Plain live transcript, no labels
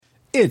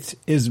It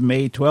is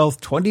May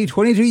 12th,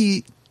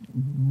 2023.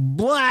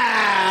 Blah!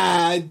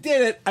 I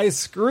did it. I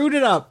screwed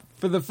it up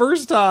for the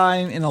first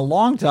time in a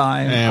long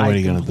time. What are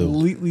you going to do? I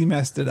completely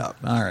messed it up.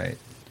 All right.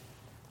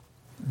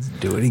 Let's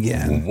do it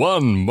again.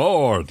 One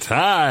more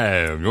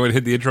time. You want to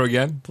hit the intro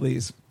again?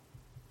 Please.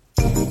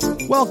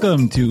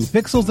 Welcome to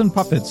Pixels and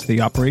Puppets,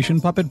 the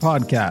Operation Puppet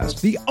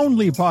Podcast, the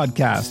only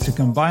podcast to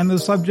combine the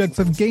subjects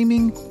of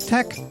gaming,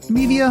 tech,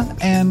 media,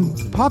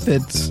 and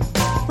puppets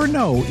for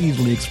no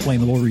easily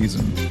explainable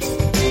reason.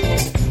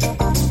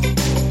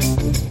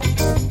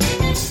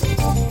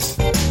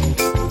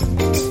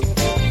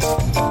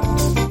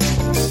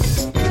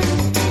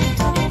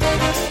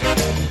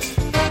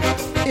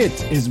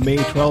 It is May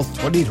 12th,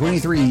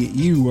 2023.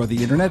 You are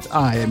the Internet.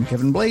 I am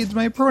Kevin Blades.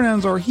 My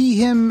pronouns are he,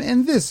 him,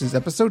 and this is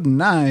episode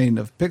 9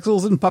 of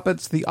Pixels and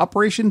Puppets, the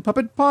Operation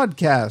Puppet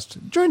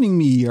Podcast. Joining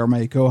me are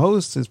my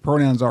co-hosts. His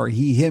pronouns are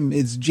he, him.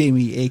 It's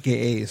Jamie,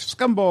 a.k.a.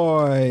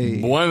 Scumboy.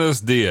 Buenos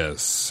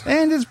dias.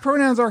 And his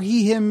pronouns are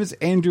he, him. It's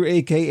Andrew,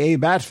 a.k.a.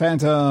 Bat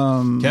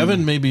Phantom.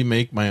 Kevin made me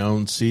make my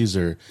own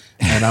Caesar,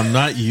 and I'm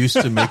not used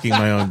to making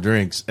my own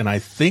drinks, and I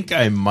think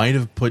I might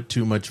have put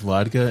too much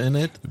vodka in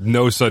it.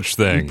 No such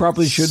thing. You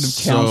probably should have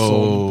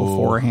counseled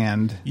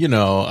beforehand. You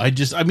know,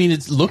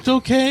 it looked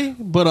okay,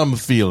 but I'm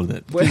feeling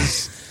it.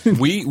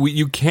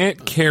 You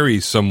can't carry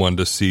someone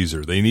to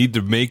Caesar. They need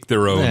to make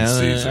their own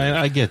Caesar.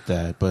 I get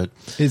that, but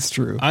it's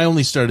true. I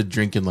only started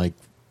drinking like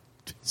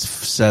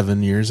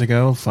 6 years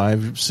ago.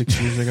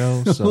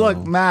 So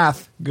look,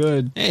 math,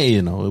 good. Hey,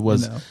 it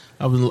was.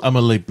 I'm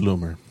a late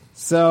bloomer.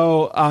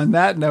 So on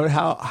that note,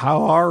 how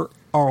are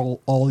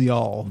all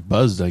y'all?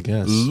 Buzzed, I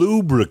guess.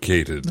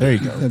 Lubricated. There you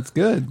go. That's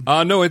good.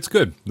 No, it's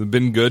good. It's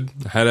been good.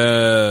 Had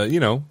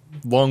a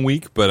long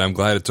week, but I'm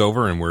glad it's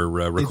over and we're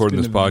recording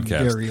this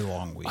podcast. Very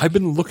long week. I've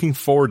been looking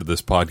forward to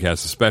this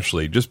podcast,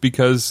 especially just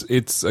because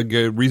it's a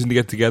good reason to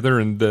get together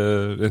and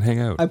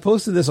hang out. I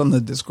posted this on the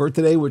Discord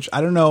today, which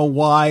I don't know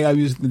why I'm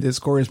using the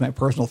Discord as my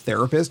personal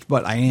therapist,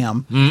 but I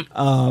am.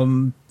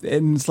 And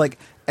it's like,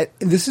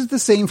 this is the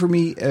same for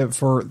me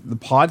for the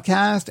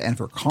podcast and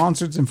for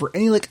concerts and for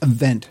any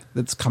event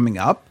that's coming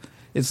up.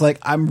 It's like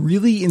I'm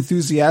really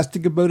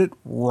enthusiastic about it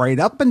right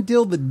up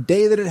until the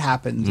day that it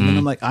happens. And then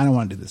I'm like, I don't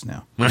want to do this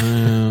now.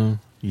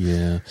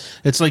 Yeah.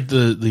 It's like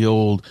the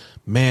old,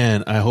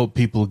 man, I hope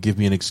people give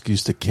me an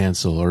excuse to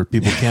cancel, or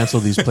people cancel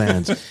these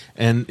plans.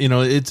 And,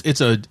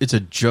 it's a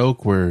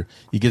joke where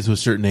you get to a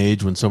certain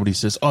age when somebody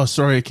says, oh,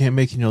 sorry, I can't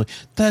make it. And you're like,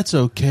 that's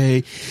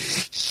okay.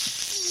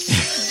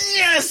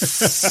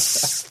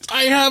 Yes!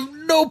 I have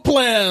no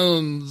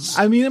plans.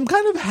 I mean, I'm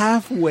kind of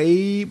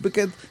halfway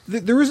because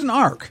there is an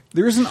arc.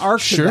 There is an arc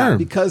to that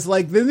because,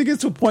 then it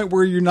gets to a point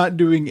where you're not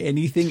doing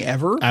anything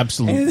ever.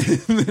 Absolutely.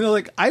 And they're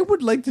like, I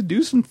would like to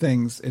do some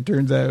things, it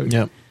turns out.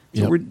 Yep.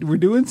 So we're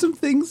doing some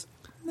things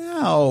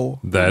now.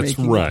 That's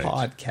right. A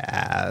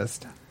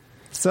podcast.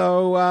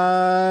 So,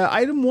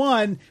 item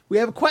 1, we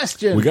have a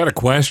question. We got a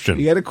question.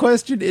 We got a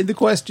question in the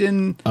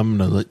question. I'm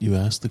going to let you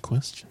ask the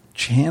question.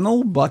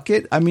 Channel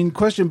bucket. I mean,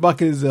 question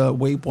bucket is a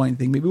waypoint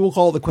thing. Maybe we'll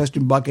call it the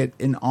question bucket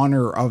in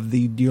honor of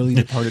the dearly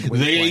departed waypoint.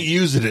 They ain't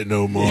using it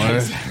no more. Yeah,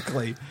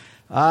 exactly.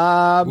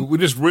 We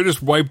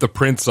just wipe the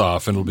prints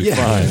off and it'll be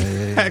fine.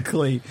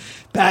 Exactly.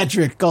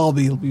 Patrick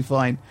Galby will be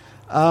fine.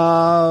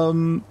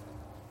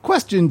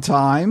 Question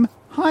time.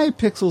 Hi,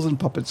 Pixels and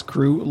Puppets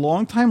crew.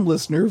 Long-time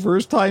listener,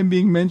 first time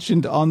being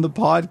mentioned on the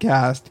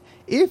podcast.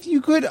 If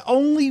you could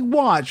only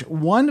watch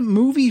one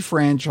movie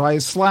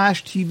franchise /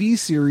 TV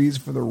series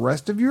for the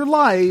rest of your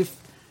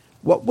life,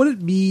 what would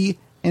it be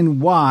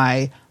and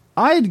why?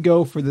 I'd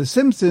go for The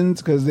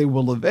Simpsons because they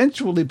will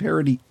eventually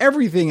parody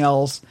everything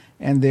else,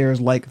 and there's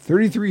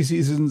 33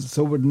 seasons,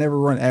 so it would never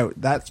run out.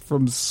 That's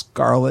from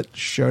Scarlett.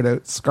 Shout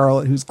out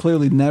Scarlett, who's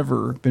clearly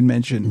never been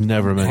mentioned.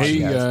 Never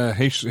mentioned.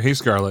 Hey,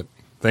 Scarlett.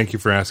 Thank you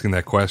for asking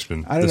that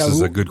question. This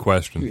is a good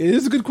question. It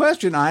is a good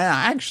question. I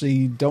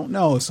actually don't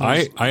know. So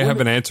I have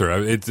an answer.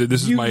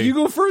 You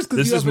go first.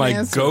 This is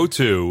my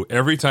go-to.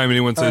 Every time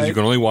anyone says you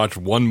can only watch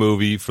one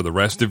movie for the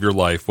rest of your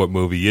life, what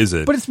movie is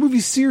it? But it's movie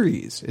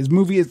series. It's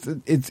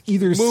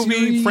either movie,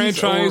 series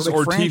franchise,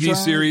 or TV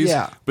series.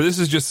 Yeah. But this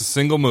is just a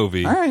single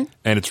movie. All right.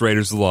 And it's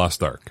Raiders of the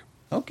Lost Ark.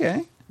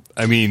 Okay.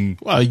 I mean,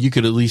 well, you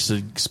could at least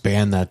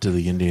expand that to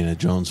the Indiana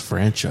Jones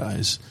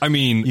franchise. I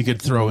mean, you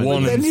could throw in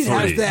 1 and 3.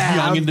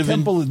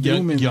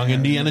 Young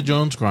Indiana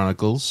Jones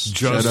Chronicles.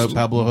 Just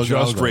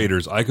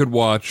Raiders. I could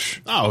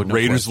watch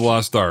Raiders of the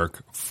Lost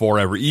Ark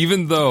forever,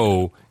 even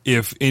though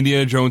if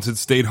Indiana Jones had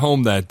stayed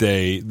home that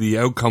day, the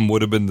outcome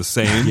would have been the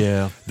same.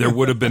 Yeah. There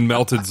would have been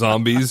melted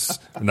Nazis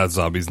at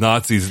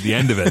the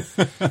end of it.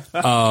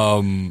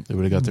 They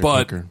would have got their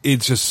quicker.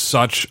 It's just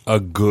such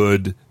a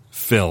good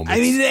film. I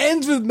mean, it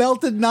ends with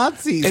melted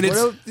Nazis. And it's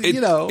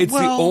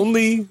the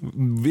only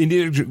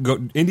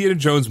Indiana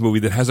Jones movie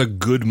that has a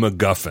good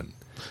MacGuffin.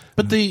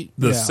 But the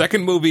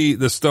second movie,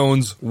 The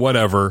Stones,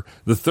 whatever.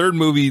 The third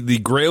movie, The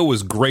Grail,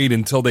 was great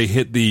until they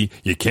hit the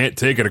 "you can't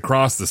take it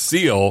across the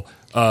seal."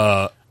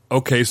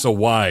 Okay, so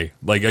why?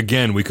 Like,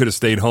 again, we could have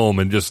stayed home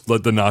and just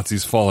let the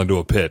Nazis fall into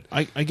a pit.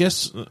 I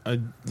guess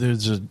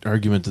there's an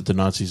argument that the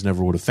Nazis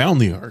never would have found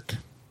the Ark.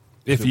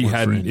 If he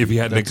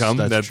hadn't come,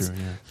 that's true.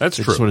 Yeah. That's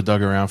they true. Just would have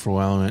dug around for a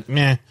while and went,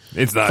 meh,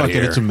 it's not fuck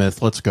here. It's a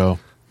myth. Let's go.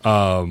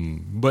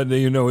 But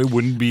it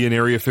wouldn't be in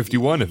Area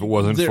 51 if it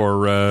wasn't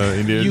for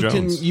Indiana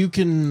Jones. You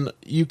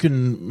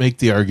can make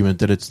the argument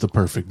that it's the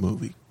perfect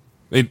movie.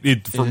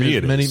 For me,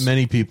 it is.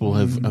 Many people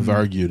have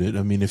argued it.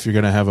 I mean, if you're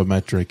going to have a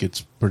metric,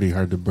 it's pretty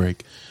hard to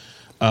break.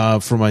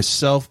 For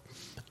myself,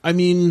 I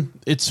mean,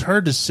 it's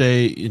hard to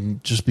say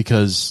just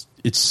because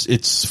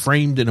it's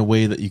framed in a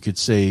way that you could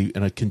say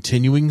in a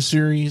continuing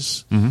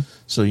series. Mm-hmm.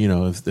 So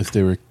if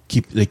they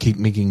keep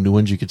making new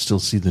ones, you could still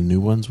see the new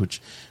ones, which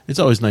it's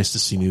always nice to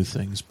see new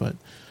things. But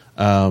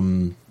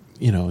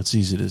it's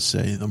easy to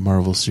say the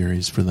Marvel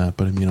series for that.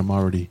 But I mean,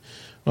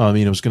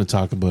 I was going to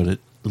talk about it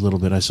a little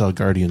bit. I saw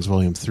Guardians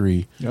Volume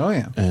 3. Oh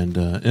yeah, and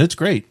it's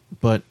great.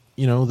 But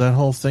that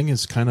whole thing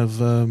is kind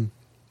of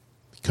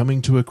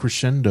coming to a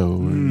crescendo.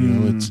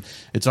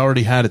 It's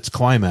already had its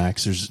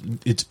climax.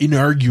 It's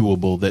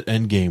inarguable that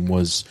Endgame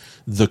was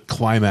the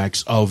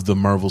climax of the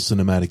Marvel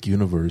Cinematic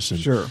Universe. And,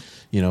 sure.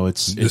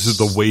 This is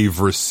the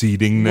wave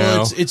receding now.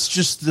 Well, it's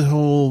just the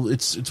whole.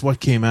 It's what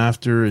came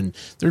after, and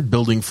they're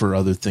building for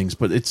other things,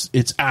 but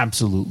it's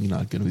absolutely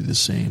not going to be the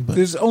same. But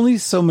there's only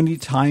so many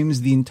times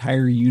the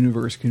entire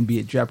universe can be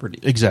at jeopardy.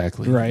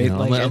 Exactly, right?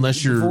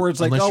 Unless you're before it's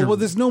like,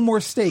 there's no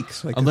more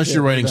stakes. Unless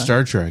you're writing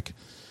Star Trek.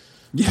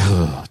 Yeah.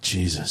 Oh,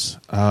 Jesus.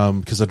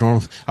 Because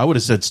I would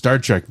have said Star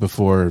Trek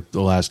before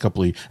the last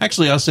couple of.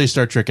 Actually, I'll say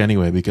Star Trek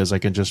anyway because I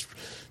can just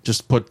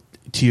put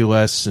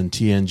TOS and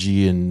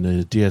TNG and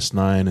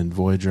DS9 and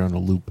Voyager on a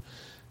loop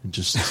and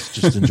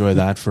just enjoy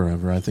that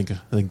forever. I think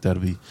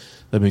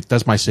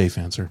that's my safe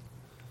answer.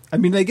 I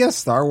mean, I guess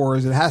Star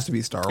Wars. It has to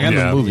be Star Wars. And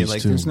the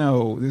movies too.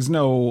 There's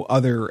no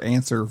other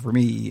answer for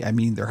me. I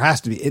mean, there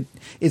has to be.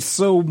 It's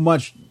so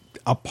much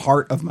a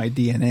part of my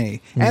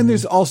DNA. Mm-hmm. And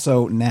there's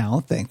also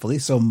now, thankfully,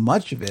 so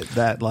much of it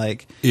that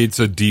it's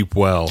a deep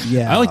well.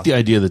 Yeah. I like the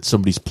idea that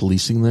somebody's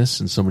policing this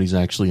and somebody's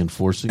actually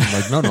enforcing.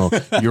 Like, no,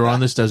 you're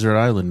on this desert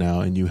island now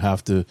and you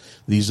have to,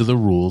 these are the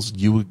rules.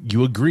 You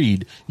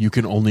agreed you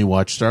can only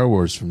watch Star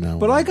Wars from now on.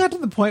 But I got to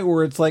the point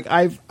where it's like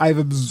I've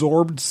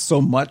absorbed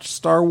so much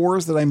Star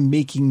Wars that I'm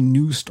making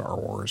new Star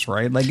Wars,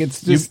 right? Like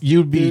it's just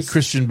you'd be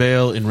Christian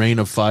Bale in Reign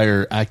of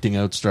Fire acting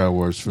out Star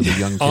Wars for the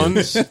young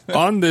kids.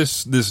 on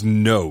this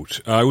note,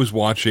 I was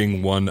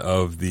watching one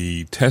of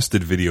the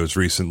tested videos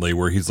recently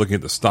where he's looking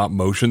at the stop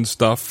motion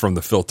stuff from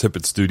the Phil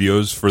Tippett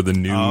Studios for the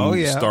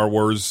new Star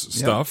Wars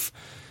stuff.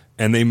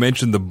 And they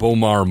mentioned the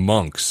Bomar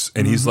monks.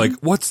 And he's like,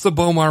 what's the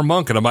Bomar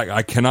monk? And I'm like,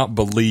 I cannot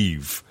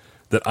believe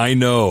that I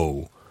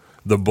know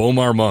the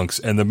Bomar monks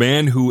and the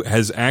man who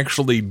has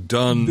actually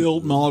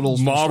built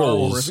models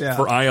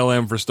for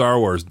ILM for Star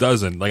Wars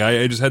doesn't. Like,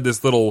 I just had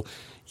this little...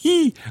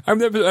 I'm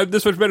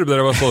this much better, but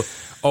I'm also.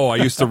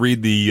 I used to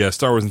read the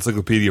Star Wars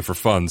Encyclopedia for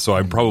fun, so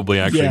I'm probably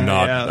actually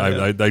not.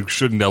 Yeah. I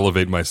shouldn't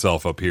elevate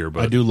myself up here,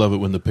 but I do love it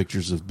when the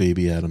pictures of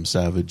baby Adam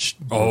Savage.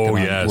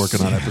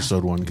 Working on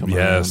episode 1 come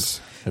out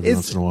every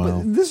once in a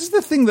while. This is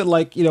the thing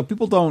that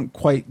people don't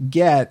quite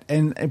get,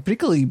 and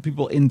particularly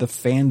people in the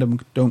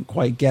fandom don't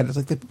quite get. It's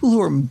like the people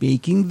who are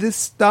making this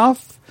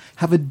stuff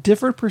have a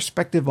different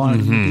perspective on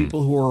it than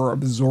people who are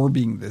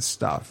absorbing this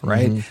stuff,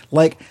 right? Mm-hmm.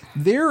 Like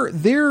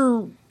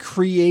they're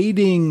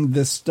creating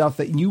the stuff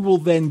that you will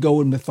then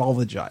go and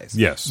mythologize.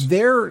 Yes.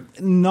 They're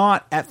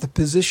not at the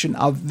position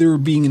of there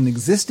being an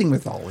existing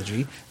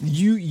mythology.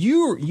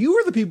 You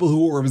are the people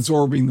who are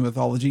absorbing the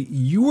mythology.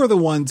 You are the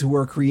ones who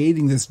are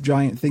creating this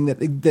giant thing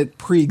that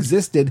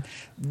pre-existed.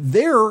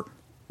 They're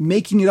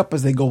making it up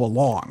as they go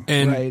along.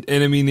 And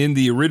I mean, in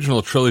the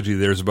original trilogy,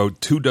 there's about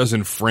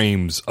 24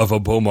 frames of a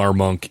Bomar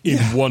monk in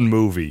one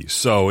movie.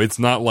 So it's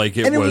not like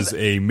it was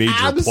a major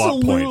plot point.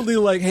 Absolutely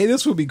like, hey,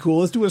 this would be cool.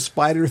 Let's do a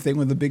spider thing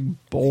with a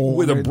big bowl.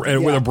 With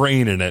a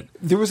brain in it.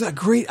 There was a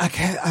great, I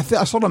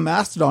saw it on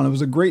Mastodon. It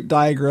was a great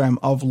diagram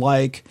of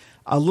like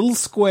a little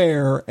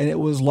square, and it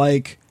was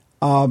like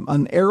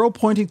an arrow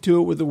pointing to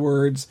it with the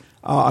words,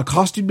 a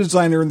costume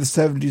designer in the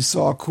 70s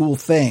saw a cool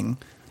thing.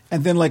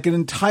 And then like an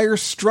entire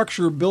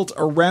structure built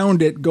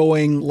around it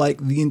going like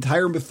the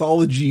entire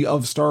mythology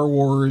of Star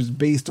Wars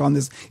based on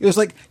this. It was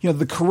like,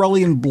 the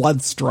Corellian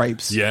blood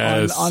stripes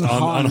on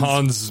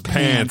Han's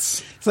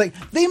pants. It's like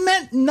they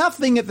meant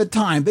nothing at the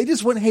time. They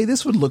just went, hey,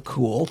 this would look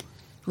cool.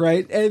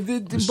 Right? I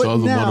saw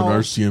them on an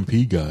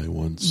RCMP guy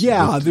once.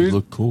 Yeah. It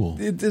looked cool.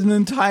 An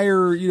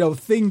entire,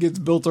 thing gets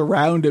built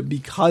around it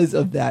because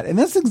of that. And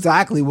that's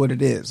exactly what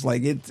it is.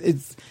 Like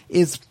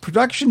it's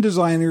production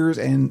designers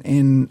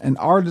and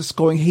artists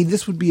going, hey,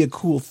 this would be a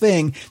cool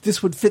thing.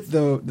 This would fit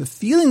the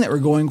feeling that we're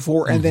going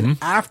for. And then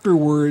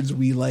afterwards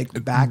we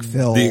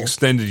backfill. The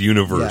extended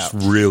universe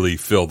really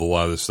filled a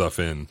lot of this stuff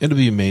in. It'd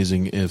be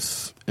amazing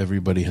if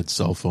everybody had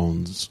cell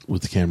phones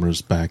with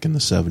cameras back in the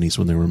 70s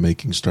when they were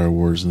making Star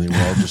Wars and they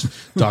were all just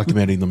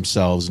documenting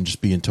themselves and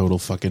just being total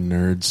fucking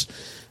nerds.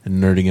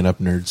 and nerding it up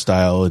nerd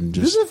style, and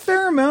just there's a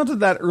fair amount of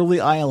that early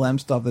ILM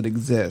stuff that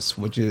exists,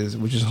 which is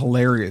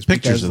hilarious.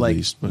 Pictures because, at like,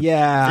 least, but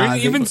yeah,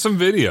 even some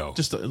video.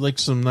 just like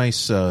some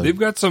nice. They've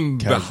got some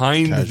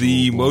behind the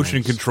casual motion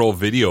ones. control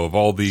video of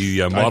all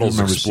the models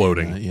remember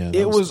exploding. seeing that, yeah, that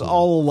it was cool.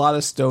 all a lot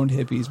of stoned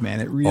hippies,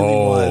 man. It really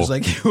was.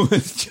 Like, it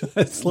was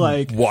just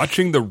like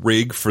Watching the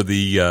rig for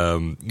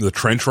the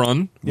trench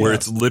run, where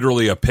it's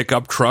literally a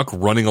pickup truck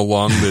running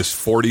along this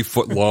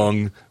 40-foot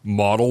long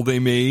model they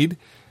made.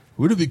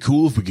 Would it be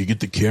cool if we could get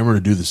the camera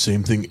to do the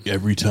same thing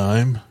every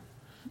time?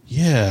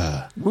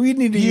 Yeah. we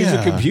need to use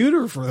a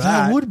computer for that.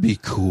 That would be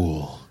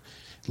cool.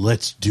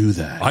 Let's do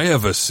that. I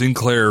have a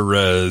Sinclair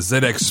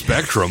ZX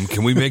Spectrum.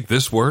 Can we make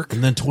this work?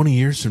 And then 20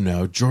 years from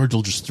now, George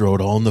will just throw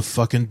it all in the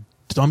fucking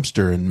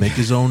dumpster and make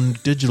his own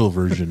digital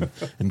version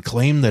and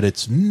claim that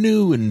it's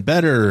new and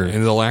better.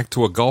 And it'll act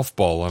to a golf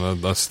ball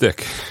on a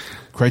stick.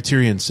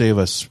 Criterion, save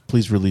us.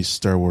 Please release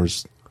Star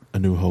Wars A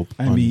New Hope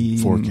on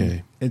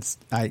 4K.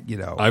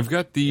 I've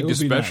got the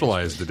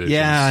despecialized edition.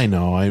 Yeah, I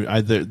know.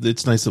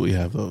 It's nice that we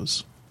have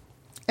those.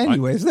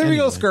 Anyways, there we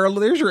go, Scarlett.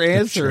 There's your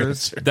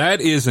answers.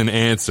 That is an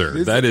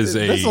answer.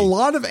 That's a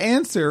lot of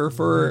answer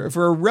for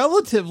a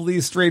relatively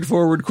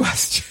straightforward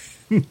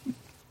question.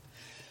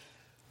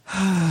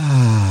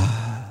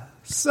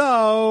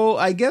 So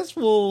I guess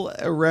we'll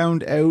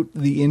round out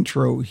the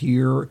intro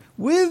here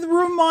with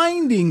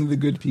reminding the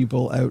good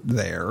people out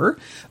there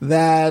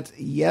that,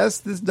 yes,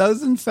 this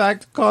does in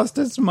fact cost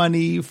us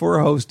money for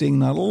hosting.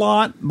 Not a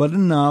lot, but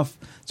enough.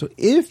 So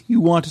if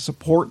you want to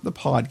support the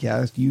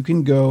podcast, you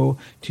can go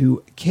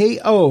to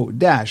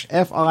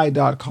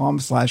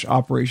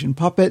ko-fi.com/Operation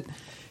Puppet.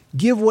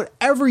 Give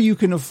whatever you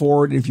can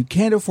afford. If you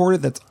can't afford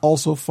it, that's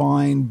also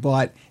fine,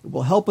 but it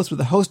will help us with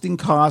the hosting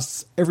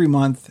costs every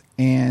month,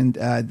 and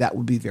that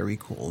would be very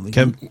cool.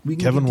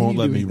 Kevin won't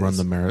let me run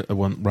this.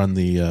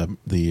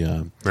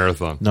 the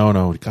marathon.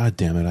 No, god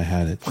damn it, I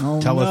had it.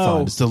 Telethon.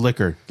 no. It's the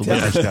liquor. The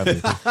liquor's got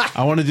me.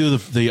 I want to do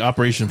the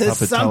Operation Puppet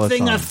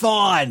telethon.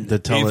 thon.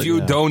 If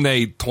you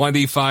donate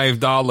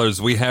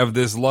 $25, we have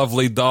this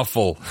lovely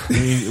duffel.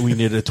 we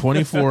need a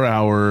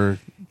 24-hour.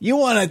 You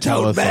want a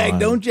tote Telethon. bag,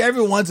 don't you?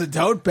 Everyone wants a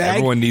tote bag.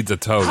 Everyone needs a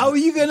tote. How are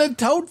you going to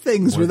tote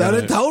things without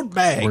a tote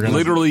bag?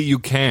 Literally, you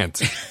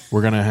can't.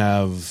 We're gonna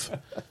have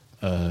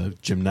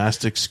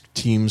gymnastics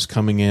teams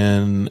coming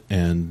in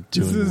and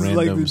doing This is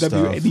like random the stuff.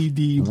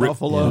 WNED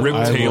Buffalo. Rip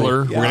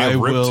Taylor. We're going to have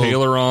Rip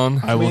Taylor on.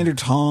 Commander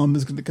Tom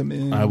is going to come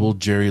in. I will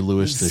Jerry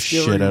Lewis the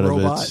Scary shit out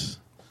robot. of it.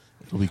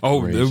 It'll be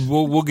Oh, great.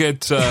 we'll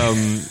get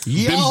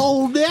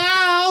You'll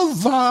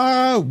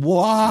never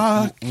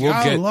walk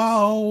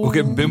alone. we'll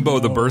get Bimbo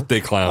the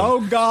birthday clown.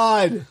 Oh,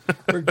 God.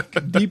 For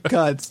deep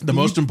cuts. The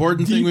most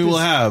important thing we will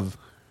have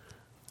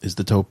is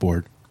the tote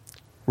board.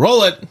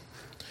 Roll it.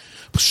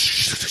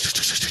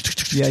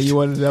 Yeah, you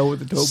want to know what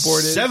the tote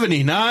board is?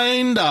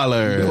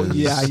 $79.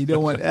 Yeah, you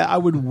don't want. I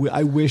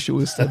wish it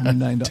was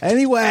 $79.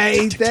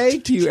 Anyway,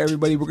 thank you,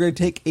 everybody. We're going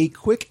to take a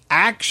quick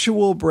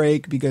actual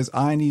break because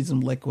I need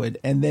some liquid,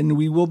 and then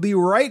we will be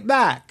right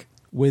back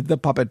with the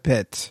Puppet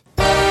Pit.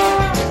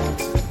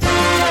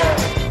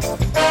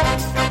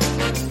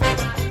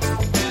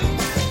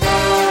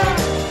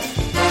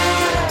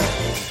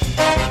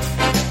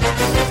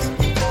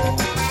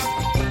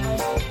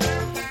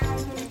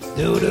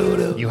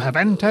 You have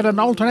entered an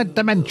alternate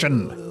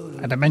dimension.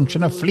 A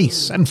dimension of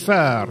fleece and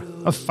fur,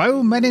 of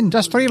foam and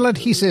industrial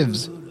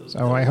adhesives.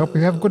 So I hope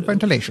you have good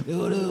ventilation.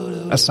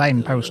 A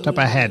signpost up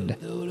ahead.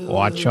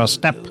 Watch your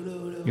step.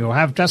 You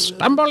have just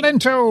stumbled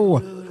into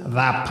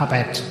the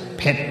Puppet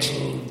Pit.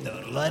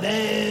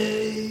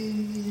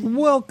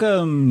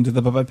 Welcome to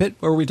the Puppet Pit,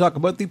 where we talk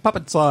about the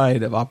puppet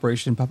side of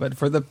Operation Puppet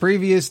for the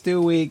previous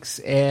 2 weeks.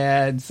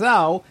 And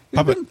so,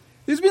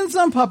 there's been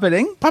some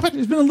puppeting.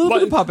 There's been a little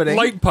bit of puppeting.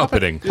 Light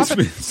puppeting. There's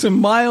been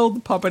some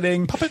mild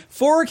puppeting.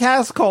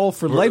 Forecast call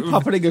for light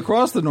puppeting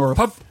across the north.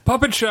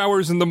 Puppet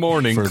showers in the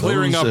morning, For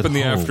clearing those up at in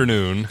the home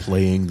afternoon.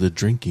 Playing the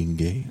drinking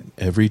game.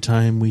 Every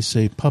time we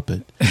say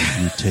puppet,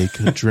 you take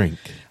a drink.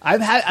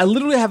 I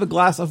literally have a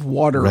glass of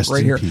water Rest right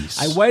in here. peace.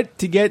 I went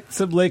to get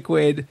some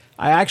liquid.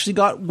 I actually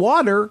got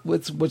water.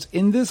 What's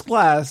in this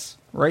glass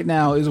right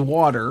now is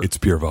water. It's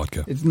pure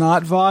vodka. It's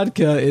not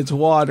vodka, it's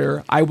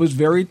water. I was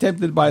very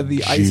tempted by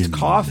the iced Gin.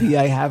 coffee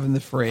I have in the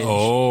fridge.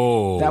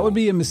 Oh. That would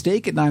be a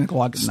mistake at 9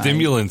 o'clock at night.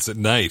 Stimulants at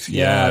night.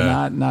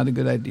 Yeah. Not a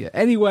good idea.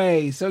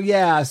 Anyway, so.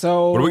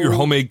 What about your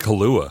homemade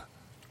Kahlua?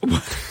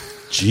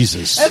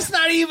 Jesus. That's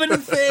not even a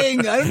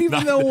thing. I don't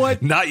even know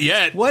what. Not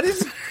yet. What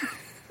is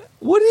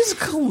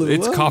Kahlua?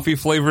 It's coffee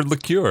flavored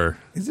liqueur.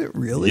 Is it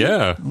really?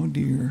 Yeah. Oh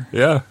dear.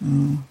 Yeah.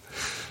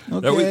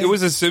 Okay. It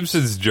was a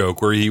Simpsons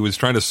joke where he was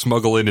trying to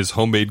smuggle in his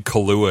homemade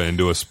Kahlua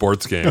into a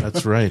sports game.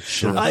 That's right.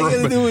 Sure. All I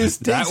gotta do is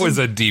That was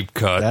a deep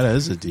cut. That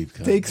is a deep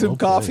cut. take some Well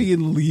coffee played.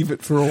 and leave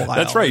it for a while.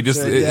 That's right.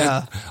 Just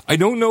yeah. I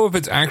don't know if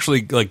it's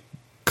actually like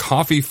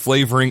coffee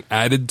flavoring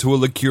added to a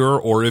liqueur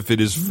or if it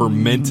is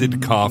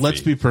fermented coffee.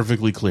 Let's be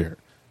perfectly clear.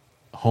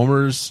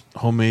 Homer's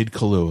homemade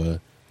Kahlua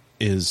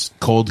is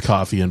cold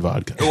coffee and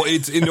vodka. Oh,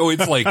 it's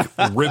like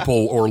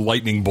Ripple or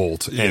Lightning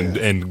Bolt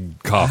and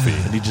coffee.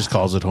 And he just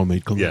calls it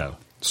homemade Kahlua. Yeah.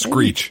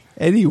 Screech.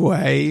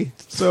 Anyway,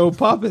 so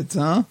puppets,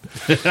 huh?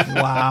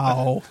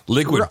 Wow.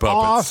 Liquid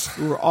puppets.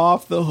 We're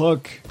off the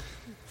hook,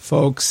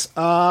 folks.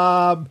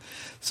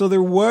 So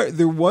there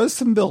was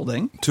some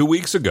building. 2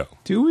 weeks ago.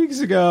 2 weeks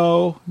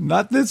ago,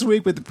 not this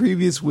week, but the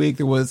previous week,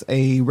 there was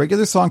a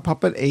regular sonk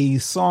puppet, a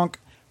sonk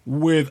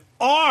with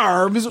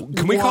arms.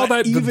 Can we call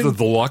that the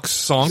deluxe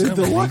sonk? The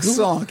deluxe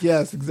sonk,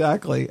 yes,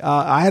 exactly.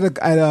 I had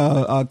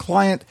a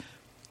client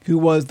who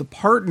was the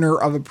partner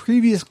of a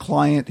previous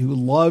client who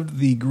loved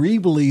the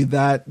Greebly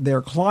that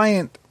their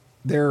client,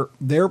 their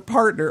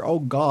partner, oh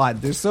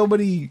God, there's so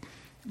many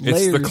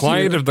layers. It's the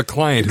client here. of the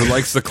client who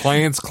likes the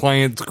client's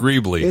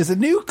Greebly. It's a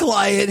new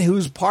client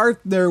whose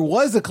partner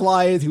was a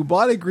client who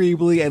bought a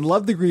Greebly and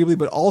loved the Greebly,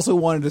 but also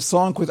wanted a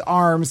sonk with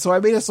arms. So I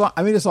made a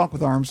sonk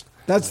with arms.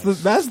 That's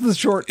the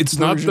short. It's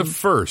version. not the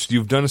first.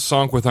 You've done a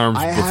sonk with arms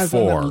I have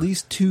before. done at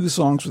least 2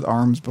 songs with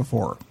arms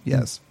before.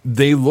 Yes,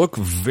 they look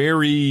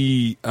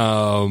very like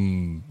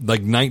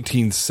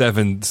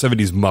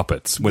 1970s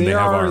Muppets when they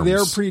have arms.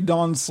 They're pre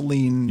Don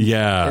Celine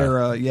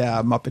era,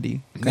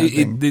 Muppety.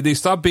 They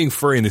stop being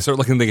furry and they start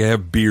looking like they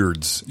have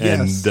beards,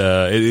 yes.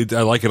 and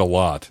I like it a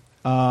lot.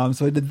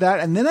 So I did that,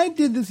 and then I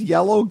did this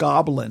Yellow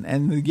Goblin,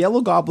 and the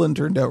Yellow Goblin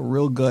turned out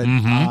real good,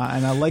 and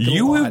I like it a lot.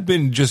 You have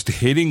been just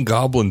hitting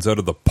goblins out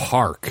of the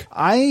park.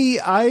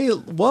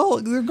 Well,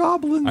 they're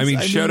goblins. I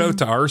mean, shout out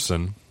to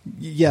Arson.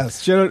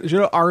 Yes, shout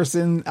out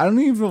Arson. I don't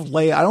even know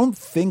if I don't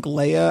think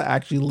Leia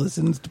actually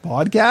listens to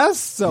podcasts,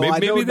 so maybe I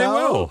don't know. They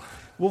will.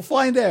 We'll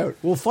find out.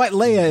 We'll find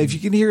Leia. If you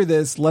can hear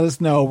this, let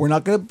us know. We're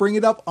not going to bring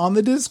it up on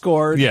the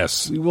Discord.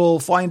 Yes. We will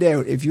find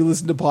out if you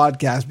listen to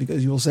podcasts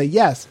because you will say,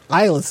 yes,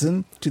 I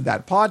listen to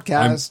that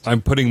podcast.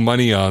 I'm putting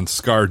money on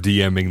Scar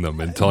DMing them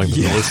and telling them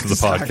to listen to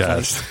the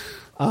podcast.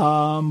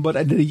 But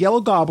I did a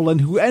Yellow Goblin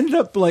who ended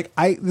up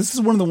this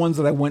is one of the ones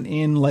that I went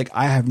in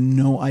I have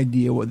no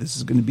idea what this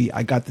is going to be.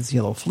 I got this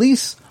yellow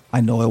fleece. I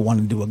know I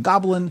want to do a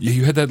goblin. Yeah,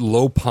 you had that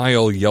low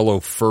pile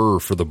yellow fur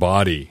for the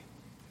body.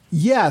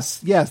 Yes,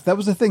 that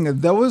was the thing.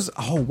 That was,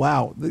 oh,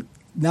 wow.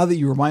 Now that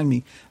you remind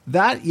me,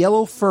 that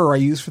yellow fur I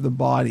used for the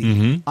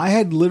body, I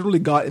had literally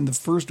got in the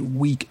first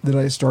week that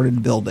I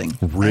started building.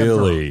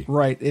 Really? Ever.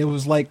 Right. It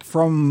was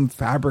from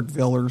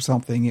Fabricville or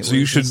something. So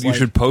you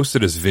should post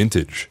it as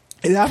vintage.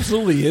 It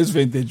absolutely is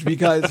vintage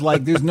because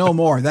there's no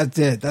more. That's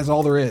it. That's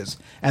all there is.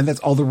 And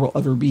that's all there will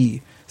ever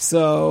be.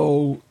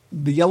 So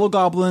the Yellow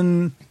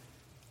Goblin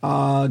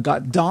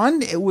got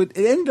done. It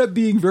ended up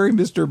being very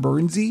Mr.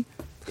 Burnsy.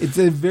 It's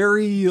a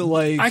very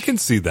I can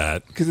see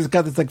that because it's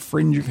got this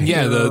fringe of hair.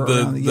 Yeah,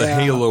 the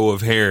halo of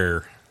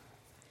hair.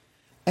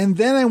 And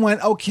then I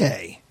went,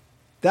 okay,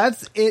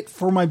 that's it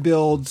for my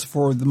builds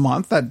for the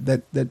month.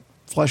 That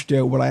fleshed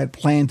out what I had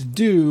planned to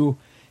do.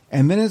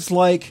 And then it's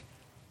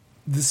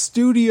the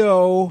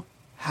studio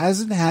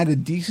hasn't had a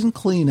decent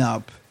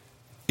cleanup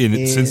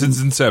since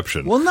its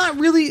inception. Well, not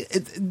really.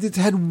 It's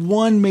had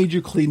one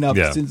major cleanup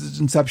since its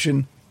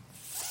inception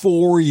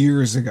 4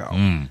 years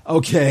ago.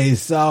 Okay,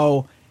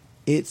 so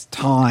it's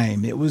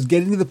time. It was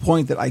getting to the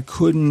point that I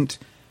couldn't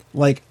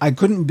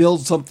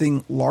build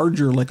something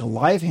larger like a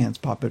live hands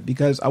puppet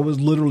because I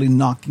was literally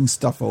knocking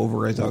stuff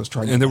over as I was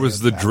trying to. And there was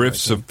the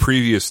drifts of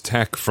previous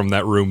tech from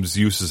that room's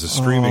use as a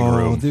streaming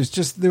room.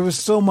 There was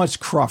so much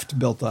cruft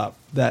built up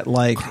that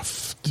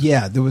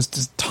there was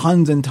just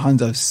tons and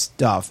tons of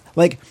stuff.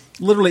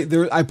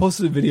 Literally, I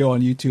posted a video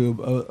on YouTube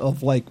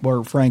of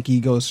where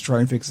Frankie goes to try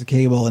and fix the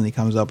cable and he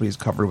comes up and he's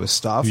covered with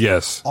stuff.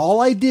 Yes.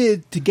 All I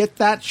did to get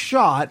that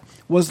shot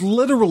was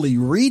literally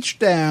reach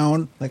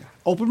down,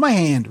 open my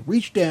hand,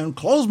 reach down,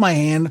 close my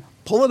hand,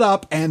 pull it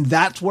up, and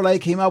that's what I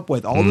came up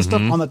with. All the stuff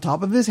on the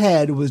top of his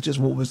head was just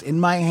what was in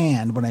my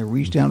hand when I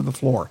reached down to the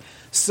floor.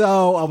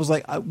 So I was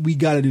like, we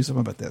got to do something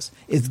about this.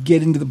 It's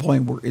getting to the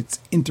point where it's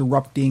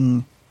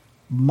interrupting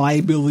my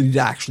ability to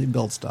actually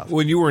build stuff.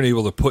 When you weren't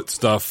able to put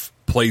stuff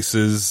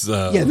places.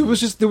 There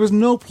was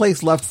no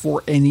place left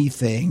for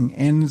anything.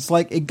 And it's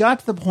it got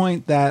to the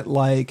point that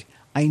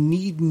I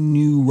need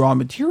new raw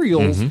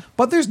materials,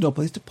 but there's no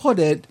place to put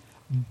it.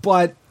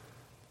 But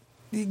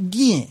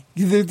there's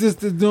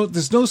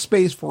no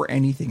space for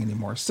anything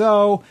anymore.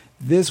 So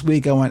this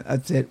week I went,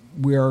 that's it.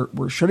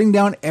 We're shutting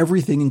down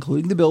everything,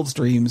 including the build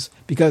streams,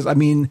 because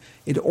in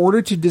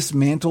order to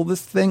dismantle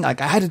this thing, I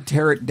had to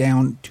tear it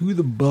down to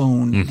the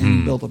bone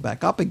and build it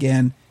back up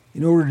again.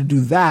 In order to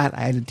do that,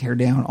 I had to tear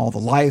down all the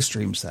live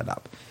stream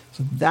setup.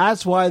 So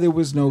that's why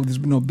there's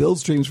been no build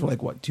streams for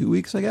 2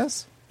 weeks, I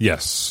guess.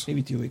 Yes,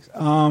 maybe 2 weeks.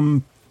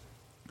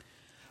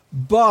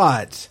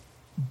 But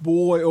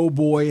boy, oh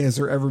boy, has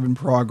there ever been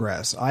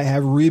progress. I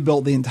have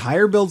rebuilt the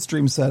entire build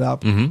stream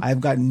setup.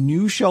 I've got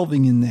new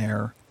shelving in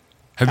there.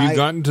 Have you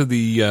gotten to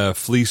the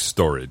fleece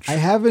storage? I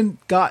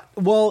haven't got,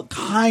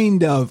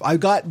 kind of. I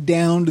got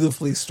down to the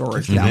fleece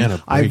storage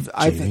now.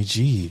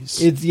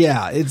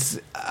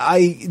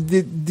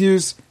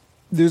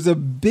 There's a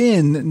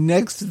bin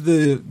next to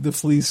the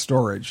fleece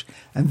storage,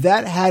 and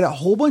that had a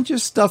whole bunch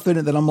of stuff in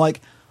it that I'm like,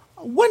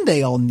 one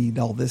day I'll need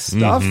all this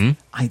stuff.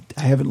 I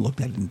haven't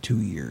looked at it in 2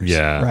 years.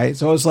 Yeah. Right.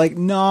 So I was like,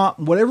 nah,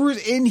 whatever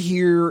is in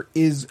here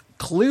is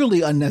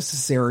clearly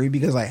unnecessary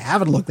because I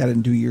haven't looked at it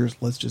in 2 years.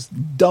 Let's just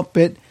dump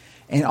it.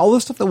 And all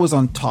the stuff that was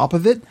on top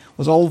of it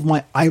was all of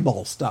my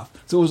eyeball stuff.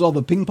 So it was all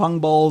the ping pong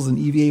balls and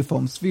EVA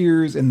foam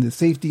spheres and the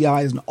safety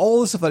eyes and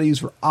all the stuff that I use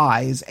for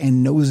eyes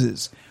and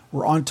noses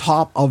were on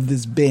top of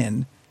this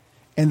bin.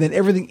 And then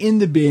everything in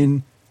the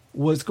bin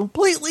was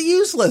completely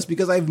useless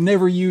because I've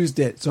never used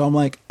it. So I'm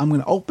like, I'm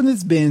going to open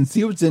this bin,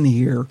 see what's in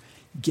here,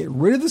 get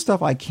rid of the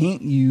stuff I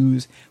can't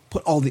use,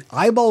 put all the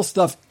eyeball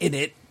stuff in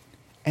it,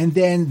 and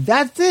then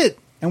that's it.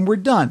 And we're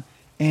done.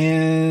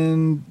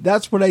 And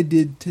that's what I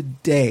did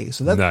today.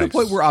 So that's the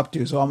point we're up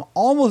to. So I'm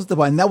almost at the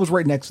point. And that was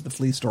right next to the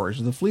flea storage.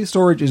 So the flea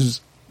storage is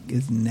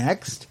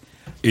next.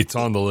 It's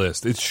on the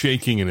list. It's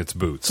shaking in its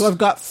boots. So I've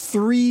got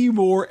 3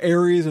 more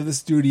areas of the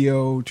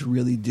studio to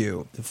really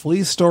do. The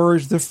flea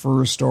storage, the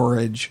fur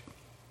storage.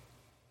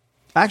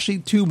 Actually,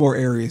 2 more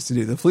areas to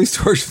do. The flea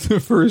storage, the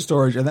fur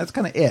storage. And that's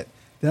kind of it.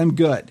 Then I'm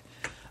good.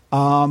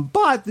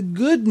 But the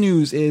good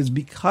news is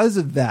because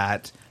of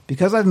that,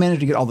 because I've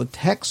managed to get all the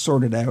tech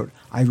sorted out,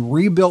 I've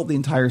rebuilt the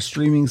entire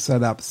streaming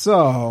setup.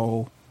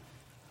 So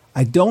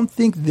I don't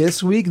think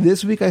this week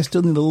I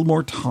still need a little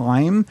more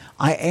time.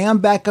 I am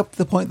back up to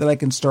the point that I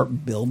can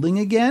start building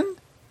again,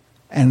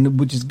 and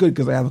which is good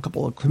because I have a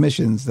couple of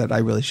commissions that I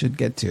really should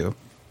get to.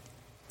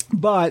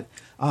 But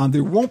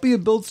there won't be a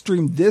build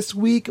stream this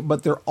week,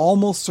 but there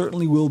almost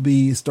certainly will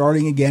be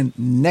starting again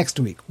next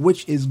week,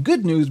 which is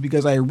good news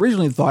because I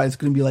originally thought it's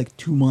going to be like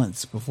 2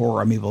 months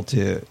before I'm able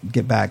to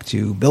get back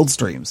to build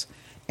streams.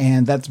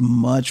 And that's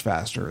much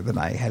faster than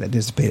I had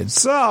anticipated.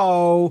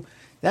 So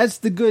that's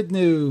the good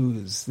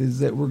news, is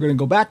that we're going to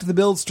go back to the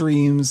build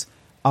streams,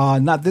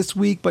 not this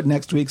week, but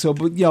next week. So,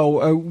 but,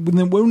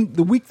 when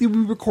the week that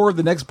we record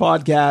the next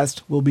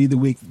podcast will be the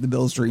week that the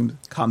build streams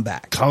come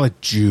back. Call it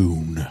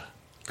June.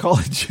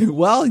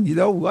 Well, you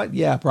know what?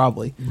 Yeah,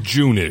 probably.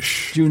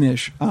 June-ish.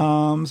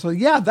 So,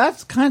 yeah,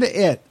 that's kind of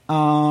it.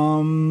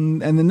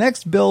 And the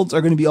next builds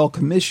are going to be all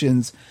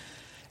commissions.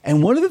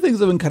 And one of the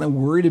things I've been kind of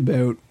worried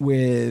about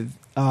with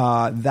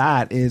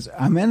that is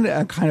I'm in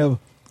a kind of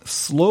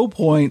slow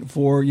point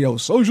for,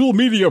 social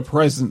media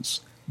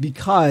presence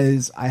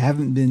because I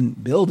haven't been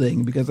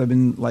building, because I've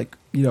been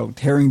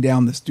tearing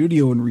down the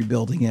studio and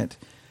rebuilding it.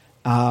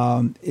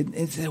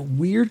 It's a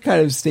weird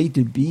kind of state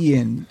to be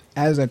in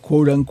as a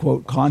quote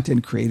unquote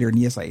content creator. And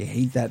yes, I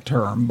hate that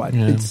term, but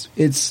it's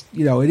it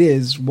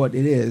is what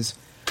it is.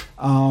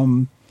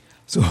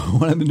 So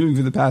what I've been doing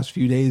for the past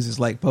few days is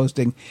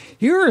posting,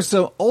 here are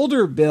some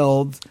older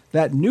builds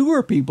that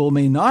newer people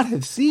may not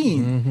have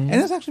seen. Mm-hmm. And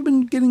it's actually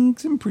been getting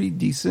some pretty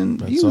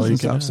decent views and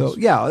stuff. So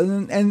yeah,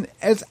 and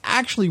it's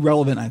actually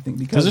relevant, I think,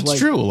 because it's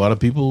true. A lot of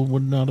people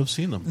would not have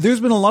seen them. There's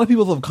been a lot of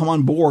people that have come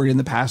on board in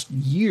the past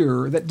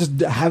year that just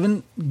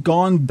haven't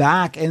gone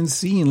back and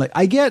seen.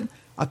 I get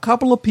a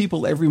couple of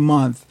people every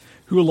month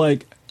who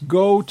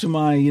go to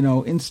my,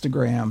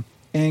 Instagram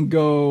and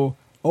go,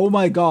 oh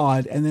my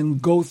God, and then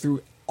go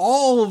through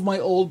all of my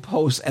old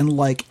posts and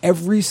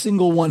every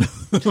single one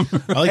of them.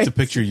 Right? I like to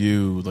picture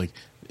you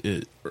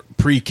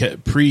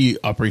pre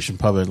Operation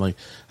Puppet,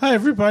 hi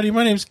everybody,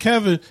 my name's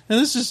Kevin and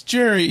this is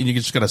Jerry, and you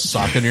just got a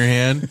sock in your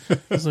hand.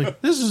 It's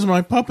this is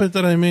my puppet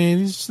that I made.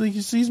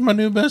 He's my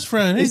new best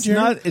friend. Hey,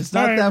 Jerry. It's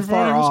not that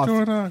far off.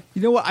 What's going on?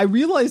 You know what? I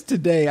realized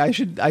today I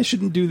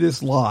shouldn't do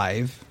this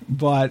live,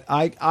 but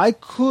I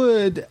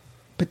could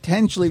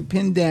potentially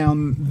pin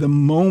down the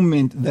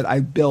moment that I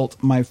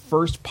built my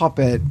first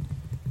puppet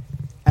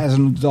as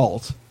an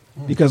adult,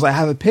 because I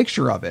have a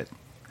picture of it.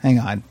 Hang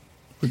on.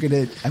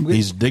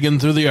 He's digging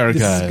through the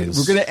archives.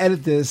 We're going to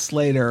edit this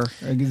later.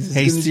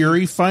 Hey,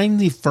 Siri, find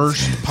the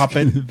first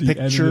puppet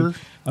picture. Edited.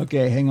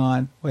 Okay, hang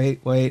on.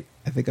 Wait.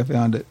 I think I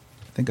found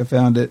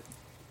it.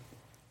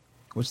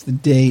 What's the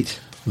date?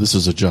 This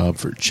is a job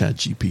for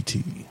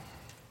ChatGPT.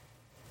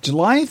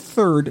 July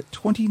 3rd,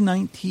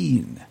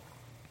 2019.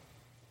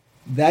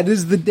 That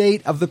is the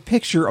date of the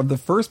picture of the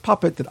first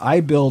puppet that I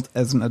built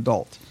as an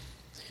adult.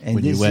 And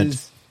when you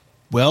went,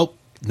 well,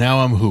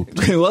 now I'm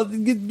hooped. Well,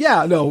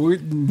 yeah, no,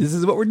 this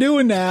is what we're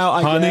doing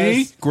now.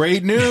 Honey, guess.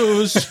 Great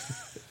news.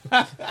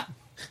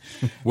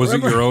 Was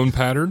it your own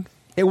pattern?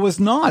 It was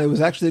not. It was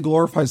actually a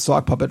glorified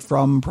sock puppet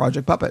from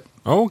Project Puppet.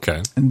 Oh,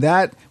 okay. And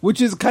that, which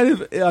is kind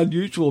of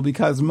unusual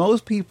because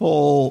most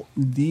people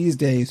these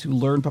days who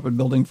learn puppet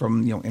building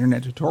from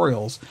internet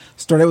tutorials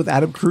start out with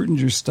Adam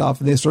Kreutinger's stuff.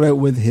 And they start out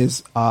with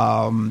his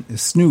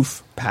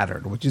snoof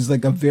pattern, which is a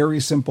very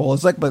simple.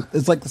 It's like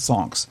the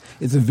songs.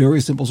 It's a very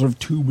simple sort of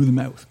tube with a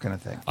mouth kind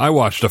of thing. I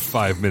watched a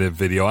 5-minute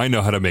video. I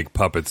know how to make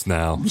puppets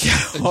now.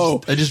 Yeah.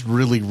 I just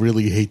really,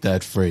 really hate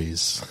that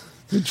phrase.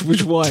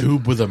 Which one?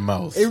 Tube with a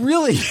mouth. It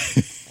really,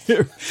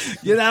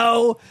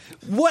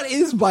 what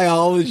is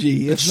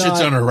biology? It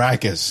shit's on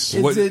Arrakis.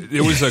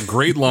 It was a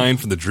great line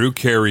from the Drew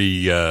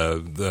Carey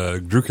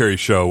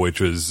show,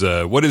 which was,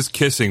 what is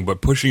kissing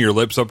but pushing your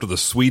lips up to the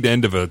sweet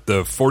end of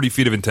the 40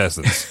 feet of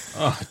intestines?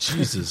 Oh,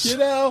 Jesus.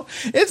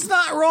 It's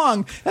not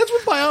wrong. That's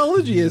what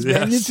biology is,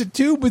 man. Yes. It's a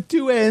tube with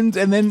 2 ends,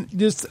 and then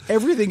just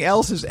everything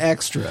else is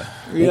extra.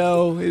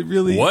 It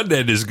really... One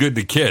end is good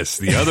to kiss.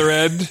 The other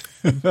end,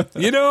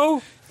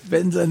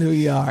 Depends on who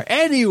you are.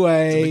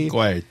 Anyway,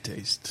 quiet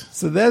taste.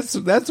 So that's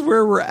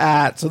where we're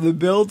at. So the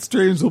build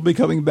streams will be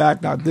coming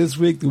back, not this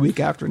week, the week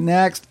after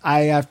next.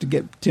 I have to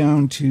get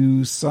down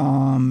to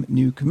some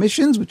new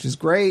commissions, which is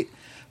great.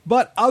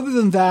 But other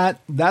than that,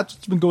 that's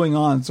what's been going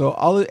on. So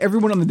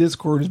everyone on the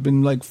Discord has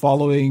been like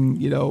following,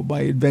 my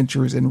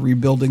adventures in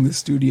rebuilding the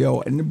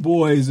studio, and the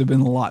boys have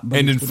been a lot.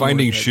 And in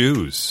finding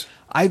shoes.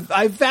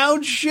 I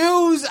found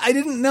shoes I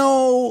didn't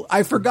know.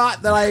 I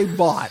forgot that I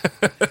bought.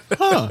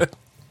 Huh.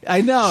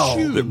 I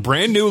know. They're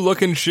brand new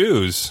looking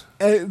shoes.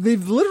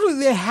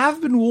 They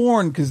have been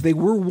worn because they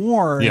were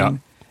worn. Yeah.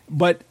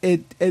 But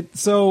this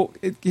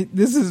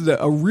is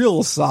a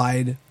real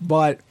side.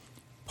 But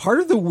part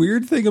of the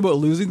weird thing about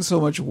losing so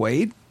much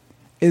weight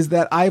is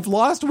that I've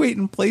lost weight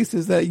in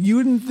places that you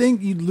wouldn't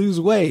think you'd lose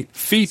weight.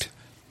 Feet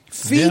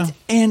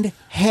And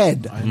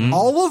head.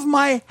 All of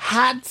my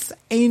hats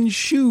and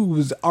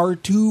shoes are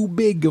too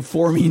big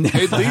for me now.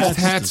 At least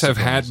hats have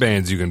hat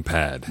bands you can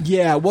pad.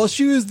 Yeah, well,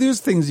 shoes, there's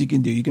things you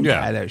can do. You can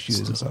pad out shoes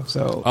and stuff.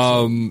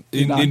 So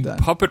in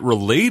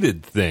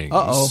puppet-related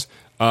things,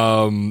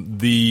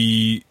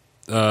 the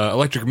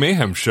Electric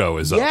Mayhem show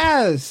is up.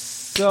 Yes.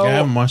 So I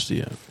haven't watched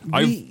it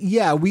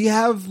yet. We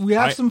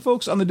have some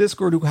folks on the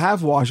Discord who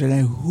have watched it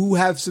and who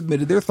have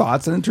submitted their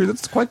thoughts, and it turns out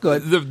it's quite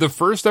good. The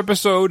first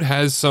episode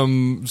has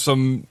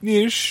some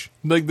niche.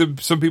 Like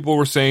some people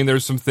were saying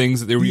there's some things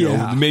that they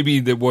were,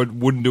 maybe they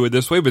wouldn't do it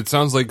this way, but it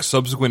sounds like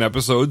subsequent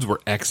episodes were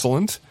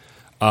excellent.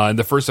 And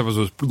the first episode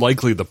was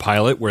likely the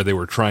pilot where they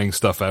were trying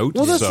stuff out.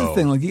 Well, that's the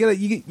thing. Like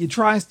you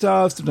try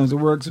stuff. Sometimes it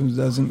works, sometimes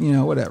it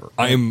doesn't. Whatever.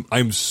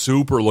 I'm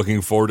super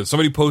looking forward to.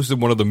 Somebody posted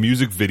one of the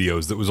music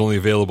videos that was only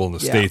available in the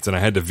States, and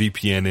I had to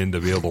VPN in to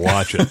be able to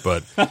watch it.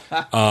 But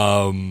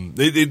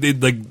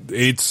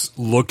it's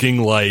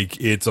looking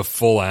like it's a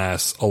full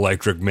ass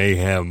Electric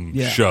Mayhem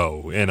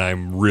show, and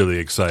I'm really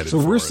excited. So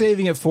we're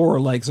saving it for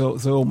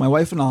so my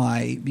wife and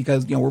I,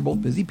 because we're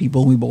both busy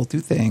people and we both do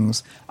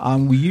things.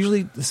 We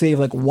usually save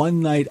like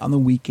one night on the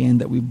weekend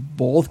that we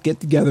both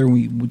get together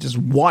and we just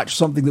watch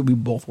something that we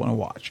both want to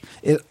watch.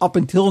 Up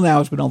until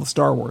now, it's been all the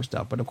Star Wars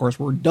stuff, but of course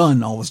we're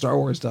done all the Star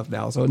Wars stuff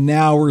now. So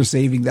now we're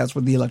saving. That's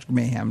what the Electric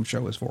Mayhem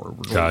show is for.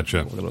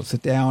 Gotcha. We're going to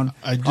sit down.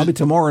 Probably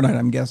tomorrow night,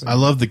 I'm guessing. I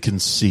love the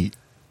conceit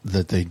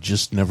that they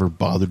just never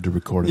bothered to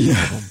record an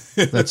album.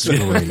 That's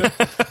great.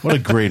 What a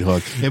great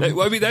hook.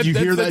 Well, I mean, that's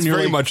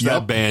very much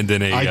that band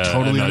in a I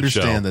totally a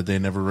understand nutshell. that they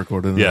never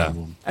recorded an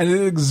album. And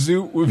then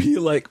Zoot would be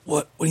like,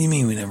 what do you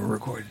mean we never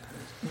recorded?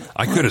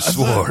 I could have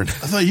sworn.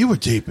 I thought you were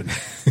taping.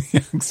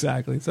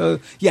 Exactly. So,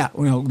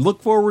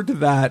 look forward to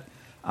that.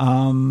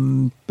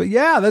 But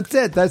yeah, that's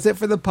it. That's it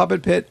for the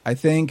Puppet Pit. I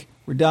think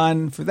we're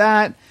done for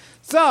that.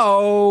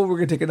 So we're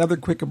going to take another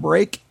quick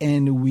break,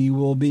 and we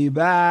will be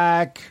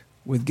back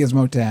with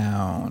Gizmo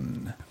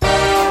Town.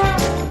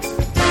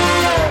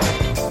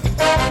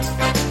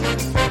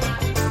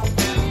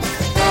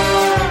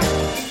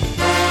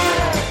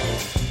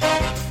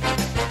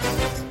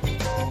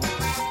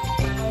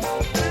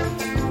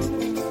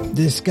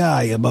 The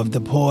sky above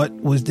the port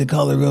was the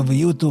color of a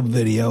YouTube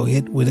video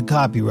hit with a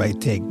copyright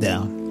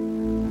takedown.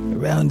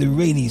 Around the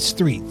rainy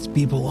streets,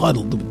 people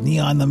huddled with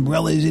neon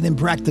umbrellas and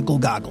impractical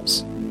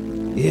goggles.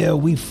 Here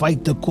we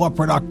fight the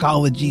corporate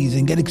arcologies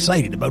and get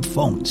excited about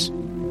phones.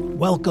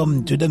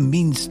 Welcome to the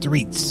mean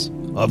streets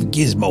of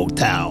Gizmo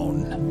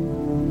Town.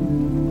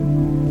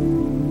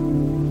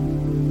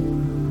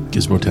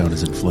 Gizmo Town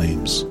is in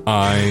flames.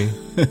 I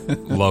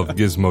love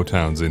Gizmo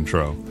Town's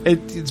intro.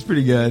 It's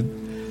pretty good.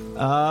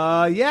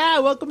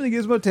 Welcome to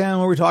Gizmo Town,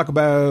 where we talk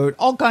about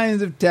all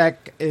kinds of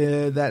tech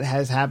that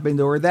has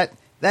happened or that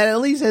at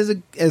least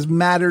has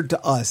mattered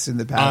to us in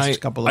the past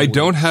couple of weeks. I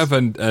don't have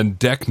a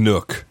Deck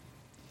Nook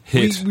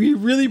hit. We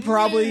really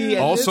probably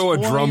also a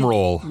drum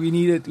roll. We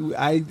need it.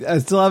 I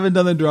still haven't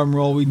done the drum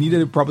roll. We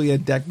needed probably a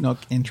Deck Nook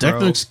intro.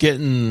 Deck Nook's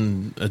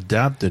getting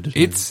adapted.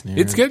 It's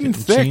getting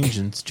thick.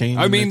 It's changing.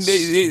 I mean,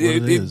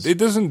 it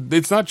doesn't.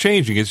 It's not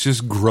changing. It's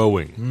just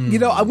growing.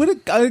 I'm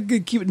gonna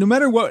keep it. No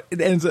matter what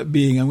it ends up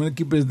being, I'm gonna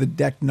keep it as the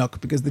Deck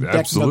Nook because the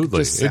Deck Nook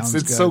just sounds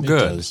good. It's so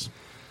good.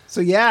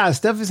 So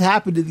stuff has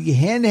happened to the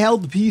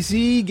handheld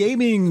PC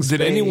gaming space.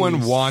 Did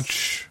anyone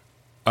watch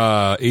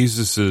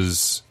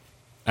Asus's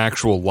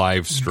actual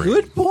live stream?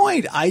 Good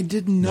point. I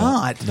did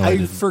not. No,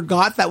 I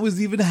forgot that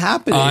was even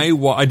happening.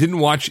 I didn't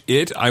watch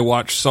it. I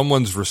watched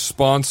someone's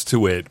response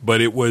to it, but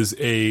it was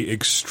a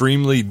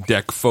extremely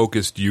deck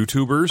focused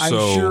YouTuber.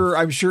 So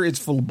I'm sure it's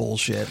full of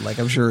bullshit. Like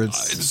I'm sure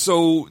it's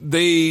so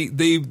they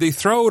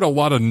throw out a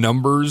lot of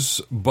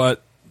numbers,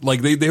 but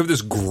like they have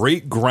this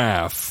great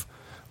graph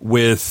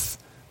with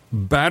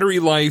battery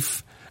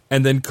life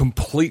and then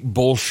complete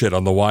bullshit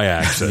on the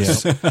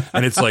y-axis.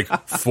 And it's like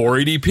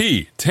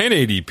 480p,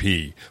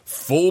 1080p,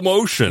 full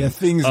motion. Yeah,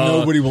 things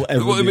nobody will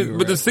ever do.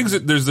 But there's things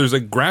that there's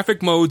like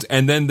graphic modes,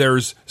 and then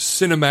there's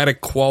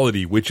cinematic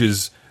quality, which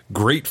is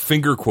great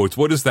finger quotes.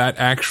 What does that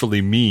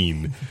actually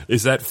mean?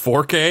 Is that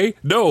 4K?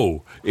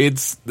 No.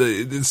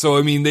 So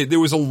I mean, there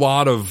was a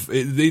lot of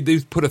they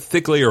put a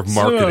thick layer of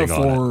marketing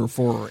on it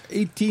for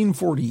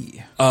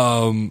 1840.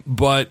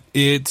 But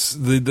it's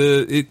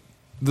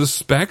The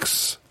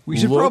specs. We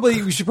should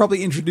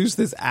probably introduce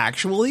this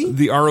actually.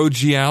 The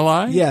ROG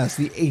Ally? Yes,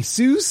 the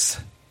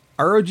Asus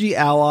ROG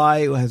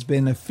Ally has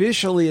been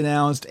officially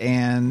announced,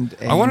 and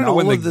I want to know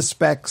when the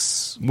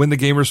specs. When the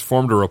gamers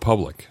formed a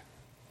republic.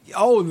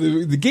 Oh,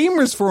 the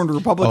gamers formed a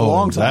republic a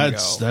long time ago.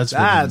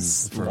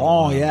 That's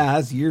long. Yeah,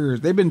 that's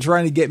years. They've been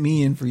trying to get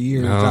me in for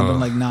years. I've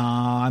been like,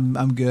 nah,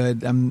 I'm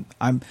good.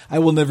 I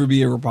will never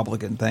be a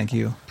Republican. Thank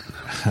you.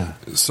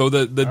 So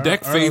the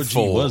deck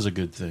faithful ROG was a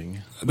good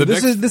thing.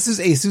 This is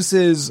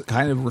Asus's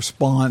kind of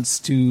response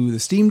to the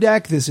Steam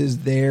Deck. This is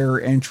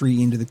their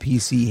entry into the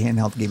PC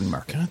handheld gaming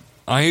market.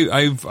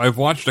 I've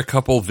watched a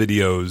couple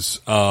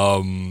videos.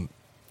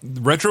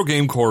 Retro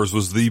Game Cores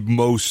was the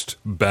most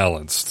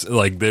balanced.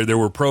 Like there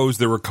were pros,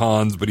 there were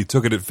cons, but he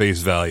took it at face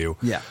value.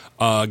 Yeah.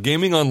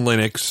 Gaming on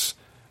Linux,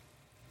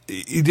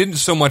 he didn't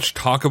so much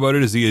talk about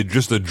it as he had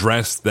just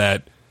addressed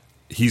that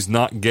he's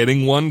not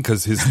getting one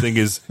because his thing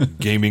is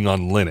gaming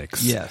on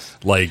Linux. Yes.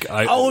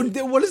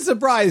 What a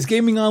surprise!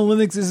 Gaming on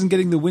Linux isn't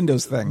getting the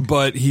Windows thing.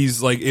 But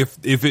he's like,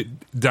 if it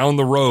down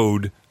the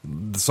road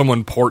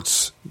someone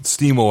ports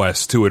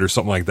SteamOS to it or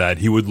something like that,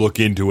 he would look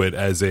into it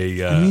as a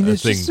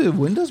it's thing. Just a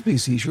Windows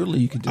PC. Surely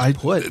you could just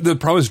put. The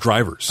problem is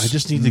drivers. I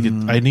just need to get.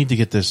 I need to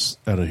get this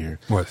out of here.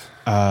 What?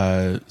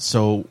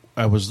 So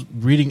I was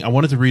reading. I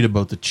wanted to read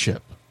about the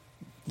chip.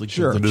 The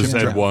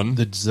Z1.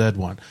 The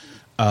Z1.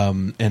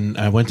 And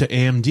I went to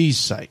AMD's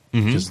site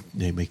because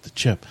they make the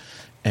chip,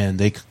 and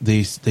they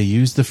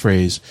use the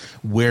phrase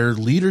where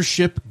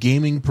leadership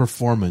gaming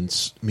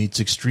performance meets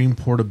extreme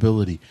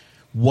portability.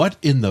 What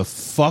in the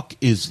fuck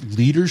is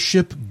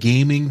leadership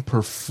gaming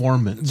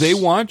performance? They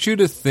want you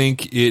to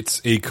think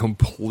it's a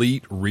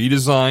complete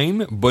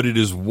redesign, but it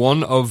is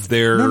one of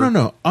their...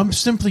 No. I'm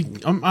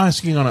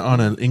asking on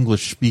an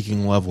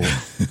English-speaking level.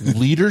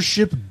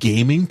 Leadership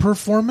gaming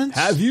performance?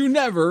 Have you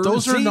never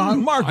Those seen are not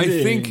marketing?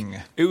 I think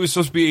it was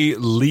supposed to be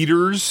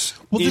leaders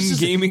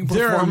gaming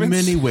performance. There are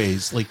many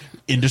ways, like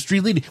industry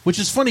leading, which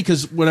is funny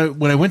because when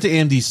I went to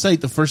AMD's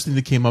site, the first thing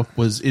that came up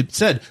was it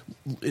said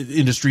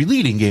industry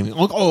leading gaming.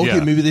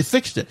 Like, maybe they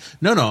fixed it.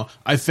 No,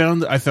 I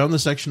found the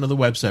section of the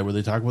website where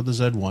they talk about the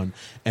Z1,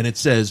 and it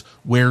says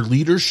where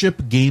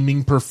leadership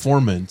gaming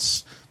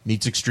performance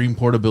meets extreme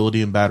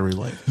portability and battery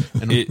life.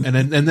 And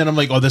then I'm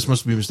like, oh, this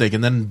must be a mistake.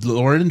 And then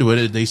lower into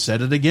it, they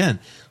said it again.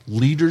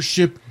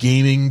 Leadership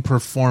gaming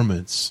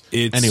performance.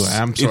 Anyway,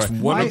 I'm sorry. It's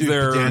one of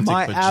their...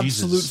 My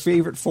absolute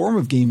favorite form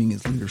of gaming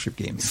is leadership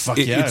gaming.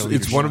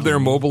 It's one of their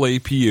mobile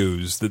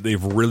APUs that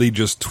they've really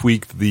just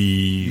tweaked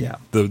the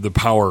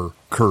power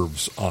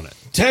curves on it.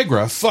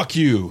 Tegra, fuck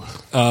you.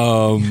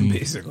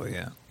 Basically,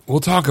 yeah. We'll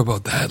talk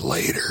about that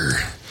later.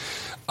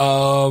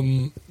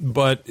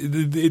 But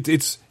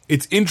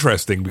it's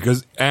interesting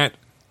because at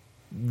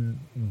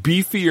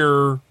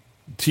beefier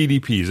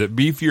TDPs, at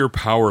beefier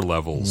power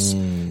levels,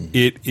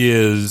 it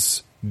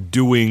is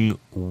doing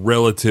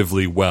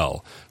relatively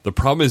well. The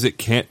problem is it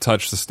can't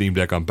touch the Steam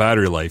Deck on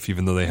battery life,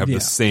 even though they have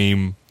the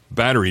same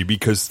battery,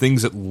 because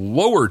things at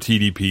lower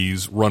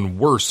TDPs run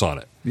worse on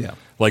it. Yeah.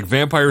 Like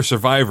Vampire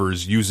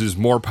Survivors uses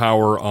more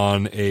power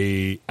on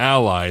a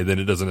Ally than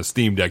it does on a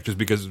Steam Deck, just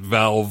because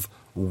Valve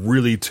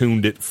really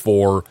tuned it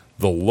for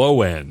the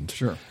low end.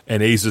 Sure.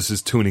 And Asus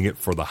is tuning it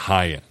for the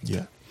high end.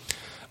 Yeah.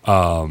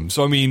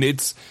 So I mean,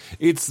 it's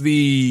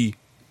they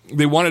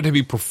want it to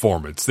be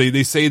performance.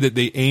 They say that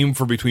they aim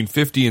for between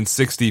 50 and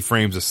 60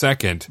 frames a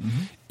second,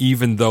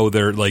 even though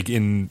they're like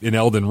in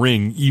Elden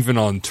Ring, even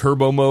on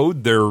turbo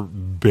mode, they're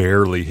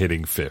barely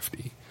hitting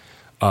 50.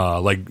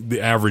 Like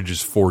the average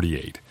is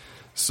 48.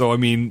 So I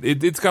mean,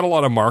 it's got a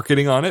lot of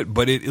marketing on it,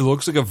 but it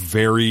looks like a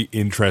very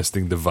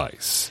interesting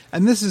device.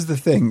 And this is the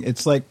thing.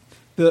 It's like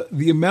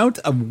the amount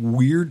of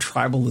weird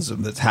tribalism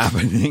that's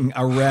happening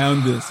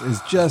around this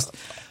is just...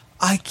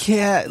 I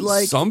can't,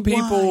 like, some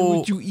people why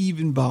would you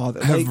even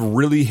bother? Have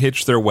really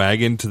hitched their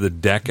wagon to the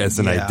deck as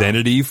an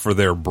identity for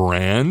their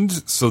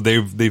brand, so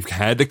they've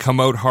had to come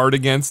out hard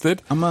against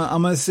it. I'm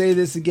gonna say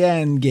this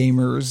again,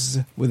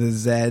 gamers with a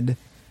Z.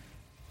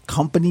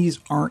 Companies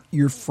aren't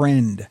your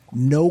friend.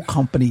 No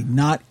company,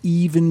 not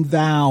even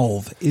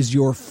Valve, is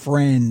your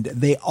friend.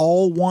 They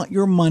all want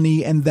your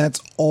money, and that's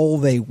all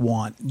they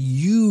want.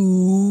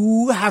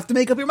 You have to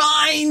make up your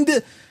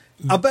mind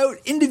about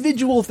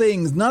individual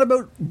things, not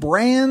about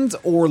brands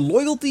or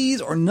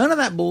loyalties or none of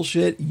that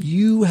bullshit.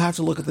 You have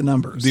to look at the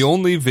numbers. The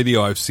only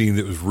video I've seen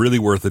that was really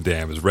worth a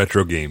damn is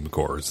Retro Game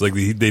Cores. Like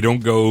they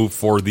don't go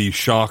for the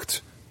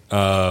shocked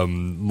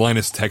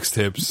Linus text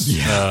tips,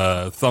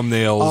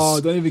 thumbnails. Oh,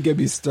 don't even get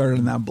me started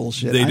on that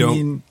bullshit. They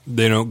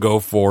don't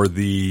go for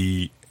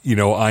the,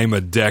 I'm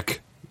a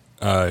deck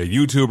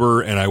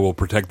YouTuber and I will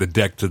protect the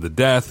deck to the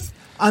death.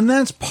 And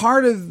that's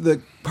part of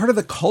the part of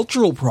the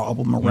cultural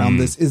problem around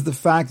this is the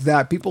fact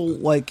that people,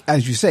 like,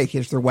 as you say,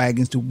 hitch their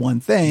wagons to one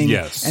thing.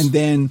 Yes. And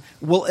then,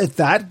 well, if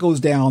that goes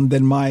down,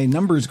 then my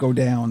numbers go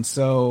down.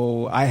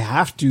 So I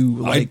have to,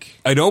 like...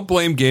 I don't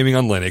blame gaming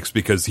on Linux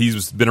because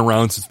he's been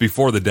around since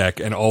before the deck,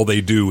 and all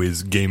they do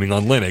is gaming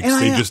on Linux.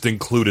 And they just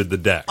included the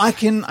deck. I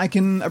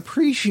can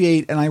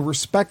appreciate and I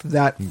respect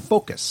that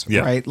focus,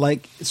 right?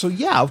 Like, so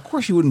yeah, of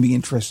course you wouldn't be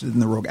interested in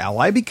the Rogue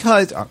Ally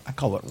because... I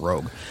call it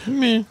Rogue.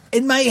 In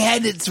my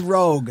head, it's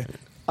Rogue.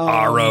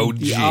 ROG.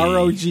 The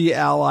ROG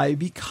Ally,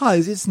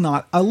 because it's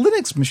not a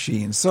Linux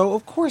machine. So,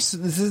 of course,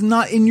 this is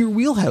not in your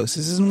wheelhouse.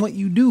 This isn't what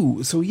you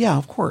do. So, yeah,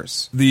 of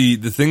course. The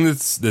thing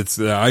that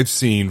I've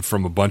seen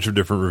from a bunch of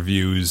different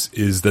reviews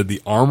is that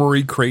the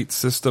Armory Crate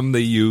system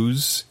they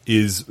use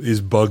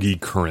is buggy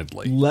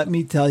currently. Let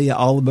me tell you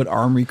all about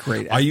Armory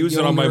Crate. I use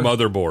it on my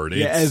motherboard.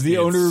 Yeah, as the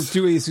owner of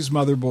 2 Asus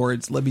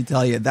motherboards, let me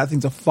tell you, that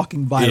thing's a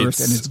fucking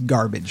virus and it's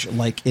garbage.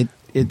 Like,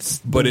 it's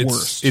the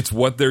worst. It's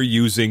what they're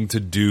using to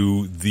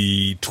do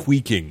the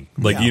tweaking.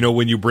 Like, you know,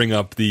 when you bring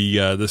up the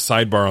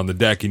sidebar on the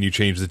deck and you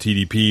change the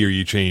TDP or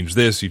you change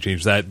this, you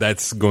change that,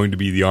 that's going to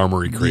be the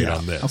Armory Crate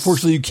on this.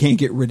 Unfortunately, you can't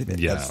get rid of it.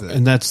 Yeah.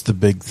 And that's the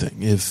big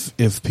thing.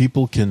 If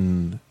people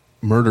can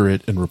murder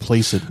it and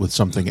replace it with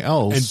something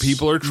else, and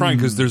people are trying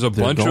because there's a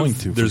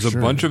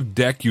bunch of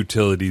deck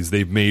utilities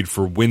they've made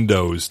for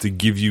Windows to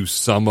give you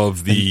some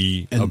of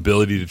the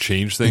ability to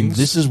change things. And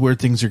this is where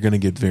things are going to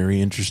get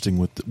very interesting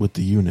with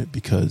the unit,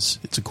 because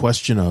it's a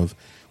question of,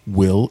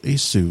 will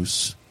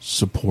ASUS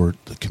support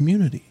the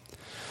community?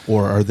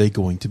 Or are they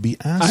going to be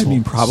assholes? I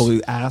mean,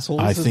 probably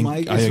assholes. I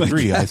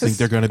agree. I think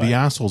they're going to be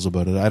assholes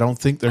about it. I don't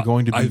think they're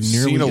going to be I've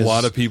nearly seen a as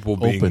lot of people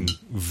being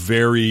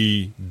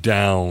very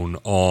down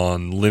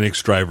on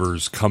Linux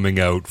drivers coming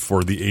out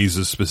for the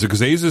ASUS specific,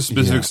 because ASUS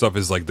specific stuff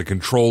is like the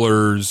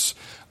controllers,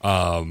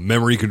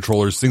 memory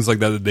controllers, things like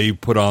that they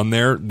put on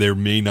there. There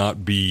may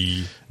not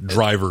be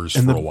drivers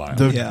for a while.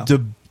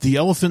 The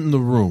elephant in the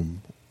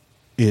room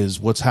is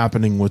what's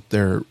happening with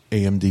their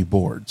AMD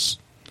boards.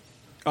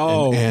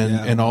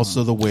 And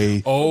also the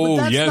way.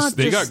 Oh yes,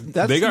 they got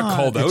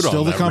called out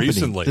on that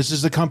recently. This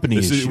is the company.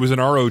 It was an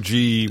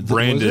ROG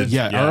branded.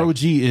 Yeah,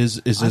 ROG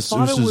is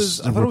ASUS's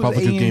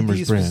Republic of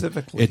Gamers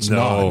brand. It's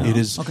not. It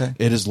is. Okay.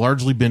 It has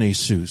largely been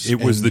ASUS.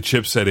 It was the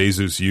chipset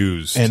ASUS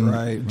used,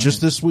 and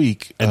just this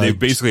week, and they've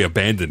basically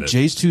abandoned it.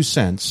 Jay's 2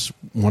 Cents,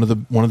 one of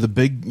the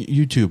big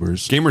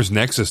YouTubers, Gamers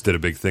Nexus, did a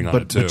big thing on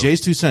it too. But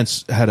Jay's 2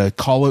 Cents had a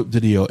call out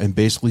video and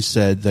basically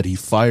said that he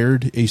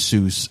fired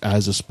ASUS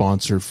as a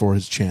sponsor for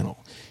his channel.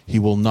 He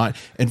will not,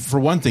 and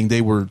for one thing,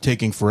 they were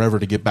taking forever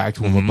to get back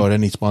to him about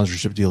any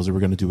sponsorship deals they were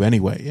going to do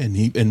anyway.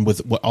 And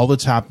with all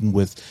that's happened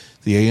with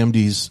the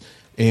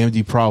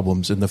AMD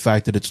problems, and the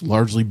fact that it's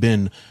largely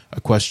been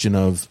a question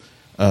of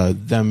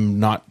them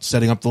not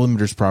setting up the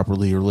limiters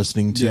properly or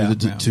listening to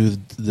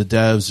the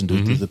devs and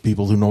to the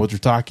people who know what they're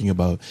talking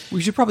about.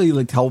 We should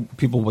probably tell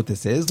people what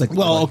this is.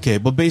 Okay,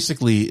 but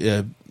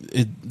basically,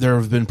 there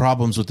have been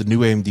problems with the new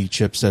AMD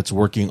chipsets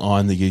working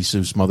on the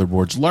ASUS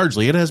motherboards.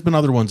 Largely, it has been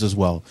other ones as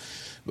well.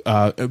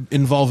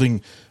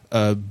 Involving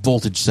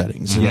voltage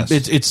settings. Yes.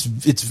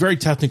 It's very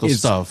technical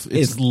stuff.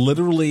 It's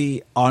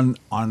literally on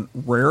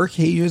rare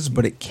occasions,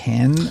 but it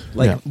can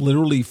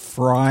literally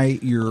fry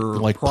your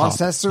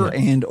processor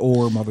and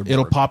or motherboard.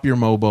 It'll pop your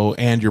MOBO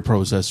and your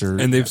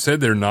processor. And they've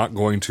said they're not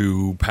going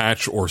to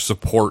patch or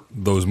support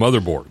those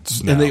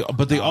motherboards now. And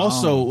they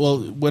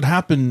also, what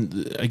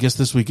happened, I guess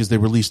this week, is they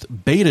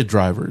released beta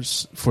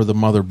drivers for the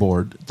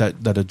motherboard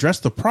that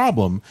addressed the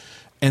problem,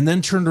 and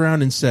then turned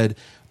around and said,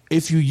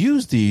 if you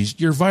use these,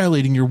 you're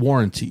violating your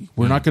warranty.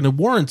 We're not going to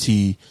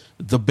warranty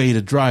the beta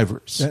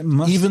drivers,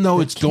 even though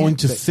it's going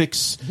to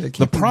fix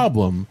the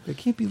problem. It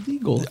can't be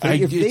legal.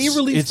 If they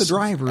release the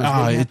drivers,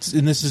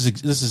 and this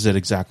is it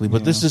exactly.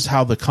 But this is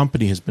how the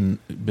company has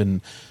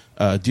been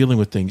dealing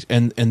with things,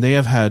 and they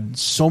have had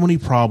so many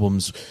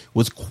problems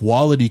with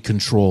quality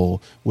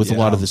control with a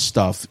lot of this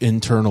stuff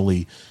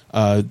internally.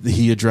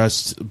 He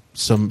addressed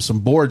some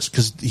boards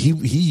because he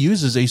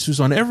uses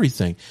ASUS on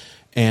everything.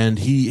 And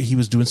he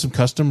was doing some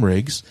custom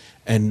rigs,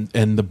 and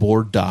the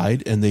board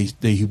died, and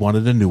he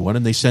wanted a new one,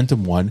 and they sent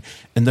him one,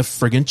 and the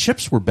friggin'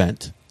 chips were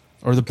bent,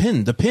 or the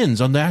pins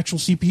on the actual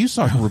CPU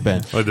socket were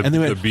bent, and they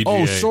went,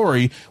 "Oh,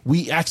 sorry,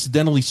 we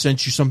accidentally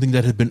sent you something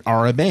that had been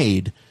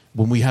RMA'd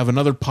when we have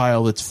another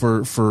pile that's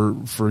for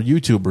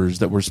YouTubers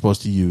that we're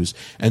supposed to use,"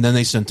 and then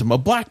they sent him a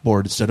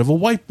blackboard instead of a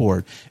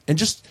whiteboard, and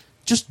just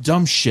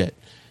dumb shit.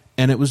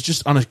 And it was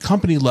just on a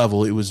company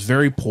level, it was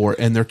very poor,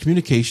 and their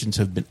communications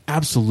have been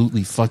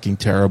absolutely fucking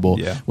terrible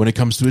when it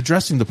comes to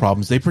addressing the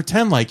problems. They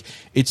pretend like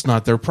it's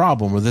not their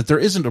problem or that there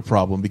isn't a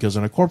problem, because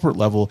on a corporate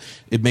level,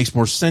 it makes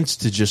more sense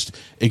to just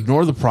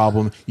ignore the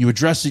problem. You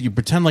address it, you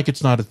pretend like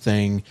it's not a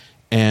thing,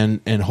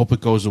 and hope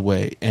it goes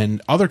away.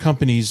 And other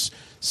companies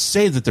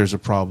say that there's a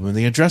problem, and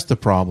they address the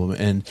problem.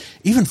 And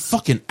even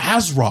fucking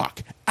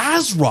ASRock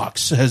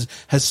ASRock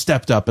has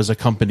stepped up as a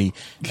company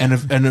and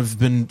have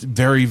been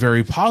very,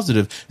 very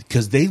positive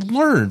because they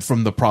learned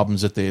from the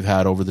problems that they've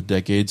had over the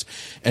decades,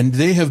 and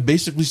they have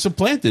basically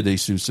supplanted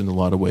ASUS in a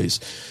lot of ways.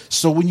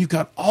 So when you've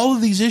got all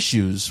of these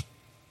issues,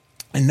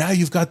 and now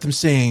you've got them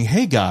saying,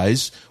 hey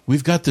guys,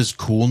 we've got this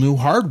cool new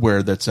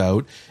hardware that's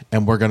out,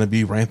 and we're going to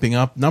be ramping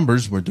up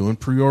numbers. We're doing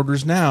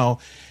pre-orders now.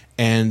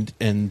 And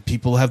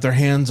people have their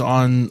hands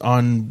on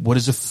what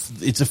is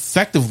it's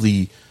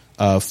effectively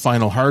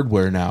final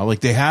hardware now. Like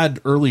they had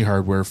early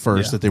hardware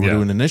first that they were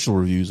doing initial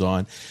reviews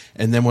on,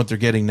 and then what they're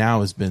getting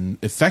now has been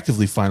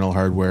effectively final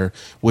hardware,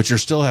 which are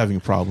still having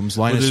problems.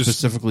 Linus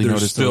specifically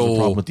noticed there was a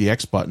problem with the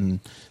X button,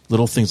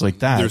 little things like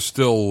that. There's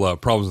still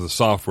problems with the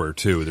software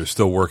too. They're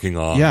still working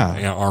on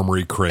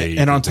Armory Crate,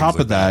 and on top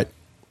of that.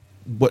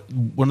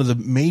 One of the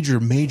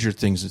major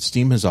things that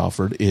Steam has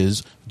offered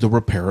is the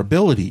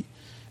repairability.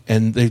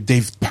 And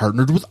they've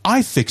partnered with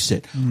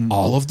iFixit.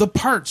 All of the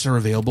parts are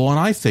available on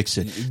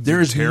iFixit.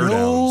 There's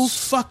no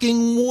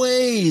fucking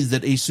way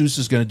that ASUS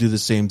is going to do the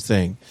same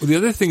thing. Well, the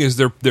other thing is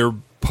they're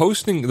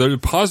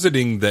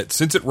positing that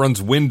since it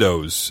runs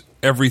Windows,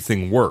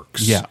 everything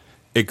works. Yeah.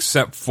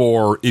 Except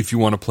for if you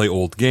want to play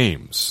old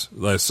games.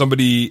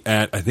 Somebody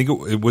at, I think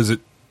it was The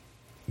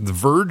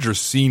Verge or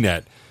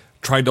CNET,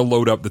 tried to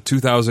load up the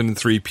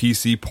 2003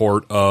 PC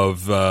port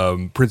of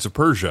Prince of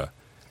Persia,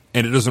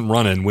 and it doesn't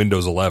run in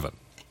Windows 11.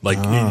 Like,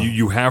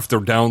 you have to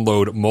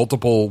download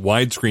multiple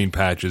widescreen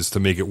patches to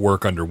make it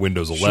work under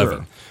Windows 11.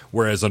 Sure.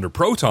 Whereas under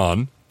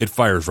Proton, it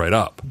fires right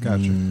up.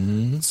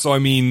 Gotcha. So, I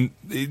mean,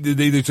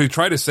 they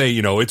try to say,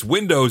 it's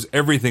Windows,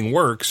 everything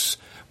works,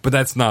 but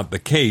that's not the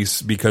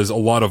case because a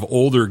lot of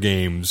older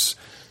games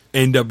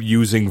end up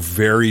using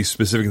very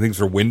specific things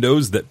for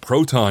Windows that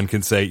Proton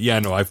can say, yeah,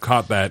 no, I've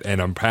caught that and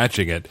I'm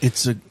patching it.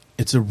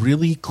 It's a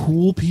really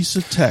cool piece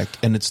of tech,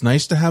 and it's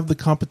nice to have the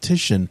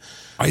competition.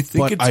 I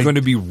think it's going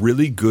to be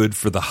really good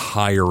for the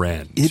higher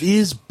end. It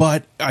is,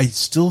 but I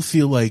still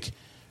feel like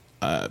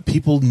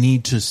people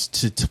need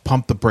to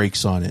pump the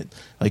brakes on it.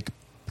 Like,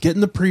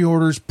 getting the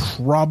pre-orders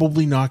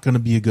probably not going to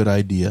be a good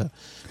idea.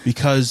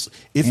 Because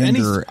if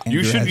anything,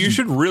 you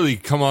should really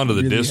come onto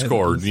the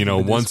Discord,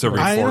 once every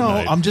fortnight. I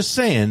know. I'm just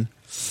saying,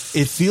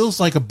 it feels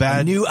like a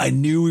bad. I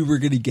knew we were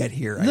going to get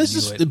here. This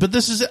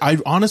is it. I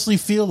honestly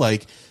feel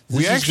like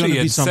we actually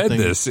had said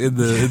this in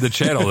the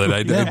channel that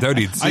I doubt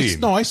he'd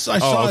seen. I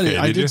saw it.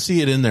 I did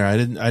see it in there. I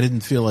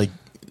didn't feel like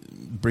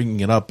bringing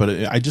it up, but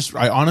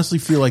I honestly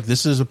feel like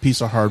this is a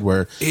piece of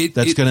hardware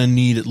that's going to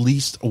need at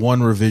least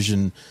one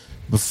revision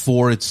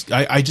before it's.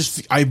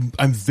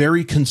 I'm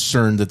very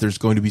concerned that there's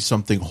going to be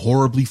something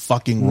horribly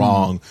fucking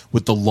wrong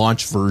with the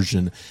launch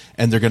version,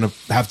 and they're going to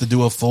have to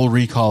do a full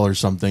recall or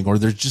something, or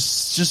there's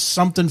just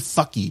something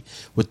fucky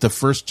with the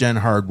first gen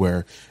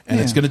hardware,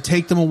 and it's going to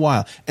take them a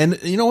while. And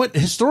you know what?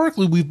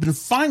 Historically, we've been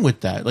fine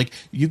with that. Like,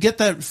 you get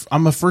that.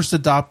 I'm a first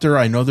adopter.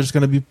 I know there's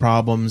going to be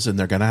problems, and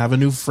they're going to have a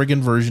new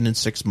friggin' version in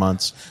 6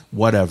 months.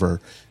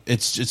 Whatever.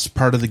 It's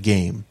part of the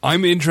game.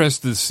 I'm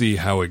interested to see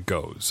how it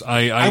goes.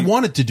 I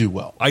want it to do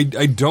well. I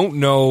don't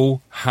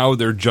know how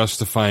they're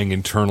justifying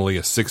internally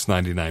a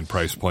 $6.99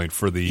 price point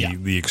for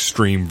the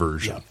extreme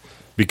version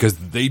because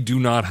they do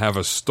not have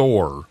a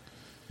store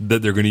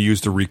that they're going to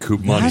use to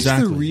recoup money.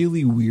 That's the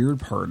really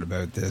weird part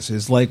about this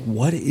is, like,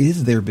 what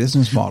is their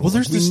business model?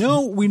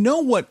 Well, we know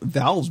what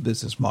Valve's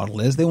business model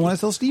is. They want to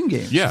sell Steam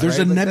games. Yeah, there's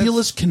a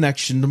nebulous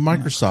connection to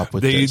Microsoft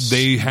with this.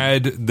 They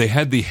had the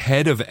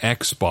head of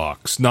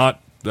Xbox,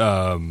 not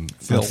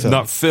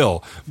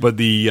Phil, but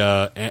the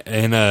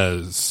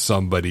Anna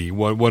somebody,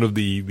 one of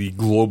the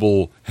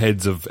global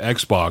heads of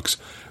Xbox,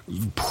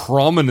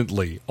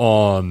 prominently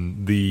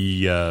on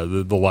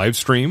the live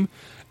stream,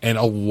 and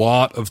a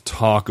lot of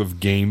talk of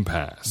Game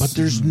Pass. But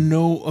there's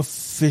no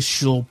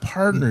official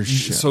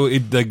partnership, so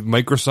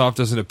Microsoft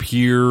doesn't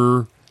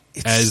appear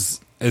as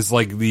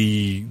like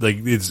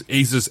it's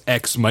Asus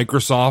X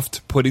Microsoft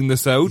putting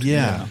this out.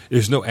 Yeah.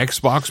 There's no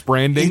Xbox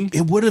branding.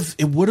 It would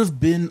have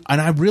been, and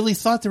I really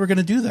thought they were going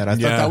to do that. I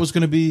thought that was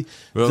going to be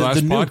the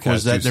nuke,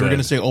 was that they were going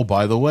to say, oh,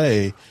 by the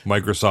way,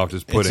 Microsoft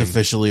is putting, it's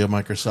officially a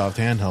Microsoft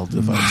handheld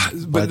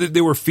device. But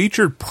they were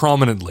featured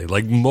prominently,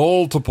 like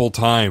multiple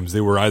times.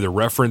 They were either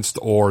referenced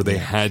or they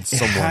had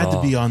someone on. It had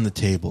to be on the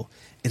table.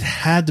 It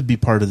had to be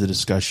part of the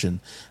discussion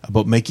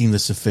about making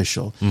this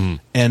official.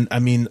 And I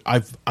mean,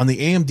 on the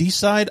AMD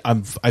side,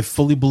 I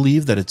fully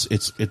believe that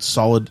it's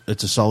solid.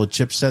 It's a solid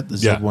chipset, the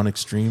Z1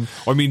 Extreme.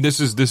 I mean, this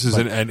is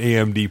an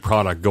AMD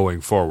product going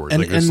forward.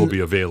 Like, this will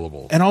be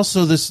available. And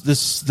also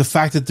the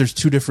fact that there's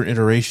two different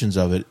iterations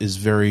of it is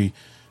very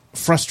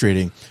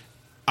frustrating.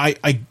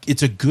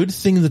 It's a good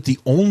thing that the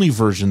only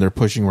version they're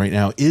pushing right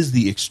now is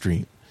the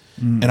Extreme.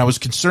 And I was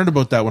concerned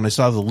about that when I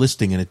saw the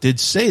listing, and it did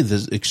say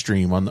the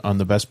Extreme on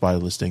the Best Buy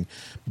listing.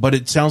 But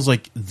it sounds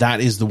like that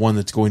is the one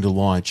that's going to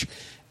launch,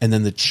 and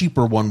then the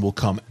cheaper one will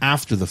come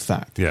after the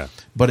fact. Yeah.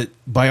 But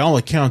by all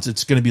accounts,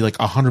 it's going to be like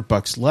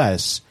 $100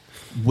 less,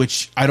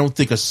 which I don't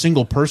think a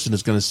single person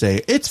is going to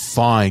say, it's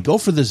fine, go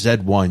for the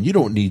Z1, you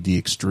don't need the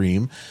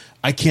Extreme.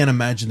 I can't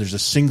imagine there's a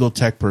single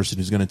tech person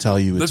who's going to tell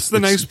you that's the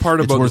nice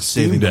part about the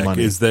Steam Deck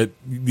is that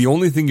the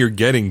only thing you're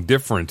getting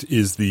different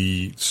is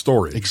the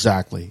storage.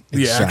 Exactly.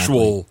 The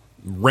actual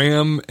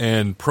RAM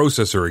and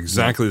processor are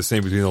exactly the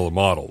same between all the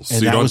models, so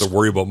you don't have to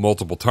worry about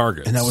multiple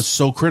targets. And that was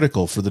so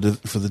critical for the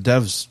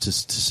devs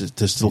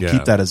to still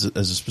keep that as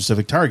a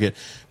specific target.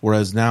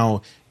 Whereas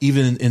now,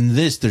 even in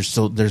this,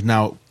 there's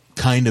now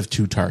kind of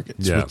two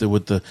targets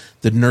with the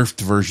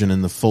nerfed version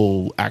and the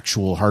full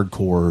actual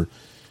hardcore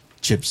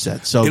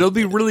chipset. So it'll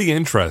be really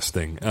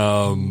interesting.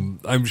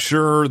 I'm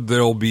sure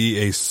there'll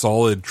be a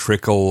solid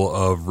trickle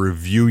of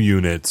review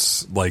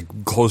units,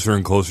 like closer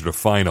and closer to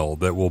final,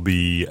 that will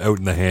be out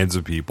in the hands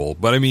of people.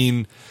 But I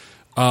mean,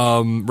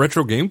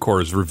 Retro Game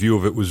Core's review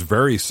of it was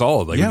very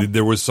solid. Like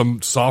there was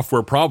some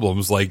software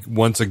problems. Like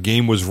once a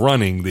game was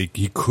running,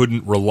 he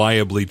couldn't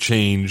reliably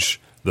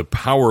change the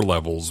power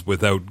levels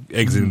without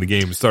exiting the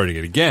game and starting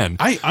it again.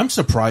 I'm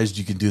surprised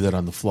you can do that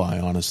on the fly,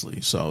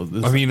 honestly. So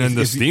I mean, in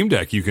the Steam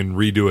Deck, you can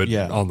redo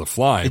it on the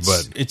fly,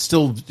 but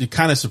it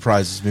kind of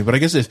surprises me. But I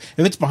guess if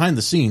it's behind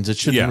the scenes, it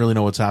shouldn't really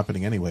know what's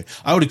happening anyway.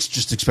 I would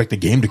just expect the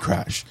game to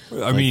crash.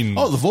 I mean,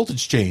 the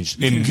voltage changed.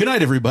 Good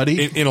night,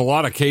 everybody. In a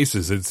lot of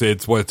cases,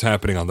 it's what's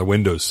happening on the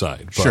Windows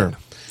side. But, sure.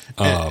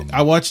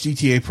 I watched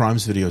ETA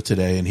Prime's video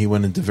today, and he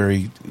went into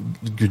very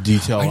good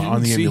detail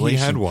on the emulation.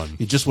 He had one.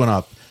 It just went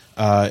up.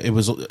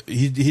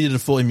 He did a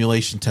full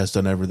emulation test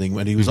on everything,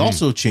 and he was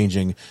also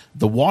changing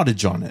the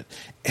wattage on it.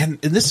 And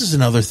this is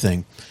another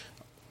thing.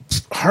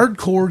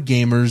 Hardcore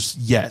gamers,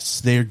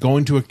 yes, they're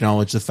going to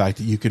acknowledge the fact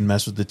that you can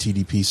mess with the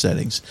TDP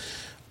settings.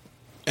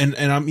 And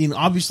I mean,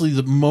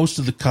 obviously, most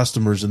of the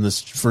customers in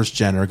this first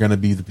gen are going to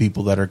be the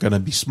people that are going to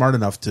be smart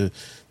enough to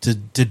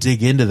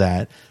dig into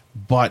that.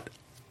 But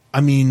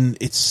I mean,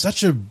 it's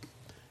such a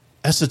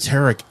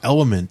esoteric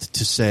element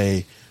to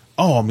say,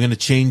 "Oh, I'm going to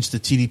change the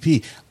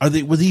TDP."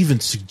 Would they even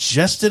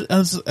suggest it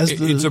as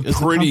it's a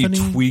pretty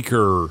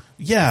tweaker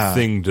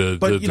thing to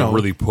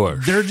really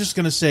push? They're just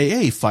going to say,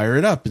 "Hey, fire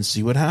it up and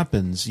see what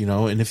happens,"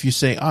 And if you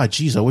say,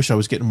 geez, I wish I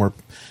was getting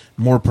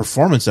more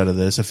performance out of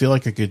this. I feel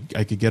like I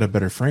could get a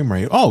better frame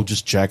rate. Oh,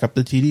 just jack up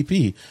the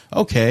TDP.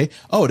 Okay.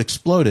 Oh, it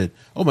exploded.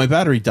 Oh, my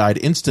battery died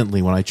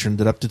instantly when I turned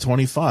it up to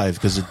 25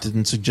 because it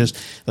didn't suggest.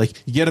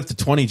 Like, you get up to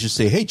 20, just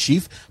say, "Hey,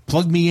 Chief,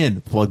 plug me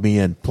in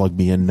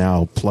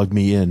now, plug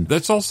me in."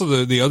 That's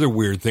also the other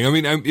weird thing. I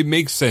mean, it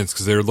makes sense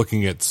because they're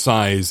looking at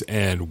size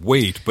and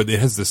weight, but it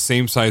has the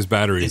same size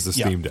battery as the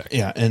Steam Deck.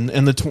 Yeah,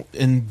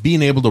 and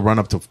being able to run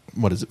up to,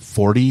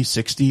 40,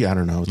 60? I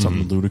don't know. It's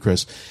something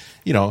ludicrous.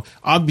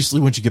 Obviously,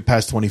 once you get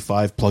past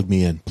 25, plug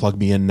me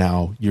in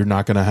now. You're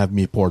not going to have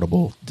me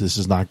portable. This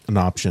is not an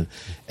option.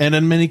 And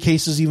in many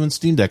cases, even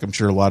Steam Deck, I'm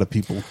sure a lot of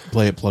people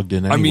play it plugged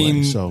in anyway. I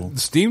mean,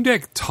 Steam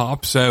Deck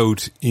tops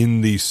out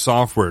in the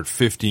software at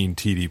 15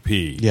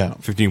 TDP. Yeah.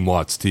 15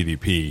 watts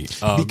TDP.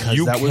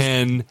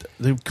 Because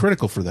they're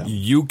critical for them.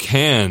 You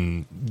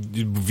can,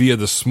 via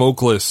the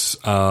smokeless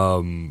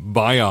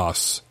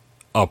BIOS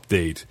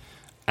update,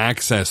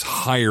 access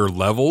higher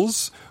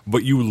levels,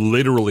 but you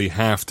literally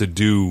have to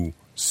do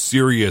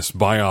serious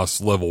BIOS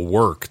level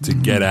work to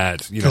get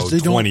at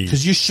 20.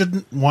 Because you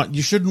shouldn't want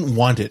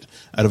it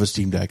out of a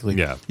Steam Deck. Like,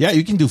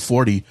 you can do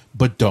 40,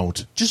 but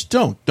don't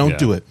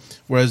do it.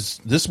 Whereas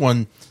this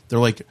one, they're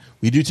like,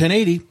 we do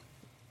 1080.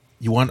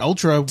 You want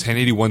ultra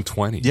 1080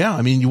 120? Yeah,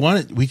 I mean, you want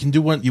it. We can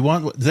do one. You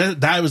want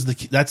that's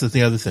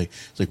the other thing.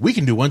 It's like, we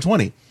can do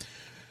 120.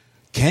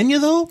 Can you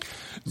though?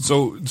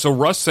 So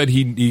Russ said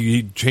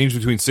he changed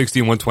between 60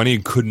 and 120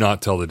 and could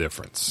not tell the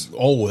difference.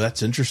 Oh,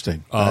 that's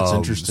interesting. That's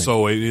interesting.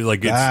 So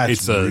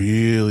it's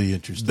really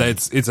interesting.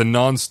 It's a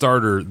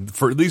non-starter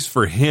for at least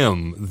for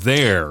him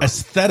there.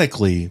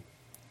 Aesthetically,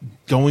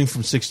 going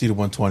from 60 to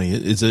 120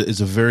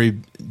 is a very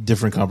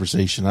different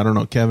conversation. I don't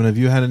know, Kevin, have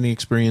you had any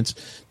experience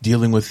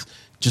dealing with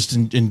just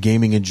in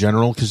gaming in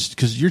general?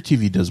 Because your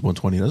TV does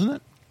 120, doesn't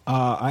it?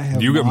 I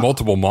have. You get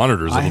multiple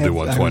monitors that will do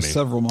 120. I have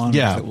several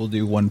monitors that will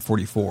do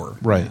 144.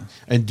 Right. Yeah.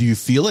 And do you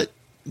feel it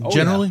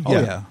generally?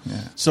 Yeah.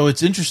 So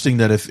it's interesting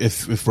that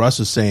if Russ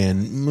is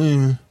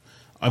saying,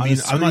 I'm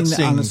not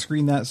saying on a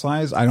screen that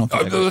size, I don't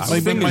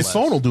think my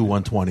phone will do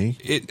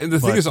 120. The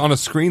thing is, on a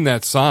screen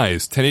that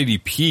size,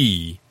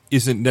 1080p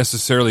isn't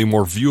necessarily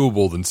more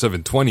viewable than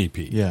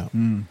 720p. Yeah.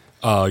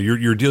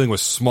 You're dealing with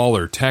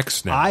smaller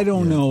text now. I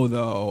don't know,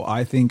 though.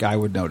 I think I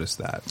would notice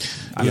that.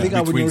 I think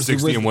I would between notice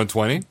 60 and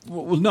 120?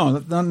 Well, no,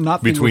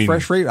 not the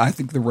refresh rate. I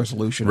think the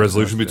resolution.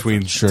 Resolution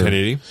between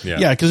 1080?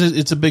 Yeah, because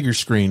it's a bigger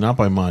screen, not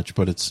by much,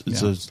 but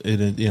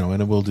and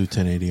it will do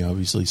 1080,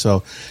 obviously.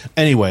 So,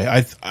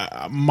 anyway,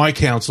 my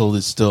counsel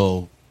is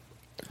still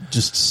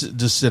just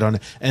sit on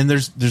it. And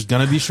there's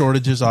going to be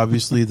shortages,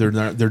 obviously. They're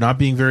not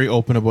being very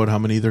open about how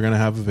many they're going to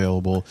have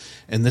available.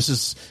 And this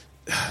is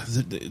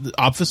the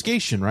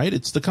obfuscation, right?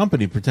 It's the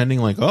company pretending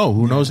like,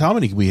 who knows how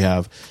many we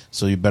have,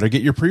 so you better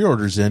get your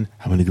pre-orders in.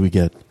 How many do we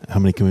get? How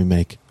many can we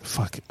make?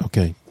 Fuck,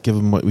 okay, give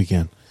them what we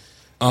can.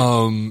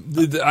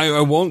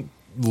 I won't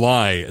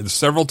lie,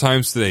 several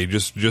times today,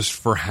 just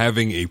for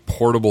having a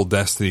portable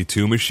Destiny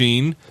 2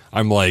 machine,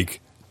 I'm like,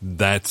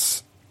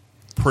 that's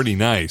pretty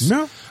nice.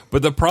 No.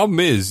 But the problem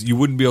is, you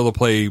wouldn't be able to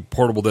play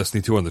portable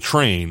Destiny 2 on the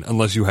train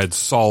unless you had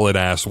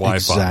solid-ass Wi-Fi.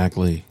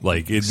 Exactly.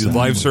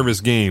 Live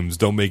service games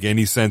don't make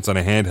any sense on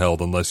a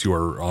handheld unless you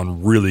are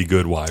on really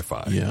good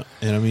Wi-Fi. Yeah,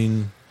 and I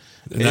mean...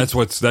 And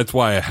that's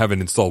why I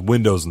haven't installed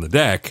Windows in the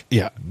deck.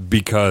 Yeah.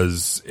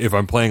 Because if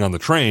I'm playing on the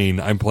train,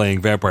 I'm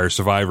playing Vampire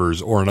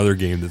Survivors or another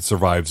game that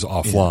survives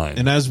offline. Yeah.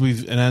 And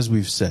as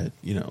we've said,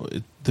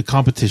 the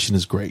competition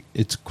is great.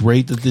 It's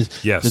great that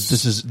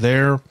this is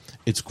there.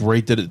 It's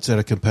great that it's at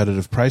a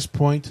competitive price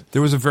point.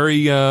 There was a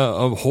very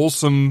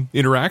wholesome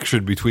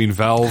interaction between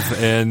Valve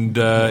and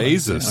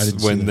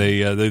Asus when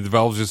the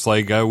Valve's just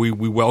like we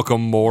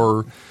welcome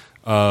more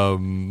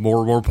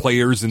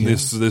players in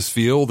this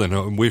field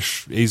and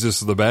wish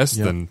Asus the best.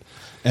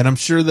 And I'm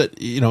sure that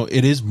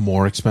it is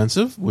more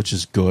expensive, which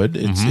is good.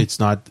 It's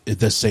not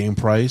the same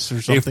price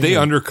or something. If they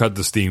undercut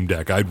the Steam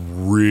Deck, I'd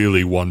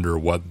really wonder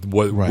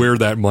where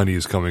that money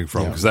is coming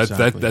from, because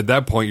that at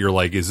that point you're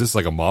like, is this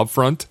like a mob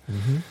front?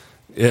 Mm-hmm.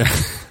 Yeah,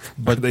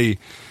 but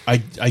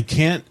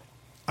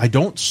I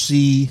don't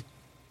see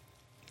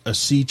a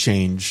sea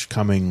change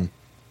coming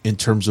in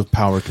terms of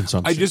power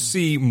consumption. I just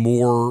see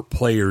more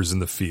players in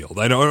the field.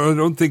 I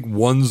don't think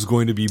one's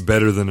going to be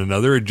better than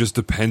another. It just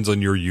depends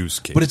on your use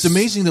case. But it's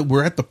amazing that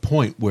we're at the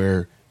point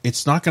where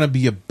it's not going to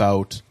be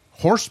about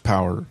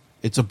horsepower.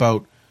 It's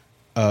about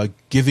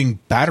giving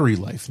battery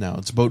life now.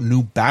 It's about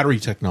new battery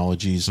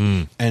technologies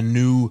and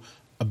new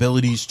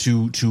abilities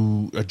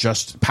to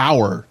adjust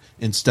power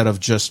instead of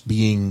just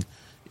being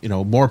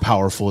more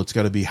powerful. It's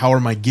got to be, how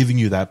am I giving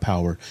you that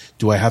power?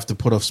 Do I have to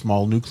put a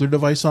small nuclear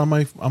device on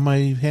my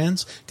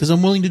hands? Because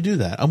I'm willing to do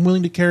that. I'm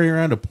willing to carry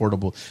around a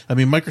portable. I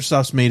mean,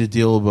 Microsoft's made a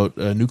deal about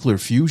nuclear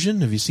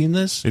fusion. Have you seen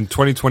this? In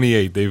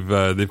 2028,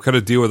 they've cut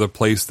a deal with a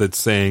place that's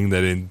saying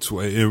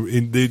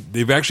that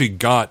they've actually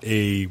got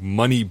a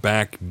money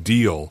back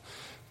deal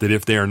that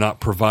if they are not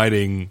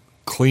providing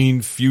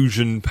clean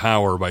fusion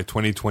power by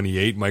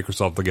 2028,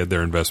 Microsoft will get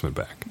their investment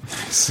back.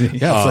 See,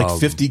 it's like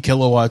 50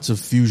 kilowatts of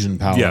fusion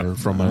power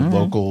from a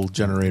local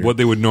generator. What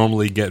they would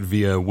normally get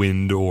via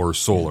wind or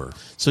solar.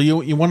 So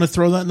you want to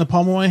throw that in the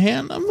palm of my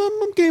hand? I'm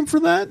game for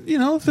that.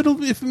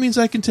 If it means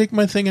I can take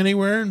my thing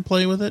anywhere and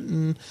play with it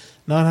and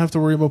not have to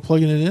worry about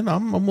plugging it in,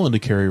 I'm willing to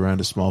carry around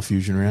a small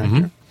fusion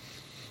reactor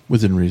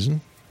within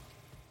reason.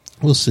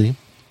 We'll see.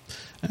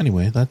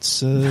 Anyway,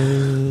 that's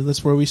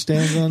where we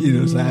stand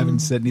on. I haven't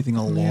said anything in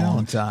a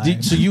long time.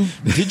 Did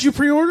you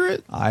pre-order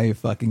it? I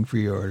fucking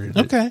pre-ordered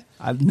it. Okay.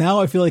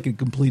 Now I feel like a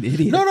complete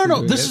idiot.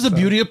 No. This is the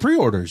beauty of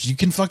pre-orders. You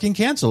can fucking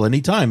cancel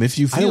anytime if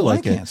you feel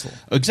like it. Cancel.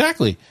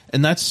 Exactly.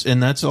 And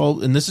that's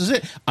all. And this is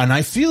it. And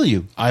I feel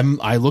you.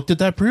 I looked at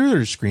that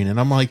pre-order screen and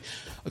I'm like,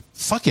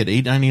 fuck it,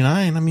 $8.99.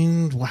 I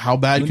mean, how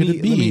bad could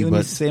it be? Let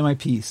me say my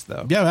piece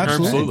though. Yeah,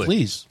 absolutely.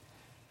 Please.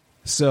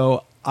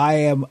 So I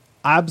am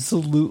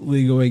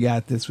absolutely going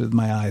at this with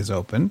my eyes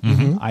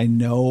open. I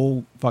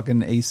know fucking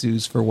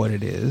Asus for what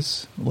it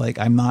is. Like,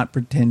 I'm not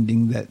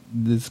pretending that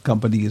this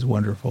company is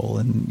wonderful,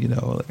 and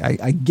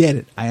I get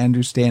it. I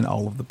understand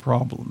all of the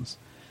problems.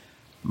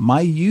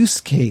 My use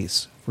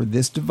case for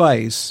this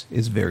device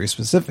is very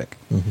specific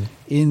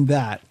in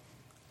that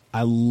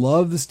I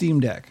love the Steam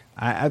Deck.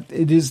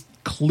 It is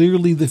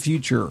clearly the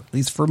future, at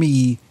least for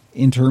me,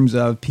 in terms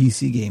of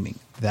PC gaming.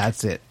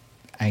 That's it.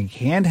 A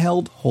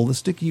handheld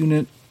holistic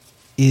unit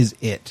is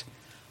it.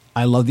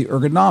 I love the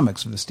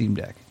ergonomics of the Steam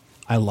Deck.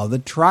 I love the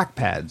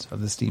trackpads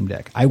of the Steam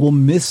Deck. I will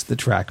miss the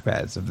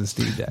trackpads of the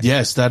Steam Deck.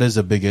 Yes, that is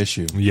a big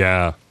issue.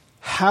 Yeah.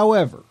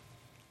 However,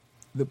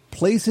 the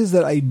places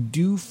that I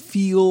do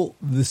feel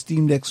the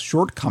Steam Deck's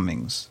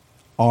shortcomings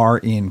are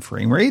in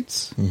frame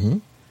rates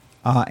and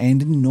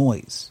in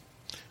noise.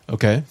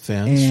 Okay,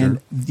 fans. And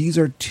sure. These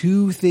are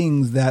two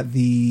things that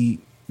the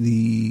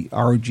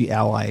ROG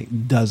Ally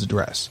does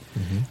address.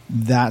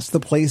 That's the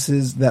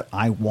places that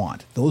I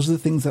want. Those are the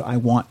things that I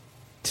want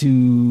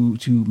to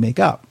make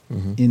up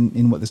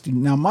in what the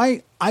Steam. Now,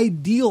 my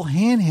ideal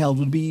handheld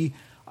would be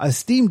a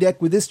Steam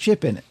Deck with this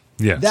chip in it.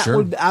 Yeah, that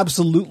would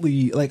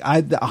absolutely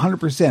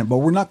 100%. But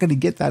we're not going to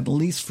get that at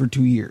least for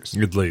 2 years.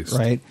 At least,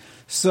 right?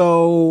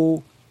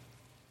 So,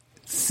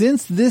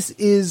 since this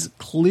is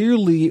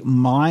clearly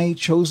my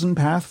chosen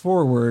path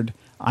forward,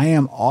 I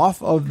am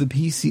off of the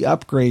PC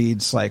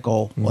upgrade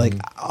cycle,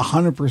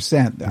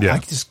 100%. Yeah. I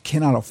just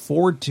cannot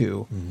afford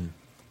to.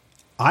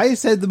 I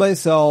said to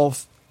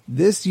myself,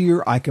 this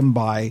year I can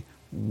buy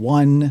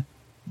one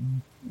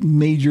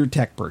major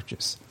tech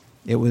purchase.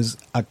 It was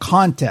a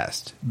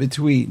contest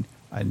between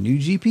a new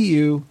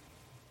GPU,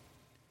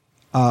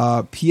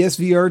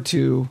 PSVR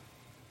 2,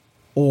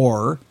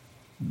 or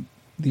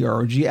the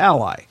ROG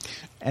Ally.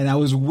 and I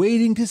was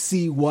waiting to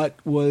see what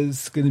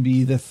was going to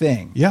be the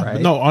thing. Yeah,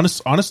 right? no,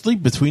 honestly,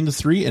 between the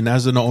three, and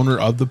as an owner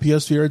of the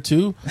PSVR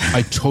 2,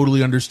 I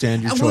totally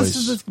understand your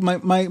choice.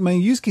 My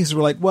use cases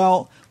were like,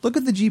 well, look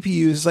at the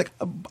GPUs. It's like,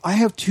 I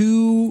have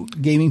two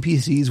gaming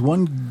PCs,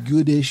 one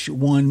goodish,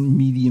 one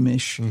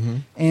medium-ish,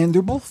 and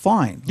they're both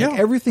fine. Yeah. Like,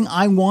 everything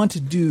I want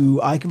to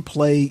do, I can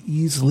play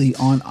easily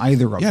on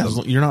either of them.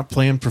 Yeah, you're not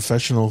playing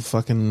professional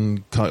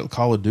fucking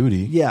Call of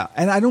Duty. Yeah,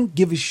 and I don't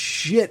give a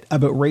shit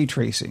about ray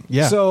tracing.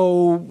 Yeah.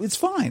 So it's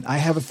fine. I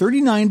have a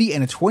 3090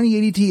 and a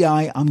 2080 Ti.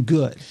 I'm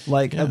good.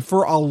 Like,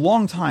 for a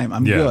long time,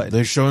 I'm good.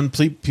 They're showing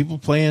people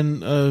playing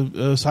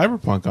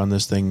Cyberpunk on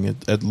this thing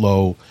at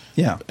low.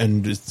 Yeah.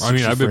 And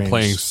I've been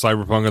playing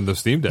Cyberpunk on the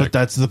Steam Deck. But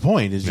that's the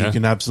point, is you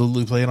can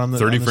absolutely play it on the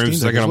 30 on the frames a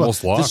Steam Deck second as well.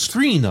 almost locked. The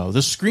screen, though.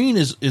 The screen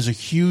is a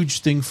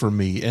huge thing for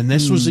me. And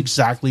this was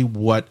exactly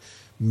what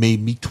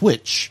made me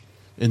twitch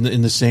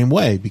in the same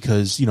way,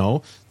 because,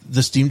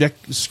 the Steam Deck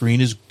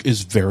screen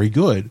is very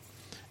good.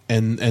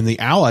 And the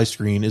Ally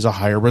screen is a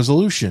higher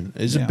resolution.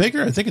 Is it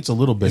bigger? I think it's a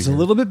little bigger. It's a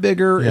little bit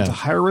bigger. Yeah. It's a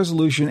higher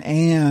resolution,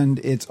 and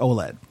it's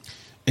OLED.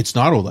 It's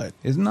not OLED.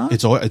 Is it not?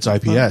 It's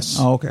IPS.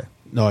 Oh, okay.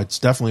 No, it's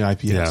definitely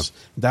IPS. Yeah.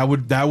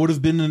 That would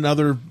have been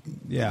another.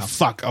 Yeah.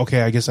 Fuck.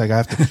 Okay, I guess I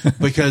have to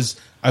because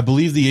I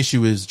believe the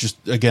issue is just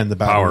again the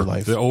battery Power.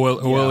 life. The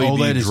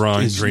OLED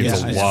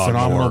drains a lot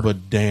phenomenal, more.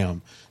 but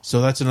damn.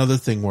 So that's another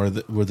thing where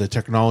the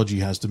technology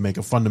has to make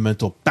a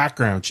fundamental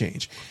background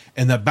change,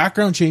 and the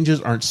background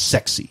changes aren't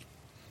sexy.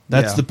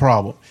 That's the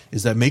problem,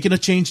 is that making a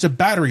change to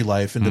battery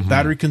life and to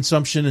battery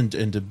consumption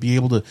and to be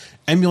able to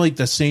emulate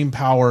the same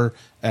power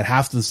at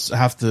half the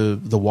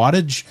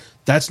wattage,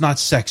 that's not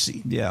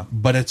sexy. Yeah.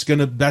 But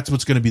that's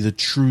what's gonna be the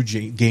true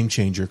game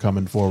changer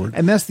coming forward.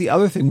 And that's the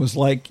other thing was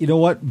like, you know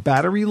what?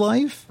 Battery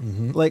life,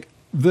 like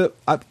the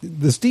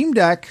Steam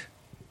Deck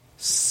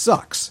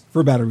sucks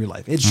for battery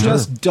life. It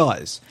just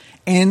does.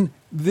 And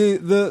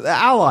the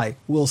Ally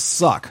will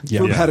suck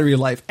for battery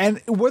life. And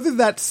whether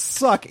that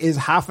suck is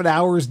half an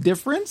hour's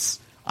difference,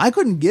 I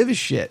couldn't give a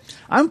shit.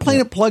 I'm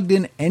playing it plugged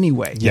in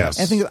anyway. Yes.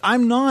 And I think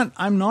I'm not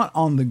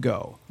on the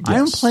go.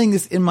 I'm playing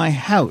this in my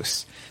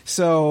house.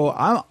 So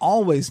I'm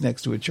always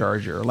next to a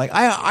charger. Like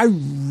I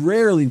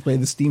rarely play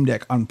the Steam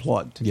Deck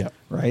unplugged. Yeah.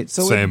 Right.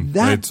 So Same.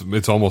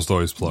 It's almost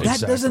always plugged. That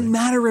doesn't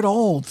matter at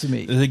all to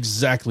me. That's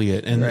exactly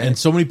it. And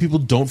so many people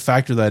don't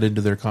factor that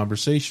into their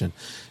conversation.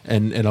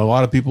 And a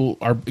lot of people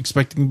are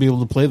expecting to be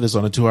able to play this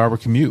on a 2-hour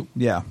commute.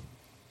 Yeah.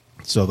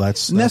 So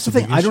that's the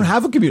thing. I don't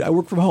have a commute. I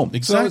work from home.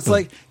 Exactly. So it's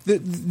like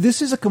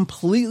this is a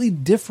completely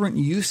different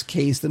use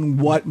case than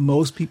what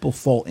most people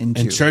fall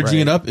into. And charging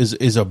it up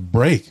is a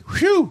break.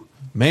 Whew.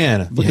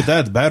 Man, look at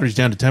that. The battery's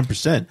down to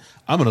 10%.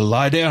 I'm going to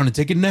lie down and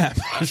take a nap.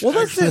 Well,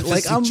 that's it.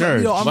 Like, I'm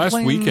Last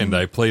playing... weekend,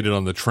 I played it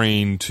on the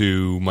train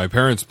to my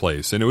parents'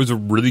 place, and it was a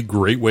really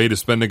great way to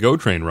spend a GO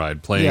train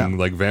ride, playing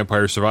like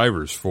Vampire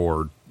Survivors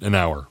for an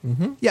hour.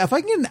 Yeah, if I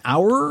can get an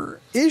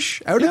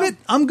hour-ish out of it,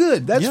 I'm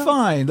good. That's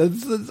fine.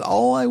 That's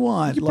all I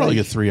want. You probably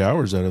get 3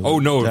 hours out of it. Oh,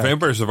 no,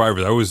 Vampire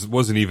Survivors, I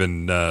wasn't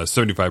even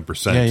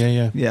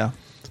 75%. Yeah.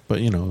 But,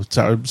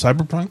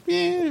 Cyberpunk,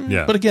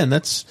 yeah. But again,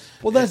 that's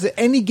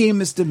any game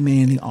that's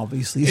demanding,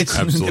 obviously.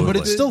 Absolutely. But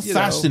it's still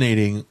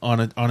fascinating on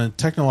a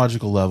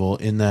technological level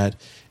in that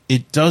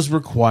it does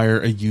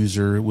require a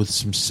user with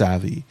some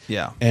savvy.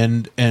 Yeah.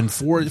 And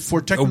for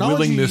technology, a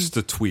willingness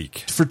to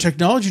tweak. For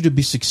technology to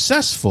be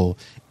successful,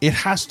 it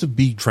has to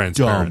be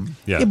transparent. Dumb.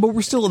 Yeah, but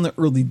we're still in the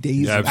early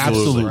days. Yeah,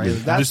 absolutely.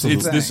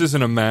 This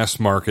isn't a mass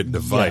market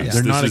device.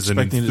 They're not this is an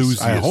expecting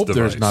enthusiast I hope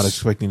device. they're not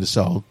expecting to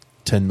sell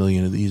 10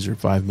 million of these or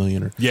 5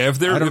 million or if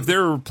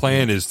their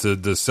plan is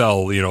to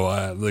sell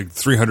like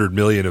 300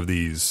 million of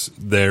these,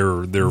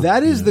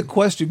 that is the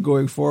question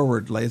going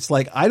forward. Like, it's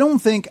like I don't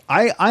think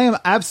I am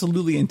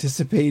absolutely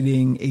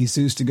anticipating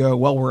Asus to go,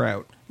 well, we're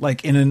out.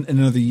 Like in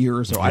another year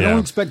or so. I don't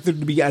expect there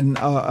to be an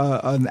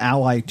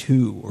Ally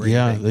 2 or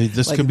anything.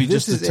 This could be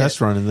just a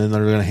test run, and then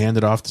they're going to hand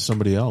it off to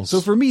somebody else. So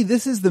for me,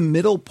 this is the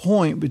middle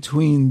point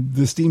between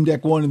the Steam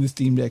Deck 1 and the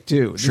Steam Deck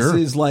 2. Sure.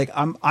 This is like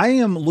I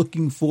am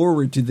looking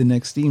forward to the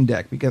next Steam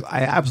Deck because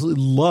I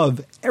absolutely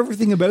love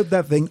everything about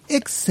that thing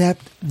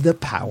except the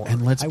power.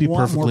 And let's be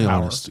perfectly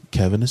honest,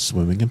 Kevin is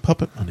swimming in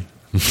puppet money.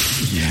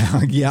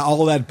 Yeah,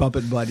 all that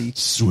puppet money.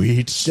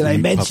 Sweet. Did I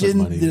mention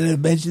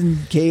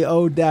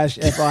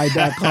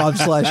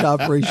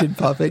ko-fi.com/Operation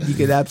Puppet? You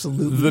could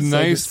absolutely. The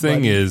nice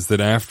thing is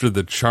that after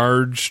the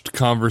charged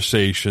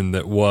conversation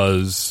that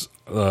was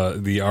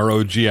the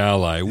ROG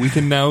Ally, we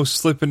can now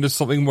slip into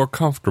something more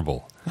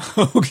comfortable.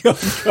 Oh God!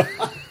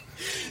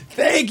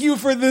 Thank you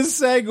for this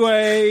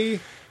segue.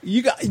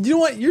 You know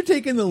what? You're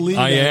taking the lead.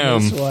 I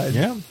am. This one.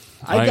 Yeah.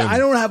 I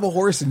don't have a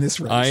horse in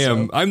this race. I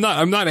am. So. I'm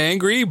not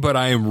angry, but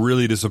I am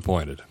really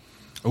disappointed.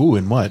 Ooh,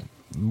 in what?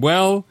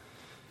 Well,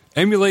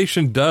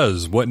 emulation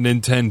does what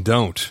Nintendo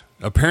don't.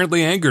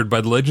 Apparently angered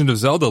by the Legend of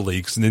Zelda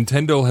leaks,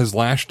 Nintendo has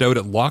lashed out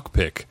at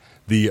Lockpick,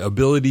 the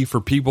ability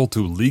for people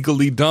to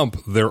legally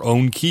dump their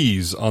own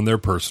keys on their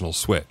personal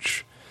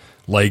Switch.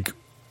 Like,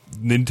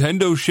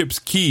 Nintendo ships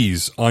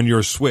keys on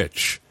your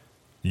Switch.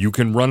 you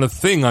can run a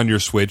thing on your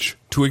Switch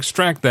to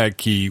extract that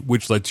key,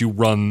 which lets you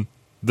run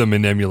them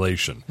in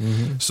emulation.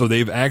 So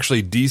they've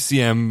actually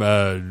DMCA'd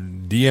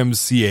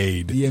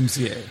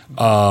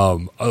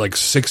like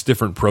 6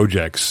 different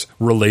projects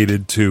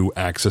related to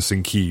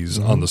accessing keys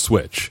on the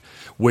Switch,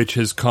 which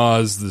has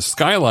caused the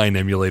Skyline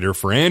emulator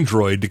for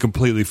Android to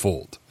completely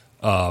fold.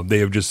 They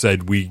have just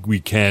said, we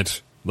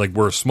can't, like,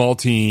 we're a small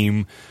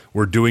team,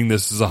 we're doing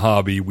this as a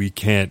hobby, we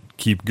can't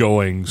keep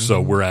going,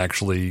 so we're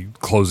actually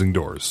closing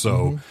doors.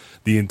 So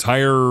the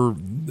entire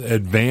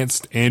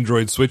advanced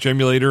Android Switch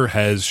emulator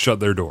has shut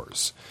their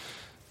doors.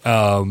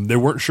 They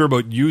weren't sure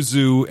about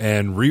Yuzu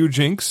and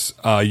Ryujinx.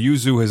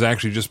 Yuzu has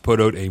actually just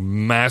put out a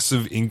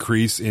massive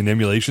increase in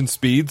emulation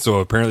speed, so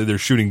apparently they're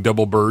shooting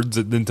double birds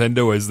at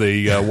Nintendo as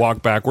they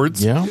walk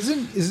backwards. Yeah.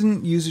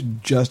 Isn't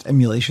Yuzu just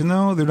emulation,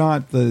 though? They're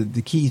not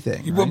the key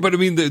thing, right? Well, but I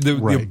mean,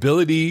 the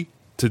ability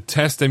to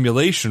test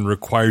emulation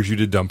requires you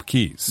to dump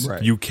keys.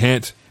 Right. You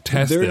can't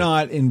test They're it.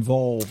 not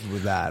involved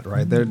with that,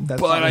 right?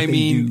 But I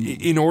mean,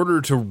 in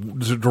order to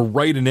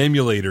write an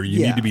emulator,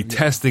 you need to be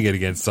testing it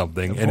against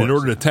something. And in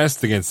order to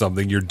test against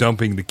something, you're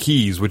dumping the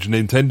keys, which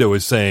Nintendo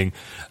is saying,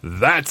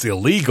 that's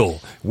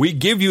illegal. We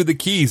give you the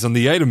keys on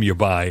the item you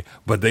buy,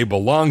 but they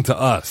belong to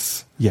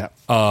us. Yeah.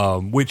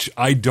 Which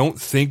I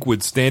don't think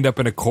would stand up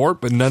in a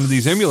court, but none of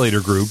these emulator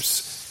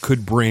groups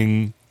could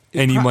bring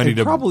any money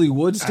to... probably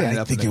would stand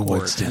up in the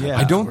court.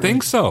 I don't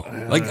think so.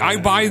 Like, I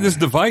buy this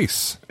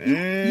device.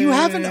 You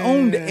haven't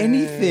owned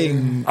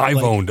anything. I've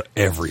owned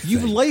everything.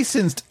 You've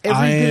licensed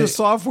every bit of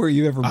software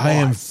you ever bought. I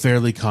am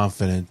fairly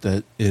confident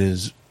that it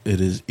is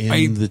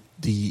in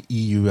the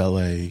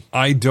EULA.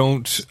 I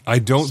don't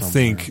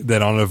think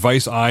that on a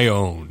device I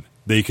own,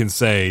 they can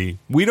say,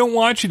 we don't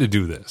want you to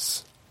do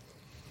this.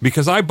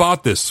 Because I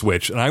bought this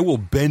Switch, and I will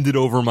bend it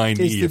over my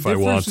knee if I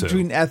want to. It's the difference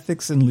between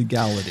ethics and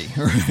legality,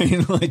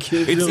 right? Like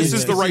it's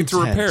just the right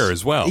to repair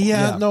as well.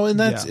 Yeah, no, and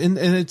that's and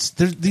it's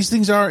these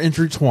things are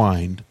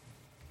intertwined,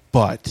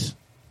 but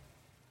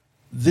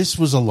this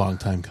was a long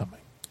time coming.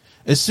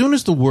 As soon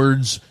as the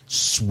words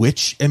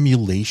Switch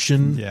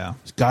emulation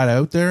got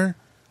out there,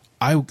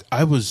 I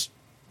was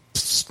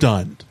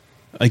stunned.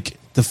 Like,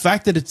 the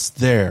fact that it's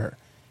there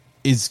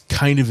is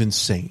kind of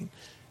insane.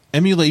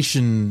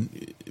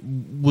 Emulation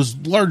was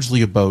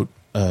largely about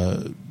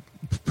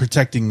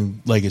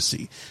protecting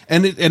legacy,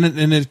 and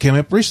it came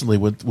up recently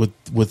with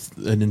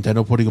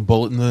Nintendo putting a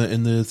bullet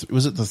in the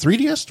was it the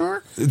 3DS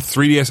store?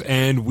 3DS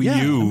and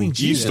Wii U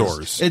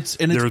e-stores.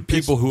 There are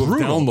people who have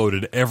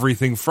downloaded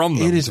everything from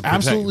them. It is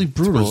absolutely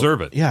brutal. To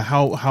preserve it. Yeah,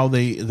 how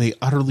they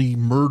utterly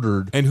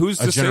murdered. And who's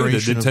to say that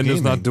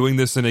Nintendo's not doing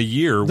this in a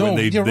year when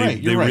they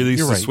release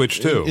the Switch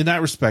 2? In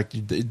that respect,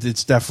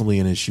 it's definitely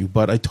an issue.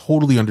 But I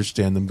totally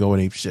understand them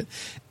going apeshit.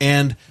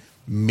 And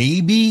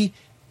maybe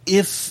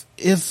if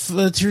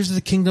Tears of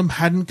the Kingdom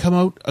hadn't come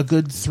out a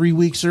good 3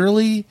 weeks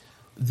early,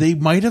 they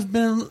might have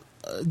been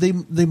they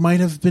might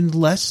have been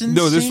less insane.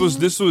 No,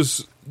 this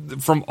was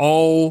from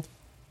all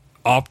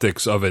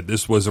optics of it.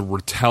 This was a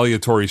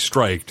retaliatory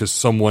strike to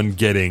someone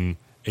getting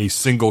a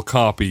single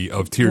copy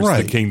of Tears of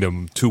the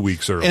Kingdom 2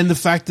 weeks early. And the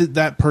fact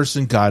that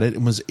person got it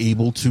and was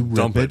able to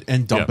dump it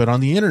and dump it on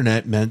the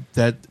internet meant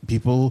that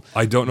people...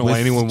 I don't know why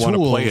anyone want to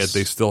play it.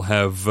 They still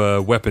have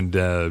weapon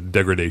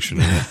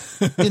degradation in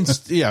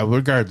it.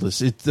 Regardless.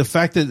 The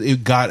fact that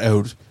it got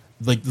out,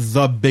 like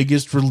the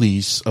biggest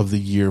release of the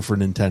year for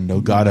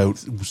Nintendo, got out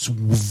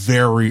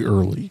very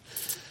early.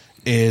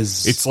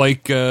 It's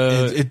like...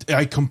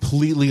 I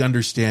completely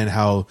understand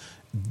how...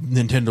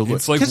 Nintendo.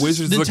 It's like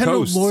Wizards of the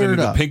Coast sending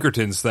the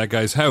Pinkertons to that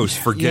guy's house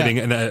for getting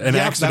and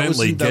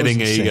accidentally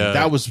getting a.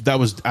 That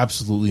was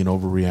absolutely an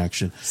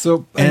overreaction.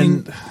 So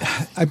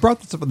I brought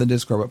this up in the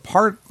Discord,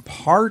 but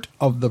part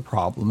of the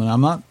problem, and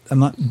I'm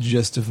not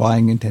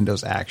justifying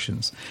Nintendo's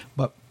actions,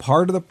 but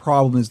part of the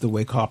problem is the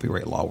way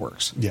copyright law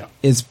works. Yeah,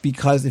 is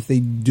because if they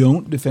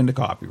don't defend a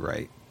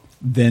copyright,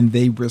 then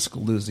they risk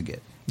losing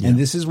it. Yeah. And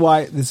this is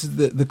why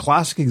the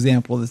classic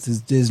example. This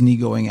is Disney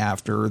going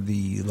after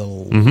the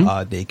little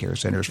daycare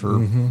centers for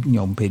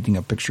painting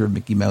a picture of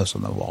Mickey Mouse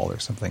on the wall or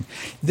something.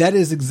 That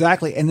is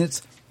exactly, and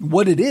it's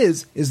what it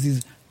is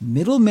these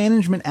middle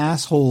management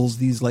assholes,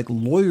 these like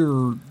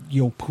lawyer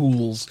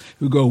pools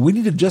who go, we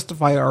need to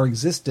justify our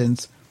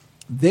existence.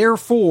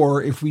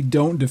 Therefore, if we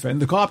don't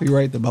defend the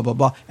copyright, the blah blah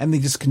blah, and they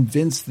just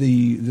convince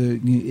the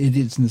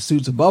idiots in the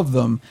suits above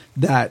them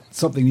that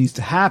something needs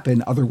to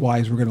happen,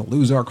 otherwise we're going to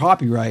lose our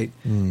copyright,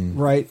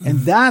 right?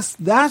 And that's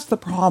the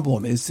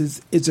problem. It's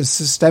a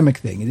systemic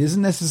thing. It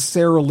isn't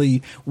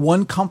necessarily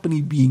one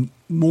company being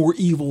more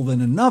evil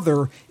than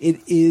another.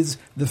 It is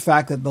the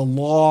fact that the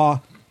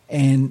law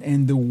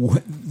and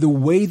the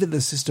way that the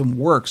system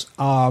works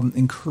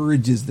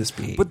encourages this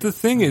behavior. But the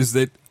thing is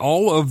that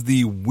all of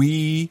the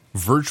Wii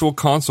Virtual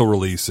Console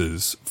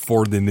releases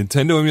for the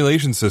Nintendo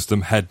emulation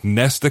system had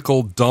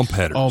Nesticle dump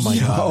headers. Oh my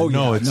god!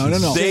 No.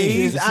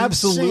 It's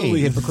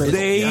absolutely hypocritical.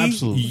 They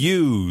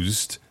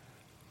used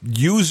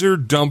user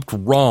dumped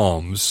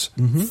ROMs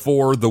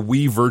for the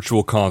Wii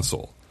Virtual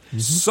Console.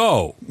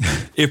 So,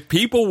 if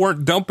people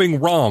weren't dumping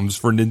ROMs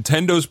for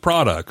Nintendo's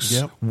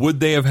products, would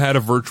they have had a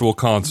virtual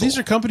console? These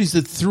are companies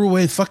that threw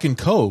away fucking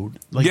code.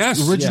 Like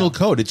original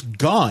code. It's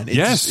gone.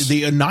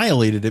 They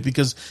annihilated it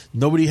because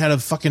nobody had a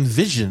fucking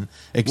vision.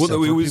 Except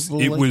it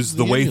was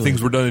the way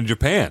things were done in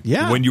Japan.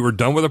 Yeah. When you were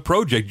done with a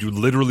project, you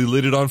literally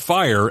lit it on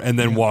fire and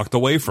then walked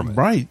away from it.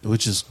 Right,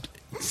 which is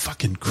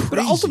fucking crazy. But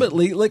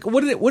ultimately, like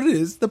what it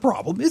is, the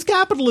problem is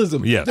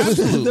capitalism. Yes.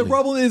 The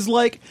problem is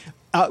like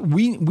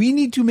we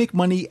need to make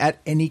money at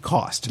any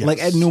cost. Yes. Like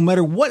no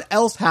matter what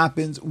else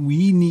happens,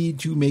 we need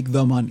to make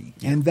the money,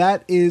 and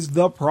that is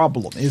the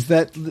problem. Is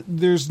that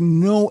there's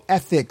no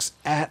ethics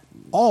at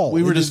all.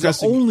 We were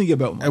discussing only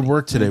about money. At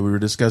work today. We were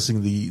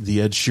discussing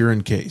the Ed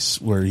Sheeran case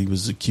where he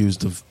was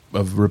accused of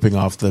ripping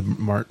off the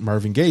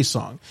Marvin Gaye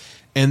song.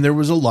 And there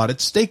was a lot at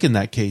stake in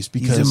that case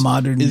because he's a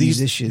modern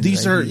musician.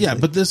 These are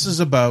but this is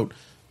about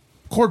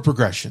chord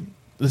progression.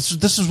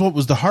 This is what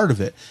was the heart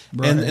of it.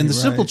 Right, and the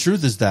simple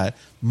truth is that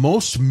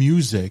most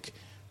music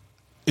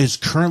is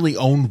currently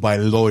owned by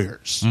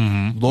lawyers.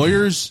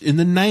 Lawyers in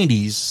the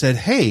 90s said,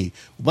 "Hey,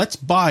 let's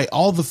buy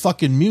all the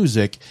fucking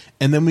music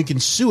and then we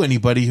can sue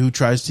anybody who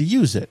tries to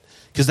use it."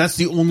 Because that's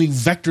the only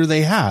vector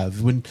they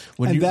have. When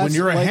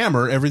you're a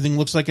hammer, everything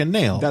looks like a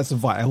nail. That's a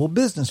viable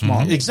business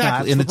model.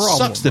 Exactly, that's and it problem,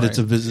 sucks that right? it's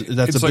a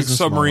business. It's like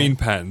submarine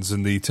patents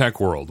in the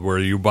tech world, where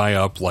you buy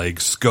up like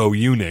SCO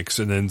Unix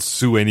and then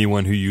sue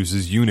anyone who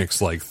uses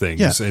Unix-like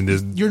things,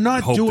 and you're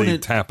not hope doing they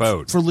it tap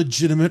out for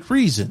legitimate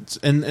reasons.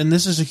 And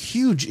this is a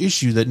huge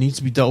issue that needs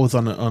to be dealt with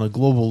on a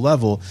global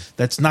level.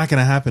 That's not going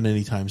to happen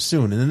anytime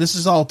soon. And then this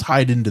is all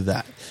tied into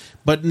that.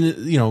 But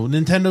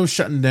Nintendo's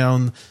shutting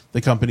down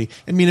the company.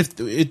 I mean,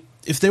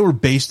 if they were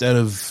based out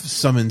of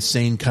some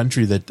insane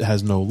country that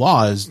has no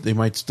laws, they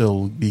might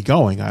still be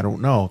going. I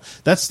don't know.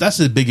 That's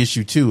a big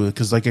issue too,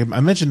 because like I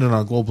mentioned it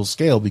on a global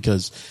scale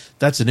because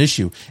that's an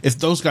issue. If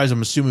those guys,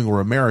 I'm assuming,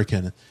 were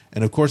American,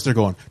 and of course they're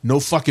going, no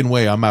fucking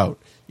way, I'm out.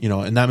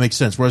 And that makes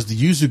sense. Whereas the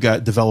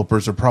Yuzu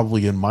developers are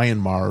probably in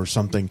Myanmar or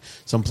something,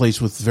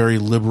 someplace with very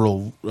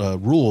liberal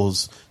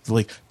rules. They're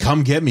like,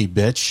 come get me,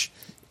 bitch.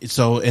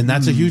 And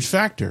that's a huge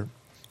factor.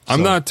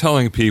 I'm not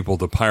telling people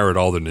to pirate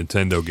all their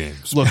Nintendo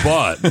games. Look,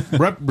 but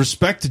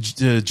respect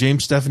to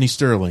James Stephanie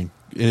Sterling.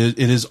 It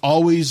is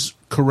always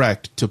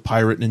correct to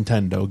pirate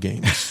Nintendo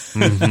games.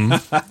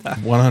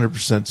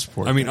 100%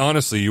 support. I mean,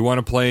 honestly, you want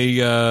to play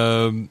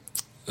Super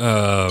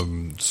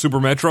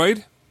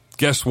Metroid?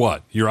 Guess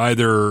what? You're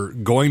either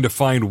going to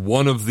find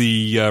one of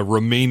the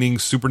remaining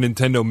Super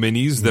Nintendo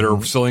minis that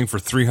are selling for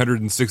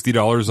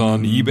 $360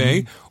 on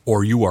eBay,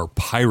 or you are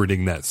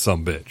pirating that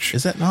sumbitch.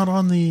 Is that not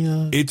on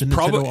the? It's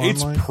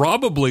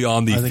probably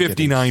on the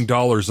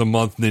 $59 a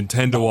month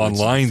Nintendo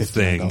Online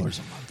thing.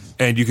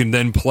 And you can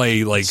then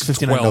play like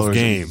 12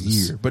 games a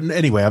year. But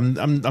anyway,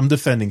 I'm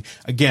defending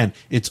again.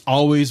 It's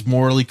always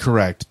morally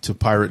correct to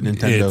pirate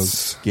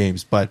Nintendo's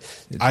games, but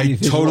I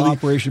totally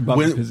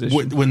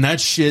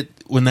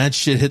when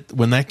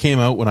that came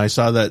out, when I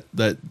saw that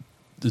the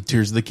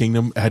Tears of the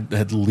Kingdom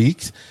had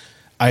leaked,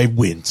 I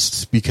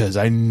winced because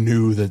I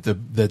knew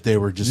that they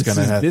were just going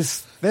to have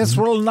this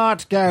will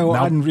not go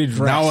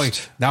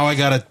unredressed. Now I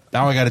gotta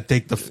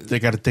take the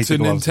to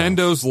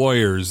Nintendo's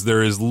lawyers.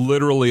 There is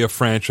literally a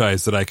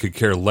franchise that I could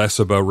care less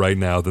about right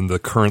now than the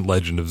current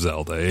Legend of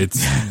Zelda.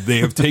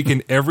 They have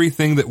taken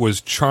everything that was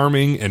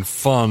charming and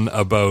fun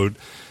about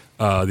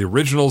the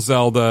original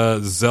Zelda,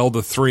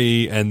 Zelda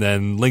 3, and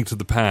then Link to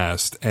the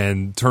Past,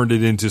 and turned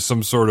it into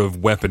some sort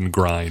of weapon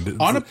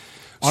grind. On a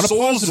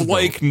positive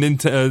like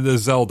Nintendo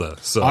Zelda.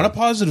 So. On a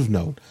positive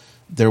note,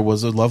 there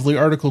was a lovely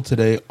article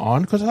today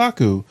on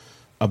Kotaku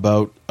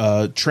about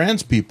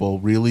trans people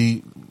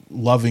really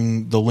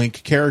loving the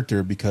Link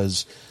character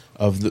because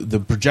of the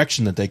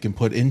projection that they can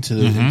put into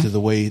the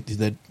way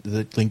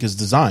that Link is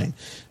designed.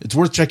 It's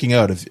worth checking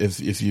out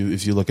if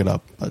you look it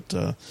up.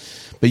 But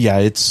yeah,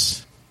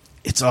 it's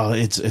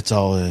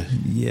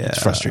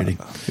frustrating.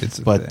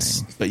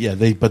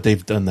 But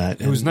they've done that.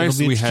 It was nice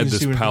that we had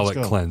this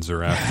palate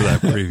cleanser after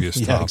that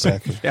previous topic.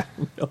 Exactly. Yeah,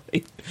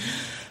 really.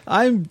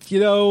 I'm,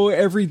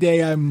 every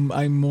day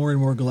I'm more and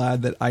more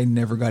glad that I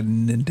never got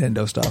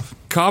Nintendo stuff.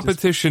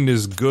 Competition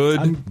is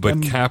good,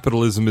 but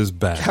capitalism is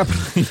bad.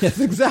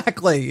 Yes,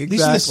 exactly.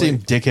 These are the same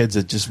dickheads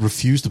that just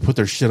refuse to put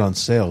their shit on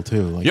sale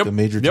too, like the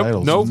major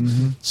titles. Nope,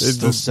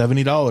 still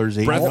 $70,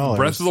 $80.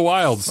 Breath of the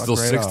Wild still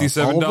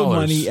 $67. All the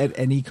money at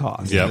any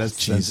cost. Yeah,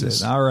 that's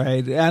it. All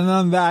right, and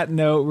on that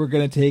note, we're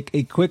going to take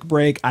a quick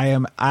break. I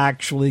am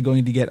actually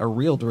going to get a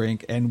real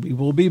drink, and we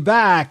will be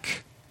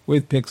back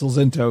with Pixels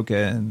and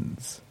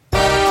Tokens.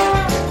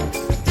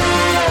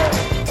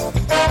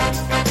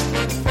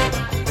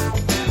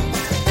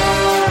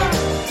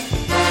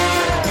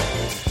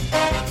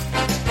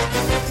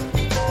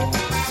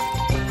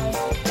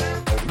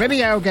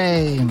 Video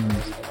games.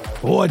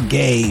 Board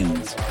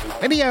games.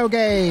 Video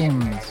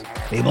games.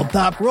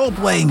 Tabletop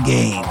role-playing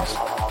games.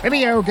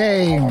 Video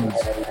games.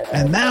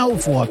 And now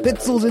for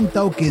Pixels and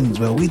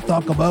Tokens, where we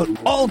talk about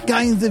all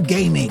kinds of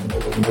gaming.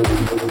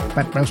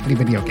 But mostly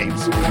video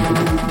games.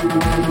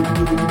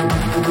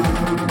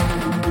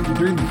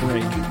 During the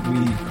break, we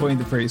coined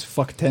the phrase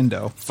 "fuck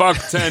Tendo." Fuck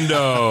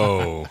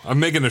Tendo. I'm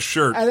making a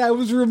shirt. And I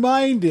was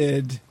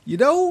reminded, you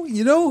know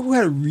who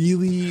had a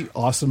really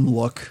awesome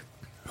look?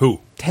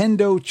 Who?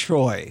 Tendo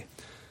Choi.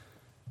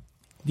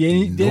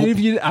 Did any of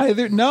you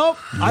either? Nope.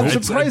 I'm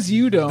surprised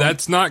you don't.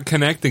 That's not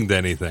connecting to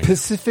anything.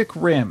 Pacific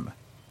Rim.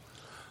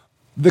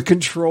 The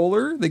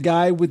controller, the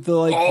guy with the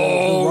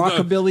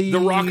rockabilly, the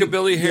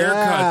rockabilly haircut.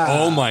 Yeah.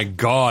 Oh my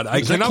god!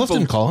 Is that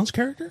Clifton Collins'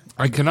 character?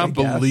 I cannot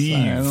believe.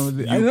 I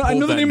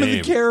know the name of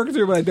the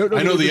character, but I don't know.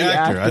 I know the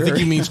actor. I think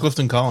he means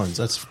Clifton Collins.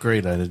 That's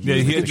great.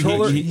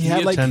 He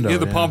had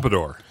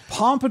the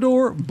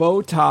pompadour,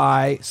 bow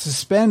tie,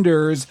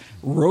 suspenders,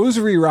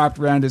 rosary wrapped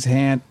around his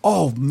hand.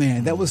 Oh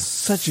man, that was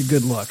such a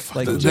good look.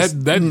 Like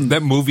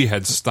that movie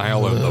had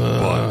style in the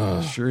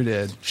butt. Sure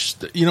did.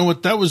 You know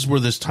what? That was where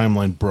this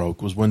timeline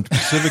broke. Was when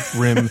Pacific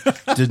Rim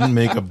didn't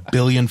make $1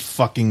 billion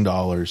fucking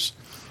dollars.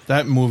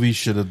 That movie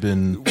should have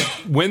been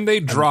when they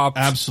dropped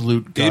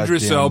absolute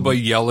Idris Elba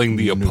yelling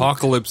 "The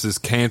apocalypse is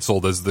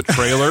canceled" as the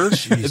trailer.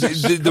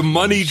 the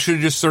money should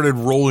have just started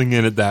rolling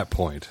in at that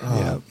point.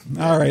 Yeah.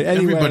 All right.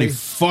 Anyway. Everybody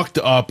fucked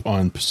up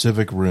on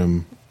Pacific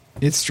Rim.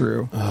 It's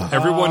true.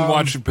 Everyone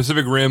watched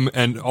Pacific Rim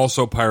and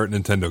also pirate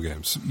Nintendo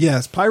games.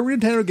 Yes, pirate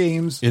Nintendo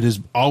games. It is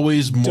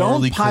always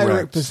morally don't pirate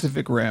correct.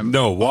 Pacific Rim.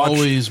 No, watch,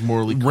 always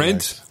morally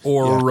rent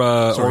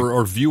correct.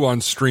 or view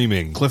on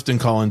streaming. Clifton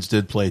Collins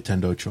did play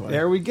Tendo Choi.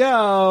 There we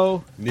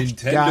go.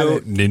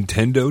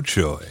 Nintendo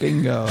Choi.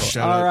 Bingo.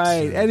 Shout All out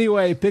right. to-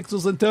 Anyway,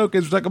 Pixels and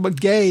Tokens. We're talking about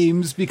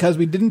games because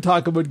we didn't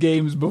talk about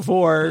games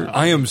before.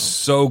 I am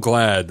so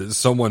glad that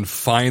someone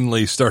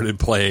finally started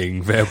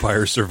playing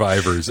Vampire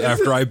Survivors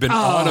after I've been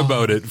on about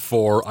it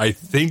for, I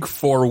think,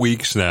 4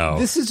 weeks now.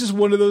 This is just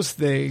one of those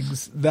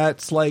things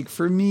that's like,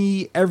 for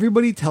me,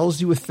 everybody tells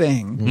you a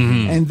thing,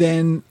 and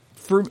then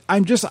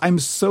I'm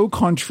so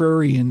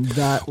contrarian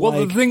that.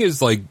 Well, the thing is,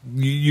 like,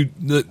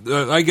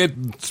 I get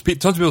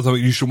tons of people tell me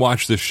you should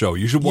watch this show.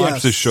 You should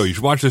watch this show. You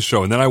should watch this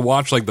show. And then I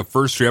watch like the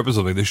first 3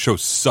 episodes. Like, this show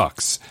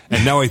sucks,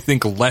 and now I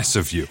think less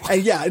of you.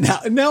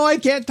 And now I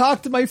can't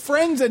talk to my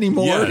friends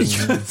anymore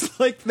because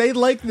like they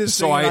like this.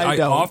 So thing and I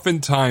don't.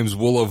 oftentimes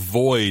will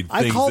avoid.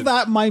 I call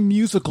that my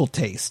musical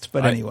taste.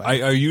 But anyway,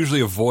 I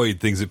usually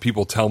avoid things that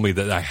people tell me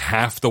that I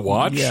have to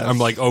watch. Yes. I'm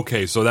like,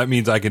 okay, so that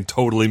means I can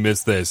totally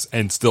miss this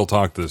and still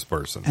talk to this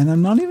person. And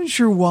I'm not even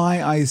sure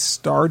why I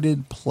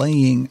started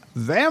playing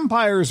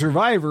Vampire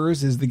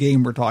Survivors is the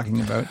game we're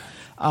talking about.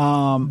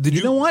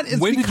 You know what? It's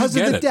because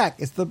of the deck.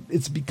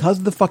 It's because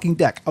of the fucking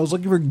deck. I was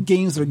looking for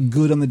games that are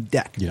good on the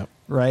deck. Yep.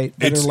 Right?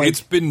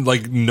 It's been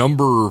like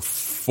number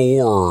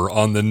 4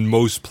 on the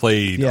most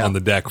played on the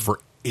deck for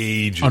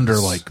ages. Under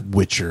like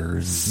Witcher.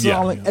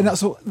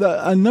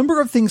 A number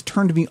of things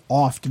turned me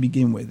off to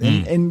begin with.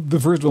 And the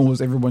first one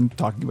was everyone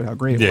talking about how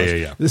great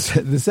it was.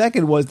 The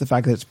second was the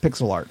fact that it's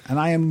pixel art. And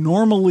I am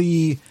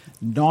normally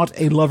not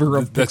a lover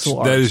of pixel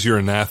art. That is your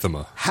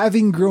anathema.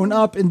 Having grown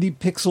up in the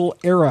pixel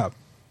era,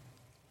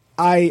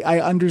 I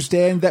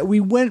understand that we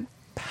went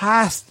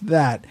past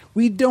that.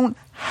 We don't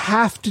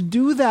have to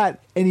do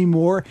that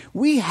anymore.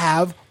 We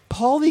have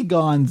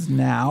polygons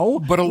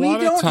now, but we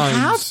don't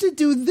have to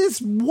do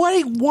this.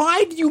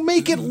 Why do you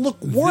make it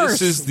look worse?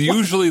 This is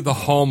usually the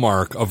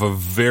hallmark of a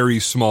very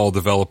small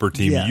developer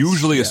team,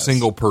 usually a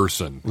single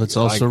person. Let's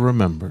also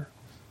remember,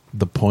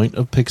 the point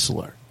of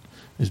pixel art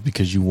is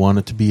because you want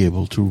it to be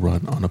able to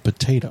run on a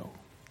potato.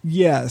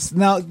 Yes.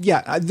 Now,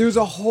 there's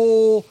a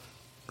whole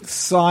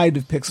side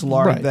of pixel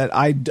art that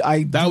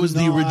that was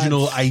the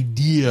original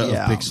idea of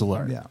pixel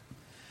art. Yeah.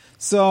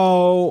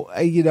 So,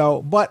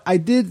 but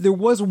there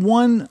was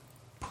one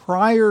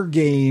prior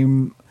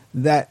game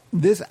that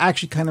this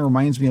actually kind of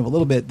reminds me of a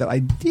little bit that I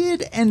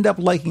did end up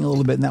liking a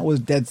little bit, and that was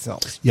Dead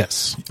Cells.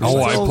 Yes.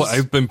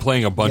 I've been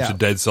playing a bunch of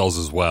Dead Cells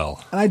as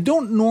well. And I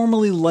don't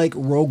normally like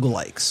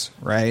roguelikes,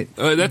 right?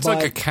 That's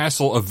like a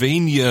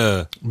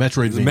Castlevania,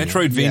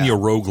 Metroidvania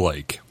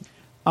roguelike.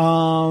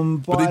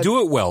 But they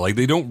do it well. Like,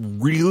 they don't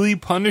really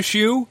punish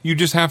you. You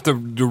just have to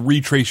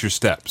retrace your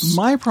steps.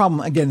 My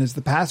problem, again, is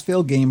the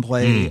pass-fail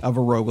gameplay of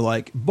a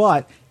roguelike.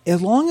 But as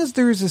long as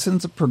there is a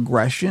sense of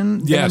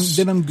progression,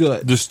 then I'm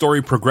good. The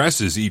story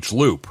progresses each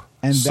loop.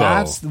 And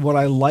that's what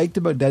I liked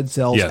about Dead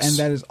Cells. Yes. And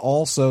that is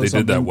also they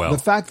did that well. The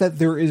fact that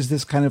there is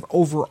this kind of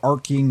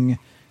overarching,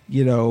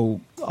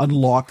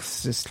 unlock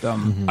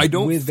system. I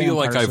don't feel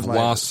like I've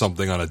lost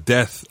something on a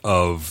death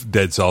of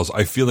Dead Cells.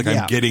 I feel like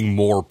I'm getting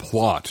more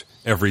plot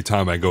every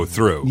time I go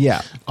through.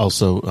 Yeah.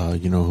 Also,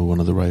 you know who one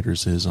of the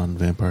writers is on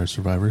Vampire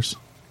Survivors?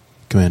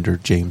 Commander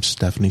James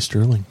Stephanie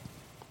Sterling.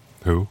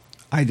 Who?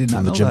 I did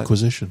not know that. From the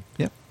Jimquisition.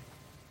 Yep.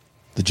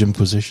 The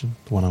Jimquisition,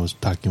 the one I was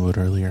talking about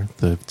earlier,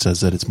 that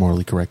says that it's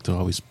morally correct to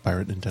always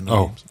pirate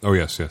Nintendo games. Oh,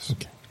 yes.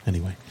 Okay.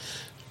 Anyway.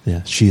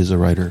 Yeah, she is a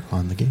writer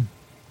on the game.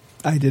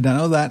 I did not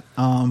know that.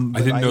 I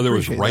didn't know there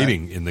was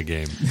writing in the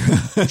game.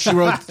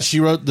 She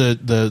wrote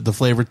the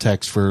flavor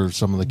text for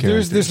some of the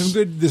characters. There's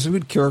some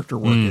good character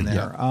work in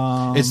there.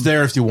 Yeah. It's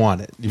there if you want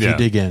it. If you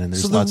dig in, and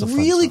there's lots of fun.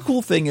 So the really stuff.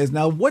 cool thing is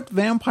now what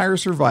Vampire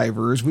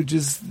Survivors, which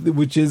is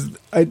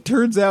it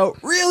turns out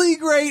really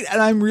great,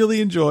 and I'm really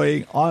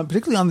enjoying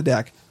particularly on the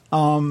deck.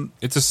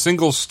 It's a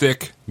single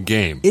stick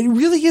game. It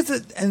really is.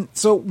 And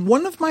so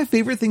one of my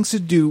favorite things to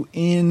do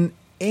in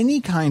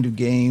any kind of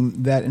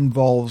game that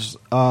involves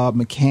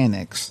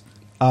mechanics,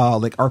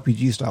 like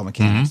RPG style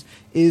mechanics,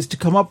 is to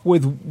come up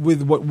with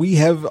what we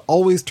have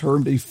always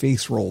termed a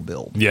face roll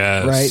build.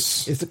 Yes.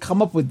 Right? Is to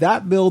come up with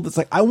that build that's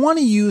like, I want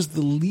to use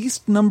the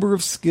least number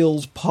of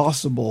skills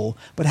possible,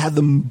 but have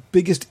the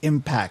biggest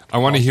impact. I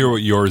want to hear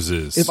what yours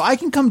is. If I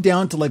can come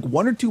down to like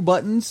one or two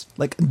buttons,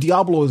 like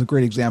Diablo is a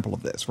great example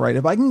of this, right?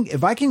 If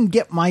I can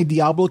get my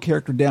Diablo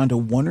character down to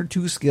one or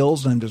two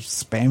skills and I'm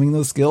just spamming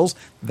those skills,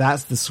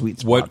 that's the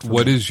sweet spot.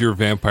 What is your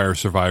Vampire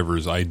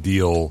Survivors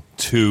ideal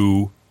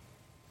to?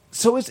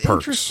 So it's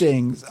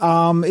interesting.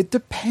 It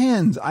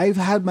depends. I've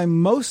had my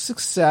most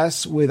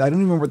success with, I don't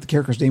even remember what the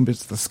character's name, but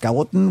it's the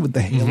skeleton with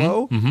the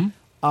halo.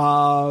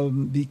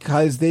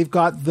 Because they've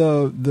got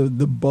the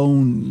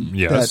bone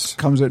that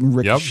comes out and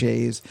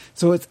ricochets.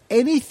 So it's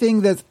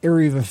anything that's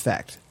area of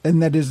effect.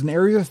 And that is an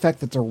area of effect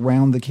that's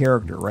around the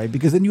character, right?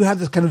 Because then you have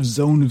this kind of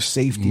zone of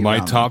safety.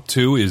 My top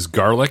two is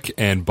Garlic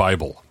and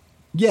Bible.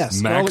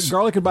 Yes,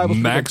 Garlic and Bible.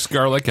 Max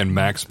Garlic and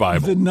Max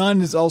Bible. The nun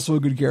is also a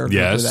good character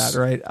for that,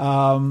 right?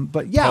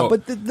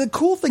 But the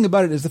cool thing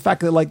about it is the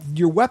fact that like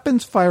your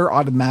weapons fire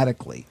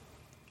automatically.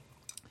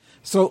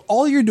 So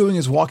all you're doing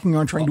is walking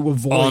around trying to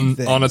avoid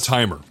things. On a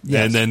timer.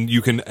 Yes. And then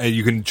you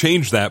can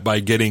change that by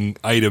getting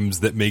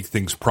items that make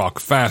things proc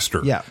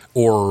faster. Yeah.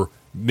 Or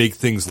make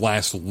things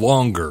last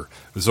longer.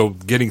 So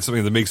getting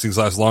something that makes things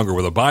last longer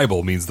with a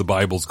Bible means the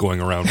Bible's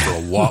going around for a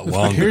lot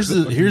longer. Here's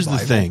the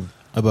thing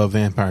about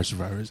Vampire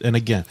Survivors. And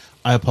again,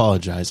 I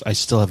apologize. I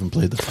still haven't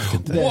played the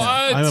fucking thing. What?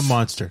 I'm a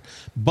monster.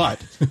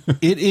 But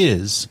it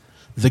is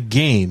the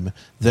game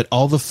that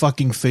all the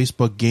fucking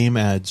Facebook game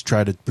ads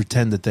try to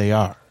pretend that they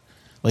are.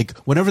 Like,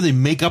 whenever they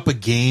make up a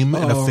game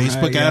and a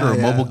Facebook ad or a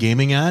mobile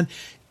gaming ad,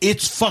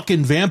 it's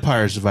fucking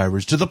Vampire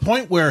Survivors. To the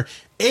point where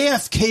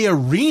AFK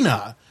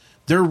Arena,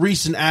 their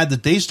recent ad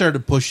that they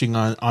started pushing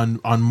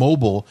on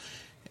mobile,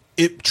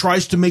 it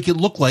tries to make it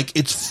look like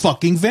it's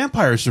fucking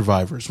Vampire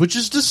Survivors, which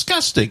is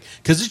disgusting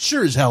because it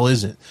sure as hell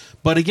isn't.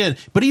 But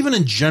even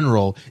in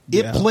general,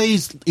 it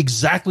plays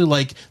exactly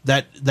like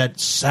that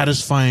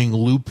satisfying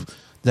loop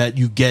that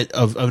you get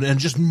of and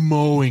just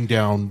mowing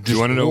down. Do you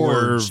want to know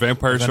where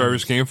Vampire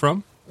Survivors came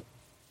from?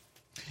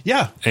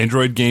 Yeah,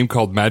 Android game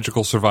called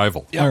Magical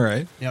Survival. Yeah. All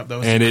right. Yeah, that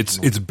was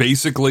it's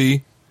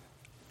basically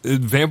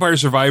Vampire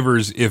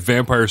Survivors. If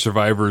Vampire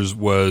Survivors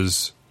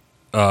was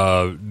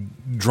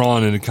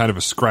drawn in a kind of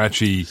a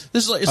scratchy,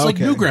 it's like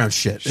Newgrounds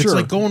shit. Sure. It's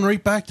like going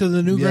right back to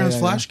the Newgrounds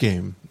Flash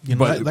game. You know,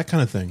 But that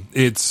kind of thing.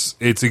 It's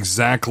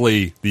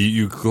exactly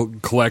you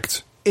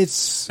collect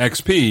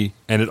XP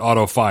and it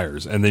auto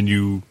fires, and then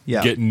you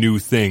get new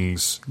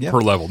things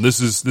per level. This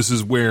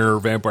is where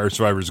Vampire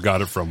Survivors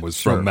got it from. Was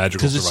from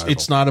Magical Survival.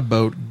 It's not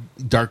about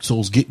Dark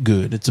Souls get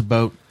good. It's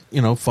about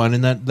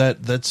finding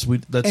that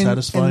sweet,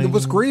 satisfying. And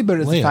what's great about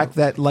it is the fact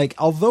that, like,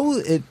 although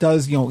it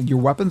does, your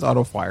weapons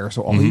auto fire,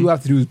 so all you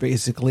have to do is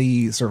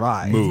basically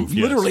survive. Move,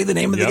 literally the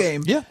name of the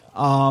game. Yeah.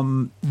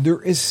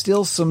 There is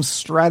still some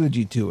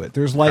strategy to it.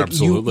 There's like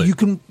Absolutely.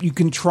 you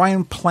can try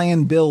and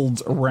plan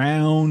builds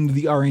around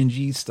the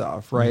RNG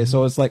stuff, right?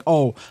 So it's like,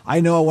 I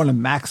know I want to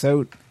max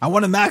out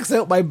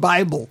my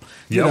Bible,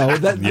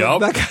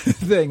 that kind of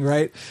thing,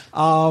 right?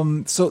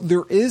 So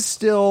there is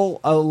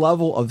still a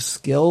level of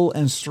skill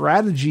and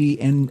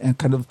strategy and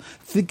kind of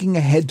thinking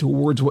ahead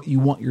towards what you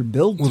want your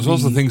build to be. There's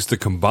also things to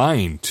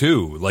combine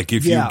too. Like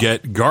if you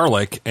get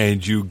Garlic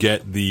and you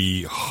get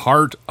the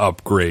heart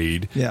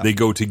upgrade, they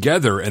go together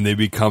and they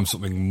become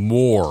something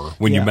more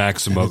when you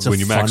maximum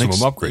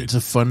upgrade. It's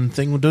a fun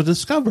thing to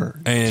discover,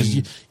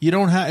 and you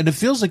don't have. And it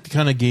feels like the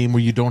kind of game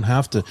where you don't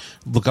have to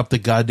look up the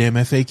goddamn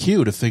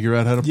FAQ to figure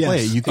out how to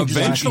play. You can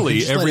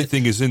eventually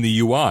everything is in the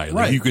UI.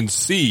 Like you can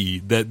see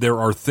that there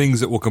are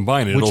things that will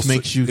combine it, which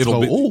makes you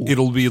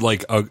it'll be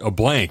like a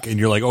blank, and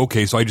you're like,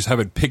 okay, so I just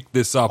haven't picked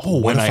this up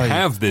when I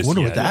have this. I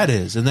wonder yet. what that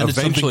is, and then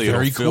eventually it's something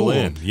very it'll cool.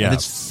 fill in. Yeah, and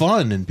it's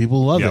fun, and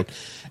people love it.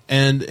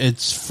 And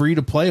it's free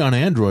to play on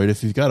Android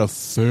if you've got a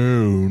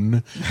phone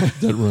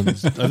that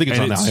runs. I think it's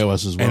on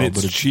iOS as well. And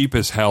it's cheap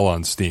as hell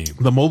on Steam.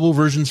 The mobile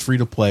version's free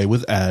to play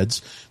with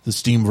ads. The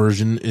Steam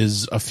version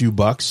is a few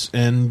bucks,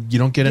 and you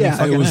don't get any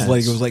fucking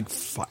ads. It was like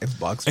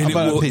 $5. And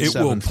it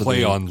will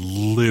play on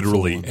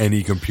literally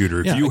any computer.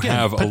 If you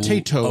have a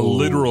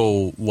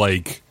literal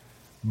like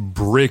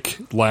brick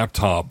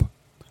laptop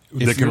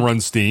that can run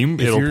Steam,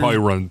 it'll probably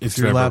run. If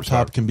your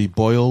laptop can be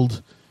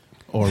boiled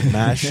or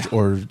mashed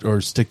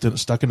or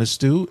stuck in a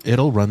stew,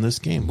 it'll run this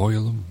game.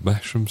 Boil them,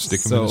 mash them, stick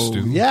them in a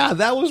stew. Yeah,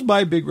 that was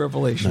my big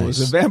revelation.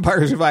 Was that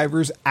Vampire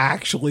Survivors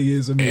actually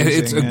is amazing. And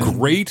it's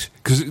great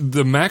because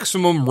the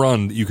maximum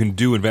run that you can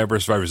do in Vampire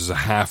Survivors is a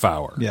half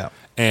hour. Yeah.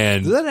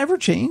 And does that ever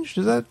change?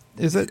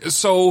 Is it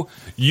so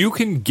you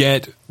can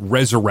get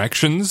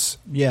resurrections?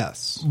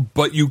 Yes,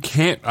 but you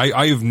can't.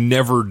 I have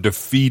never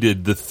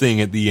defeated the thing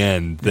at the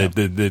end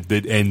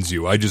that ends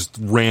you. I just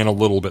ran a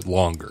little bit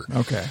longer.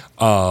 Okay,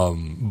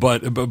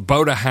 but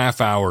about a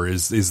half hour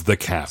is the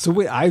cap. So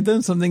wait, I've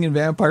done something in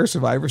Vampire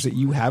Survivors that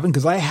you haven't,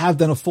 because I have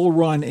done a full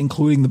run,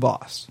 including the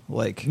boss.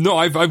 Like, no,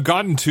 I've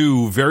gotten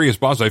to various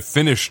bosses. I've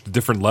finished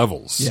different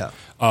levels. Yeah,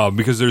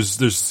 because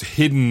there's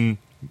hidden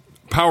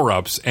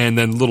power-ups and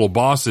then little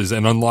bosses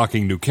and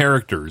unlocking new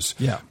characters.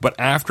 Yeah. But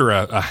after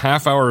a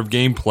half hour of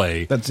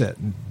gameplay, that's it.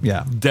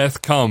 Yeah.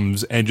 Death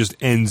comes and just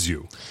ends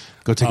you.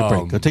 Go take a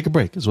break. Go take a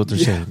break is what they're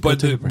saying.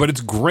 But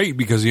it's great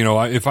because,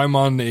 if I'm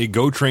on a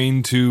GO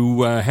train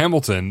to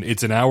Hamilton,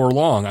 it's an hour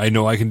long. I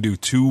know I can do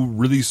 2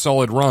 really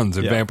solid runs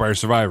in Vampire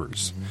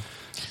Survivors.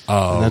 Mm-hmm.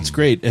 And that's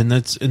great. And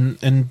that's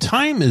and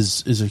time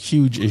is a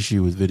huge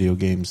issue with video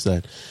games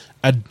that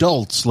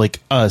adults like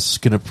us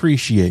can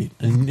appreciate.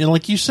 And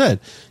like you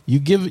said, you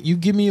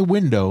give me a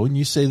window and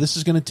you say this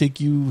is going to take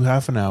you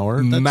half an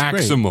hour. That's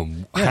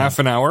maximum half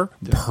an hour.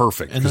 Yeah.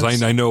 Perfect,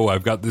 because I know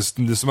I've got this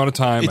amount of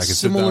time. I can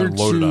sit down and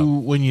load it up.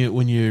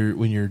 When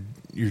you're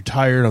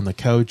tired on the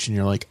couch and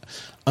you're like,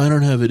 I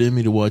don't have it in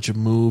me to watch a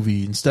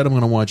movie. Instead, I'm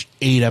going to watch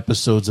 8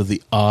 episodes of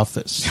The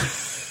Office.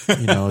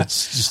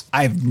 It's just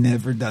I've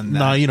never done that.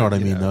 No, you know what I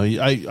mean. Though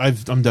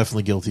I'm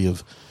definitely guilty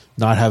of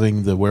not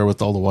having the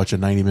wherewithal to watch a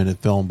 90-minute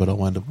film, but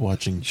I'll end up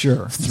watching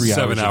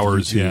 7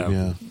 hours.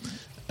 Yeah,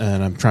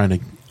 and I'm trying to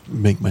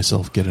make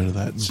myself get into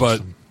that.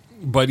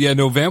 But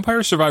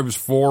Vampire Survivors,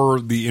 for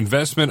the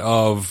investment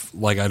of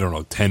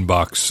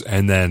 $10,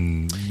 and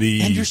then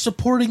and you're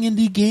supporting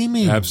indie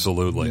gaming.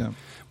 Absolutely. Yeah.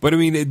 But I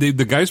mean,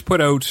 the guys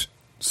put out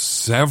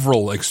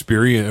several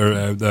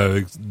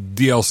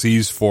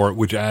DLCs for it,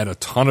 which add a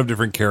ton of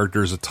different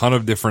characters, a ton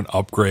of different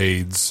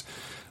upgrades.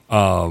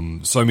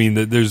 So I mean,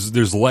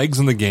 there's legs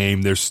in the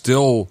game. They're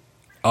still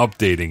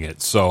updating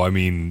it. So I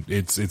mean,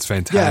 it's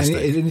fantastic.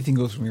 Yeah, anything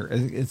goes from here.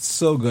 It's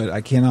so good.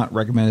 I cannot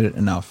recommend it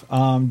enough.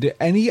 Do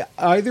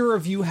either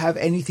of you have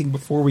anything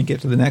before we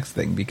get to the next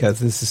thing? Because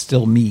this is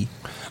still me.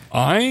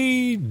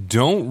 I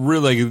don't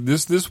really.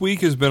 This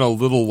week has been a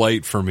little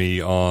light for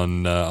me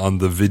on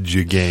the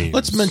video games.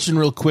 Let's mention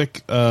real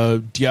quick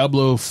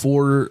Diablo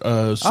 4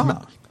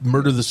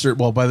 Murder the Server.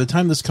 Well, by the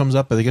time this comes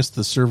up, I guess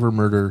the server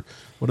murder.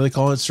 What do they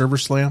call it? Server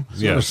slam?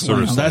 Server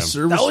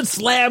slam. Don't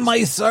slam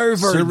my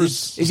server.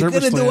 If you're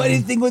going to do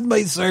anything with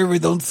my server,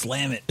 don't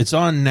slam it. It's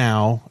on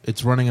now.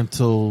 It's running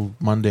until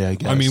Monday, I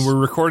guess. I mean, we're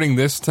recording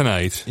this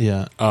tonight.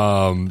 Yeah.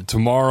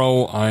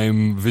 Tomorrow,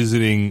 I'm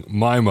visiting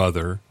my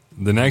mother.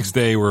 The next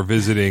day, we're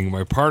visiting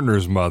my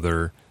partner's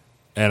mother.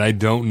 And I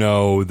don't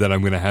know that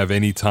I'm going to have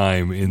any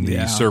time in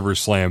the server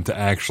slam to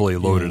actually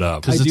load it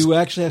up. I do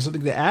actually have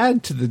something to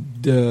add to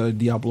the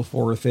Diablo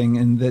 4 thing,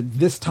 and that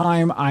this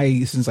time,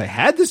 since I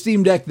had the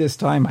Steam Deck this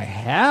time, I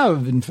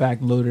have, in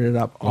fact, loaded it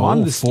up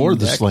on the Steam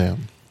Deck.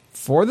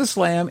 For the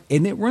Slam,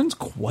 and it runs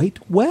quite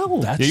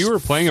well. You were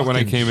playing it when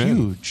I came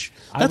in.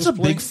 That's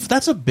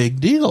a big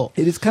deal.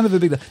 It is kind of a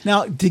big deal.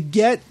 Now, to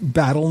get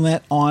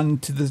Battle.net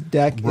onto the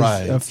deck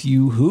is a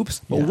few hoops,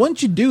 but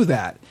once you do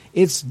that,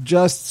 it's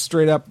just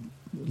straight up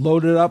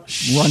load it up,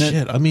 run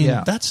it. I mean,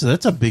 that's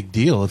a big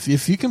deal.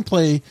 If you can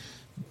play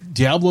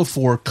Diablo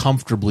 4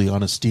 comfortably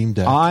on a Steam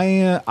Deck.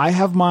 I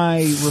have my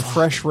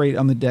refresh rate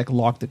on the deck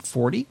locked at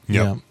 40.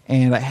 Yep.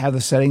 And I have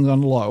the settings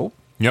on low.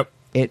 Yep.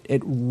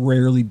 It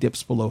rarely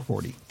dips below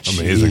 40.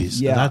 Amazing.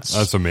 Jeez, yeah.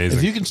 That's amazing.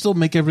 If you can still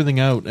make everything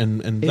out,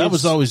 and that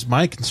was always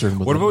my concern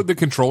with What about the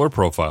controller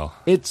profile?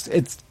 It's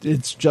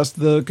just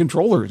the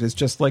controllers. It's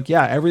just like,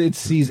 it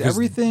sees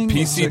everything.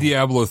 PC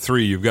Diablo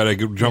 3, you've got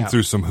to jump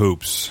through some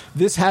hoops.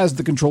 This has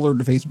the controller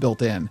interface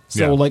built in.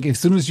 So like as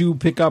soon as you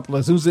pick up,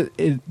 as soon as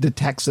it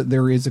detects that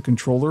there is a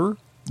controller,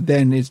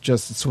 then it's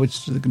just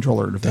switched to the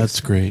controller interface.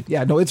 That's great.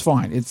 Yeah, no, it's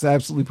fine. It's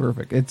absolutely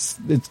perfect. It's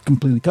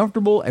completely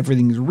comfortable.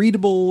 Everything is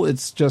readable.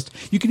 It's just,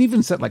 you can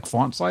even set like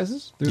font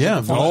sizes. There's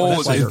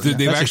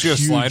they've actually a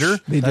slider?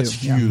 They That's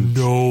do. huge.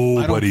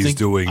 Nobody's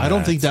doing that. I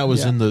don't think that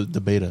was in the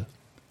beta.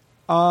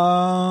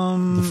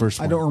 The first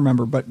one. I don't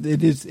remember, but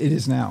it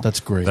is now. That's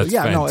great. That's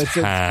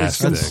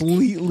fantastic. It's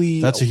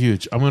completely. That's a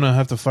huge. I'm gonna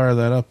have to fire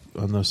that up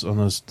on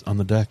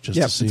the deck just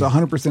to see. It's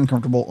 100%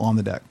 comfortable on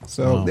the deck.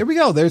 So there we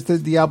go. There's the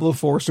Diablo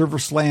 4 server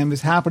slam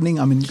is happening.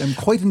 I'm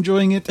quite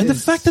enjoying it. And the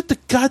fact that the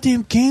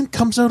goddamn game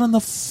comes out on the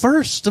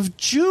 1st of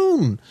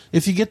June,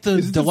 if you get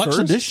the deluxe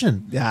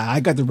edition. Yeah,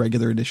 I got the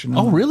regular edition.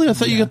 Oh, really? I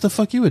thought you got the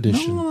fuck you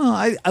edition. No.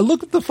 I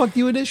looked at the fuck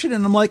you edition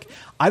and I'm like,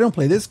 I don't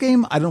play this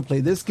game. I don't play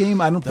this game.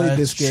 I don't play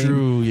this game.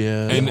 True.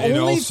 Yeah. The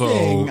only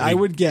thing I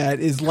would get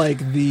is like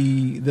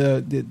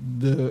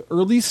the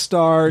early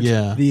start,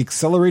 the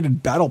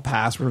accelerated battle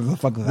pass, whatever the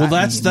fuck that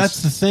means.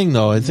 That's the thing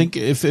though. I think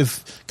if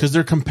because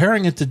they're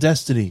comparing it to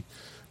Destiny,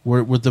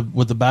 with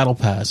the battle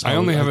pass. I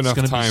only have enough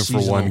time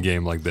for one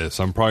game like this.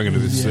 I'm probably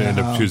going to end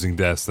up choosing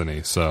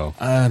Destiny. So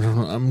I don't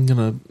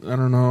know. I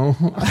don't know.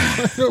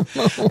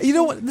 You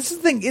know what? This is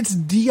the thing. It's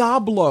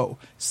Diablo.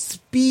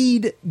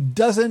 Speed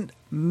doesn't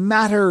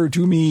matter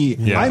to me.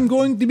 Yeah. I'm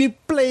going to be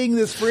playing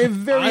this for a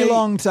very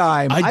long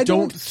time. I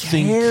don't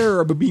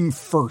care about being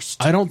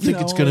first. I don't think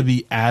it's going to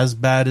be as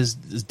bad as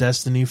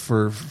Destiny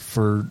for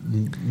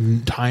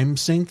time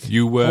sync.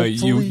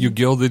 You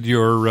gilded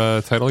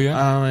your title yet?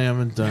 I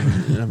haven't done.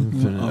 I haven't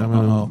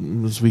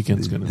finished. This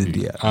weekend's going to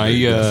be.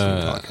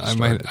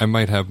 I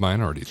might have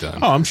mine already done.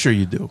 Oh, I'm sure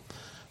you do.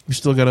 We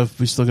still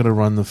gotta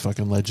run the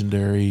fucking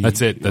legendary.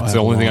 That's it. That's the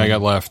only thing I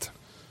got left,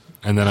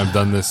 and then I'm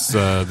done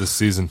this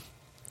season.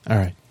 All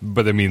right,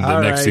 but I mean the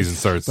next season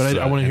starts. But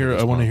I want to hear.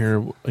 I want to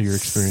hear your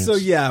experience. So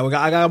yeah,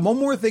 I got one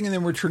more thing, and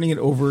then we're turning it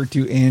over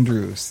to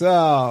Andrew.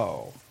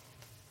 So,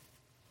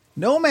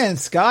 No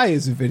Man's Sky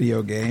is a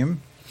video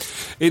game.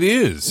 It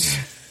is.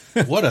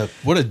 What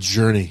a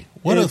journey.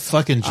 What a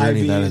fucking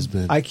journey that has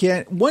been. I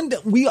can't. One day,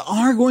 we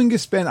are going to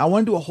spend. I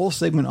want to do a whole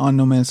segment on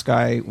No Man's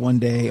Sky one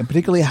day, and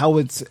particularly how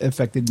it's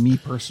affected me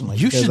personally.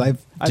 Because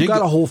I've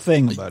got a whole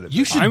thing about it.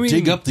 You should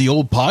dig up the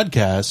old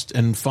podcast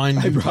and find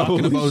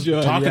talking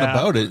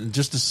about it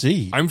just to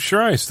see. I'm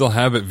sure I still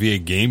have it via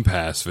Game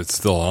Pass if it's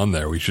still on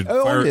there. We should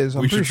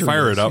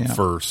fire it up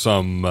for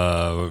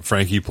some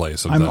Frankie play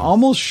sometime. I'm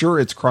almost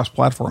sure it's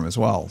cross-platform as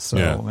well. So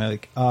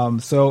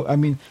I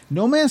mean,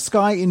 No Man's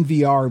Sky in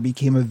VR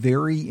became a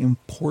very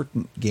important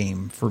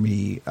game for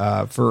me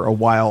for a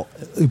while,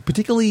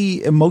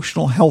 particularly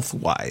emotional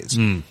health-wise.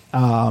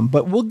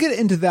 But we'll get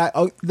into that.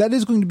 That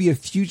is going to be a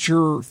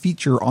future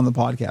feature on the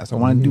podcast. I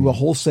want to do a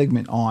whole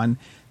segment on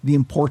the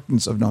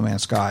importance of No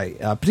Man's Sky,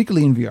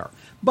 particularly in VR.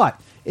 But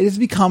it has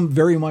become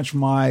very much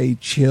my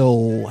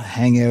chill,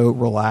 hang out,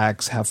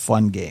 relax, have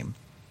fun game.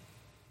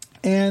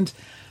 And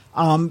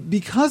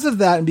because of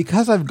that, and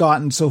because I've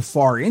gotten so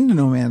far into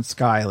No Man's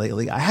Sky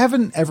lately, I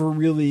haven't ever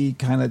really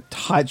kind of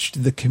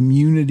touched the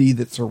community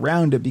that's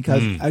around it,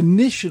 because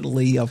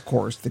initially, of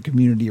course, the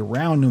community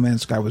around No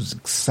Man's Sky was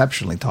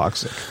exceptionally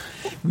toxic.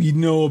 We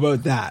know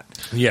about that.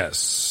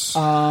 Yes.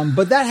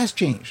 But that has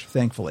changed,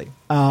 thankfully.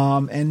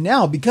 And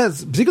now,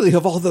 because particularly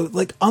of all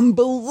the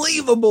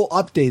unbelievable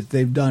updates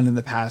they've done in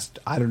the past,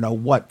 I don't know,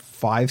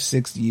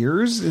 5-6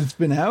 years it's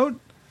been out?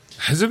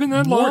 Has it been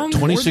that long?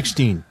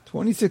 2016.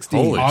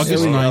 2016.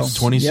 August 9th,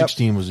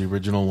 2016 was the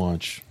original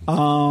launch.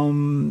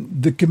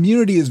 The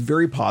community is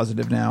very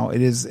positive now.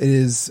 It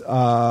is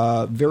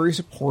very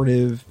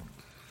supportive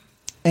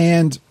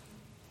and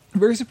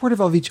very supportive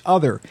of each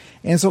other.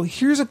 And so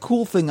here's a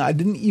cool thing I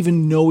didn't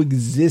even know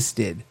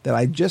existed that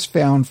I just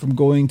found from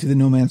going to the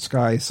No Man's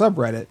Sky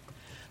subreddit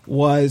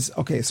was,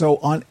 so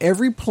on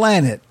every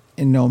planet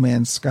in No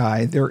Man's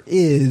Sky, there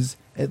is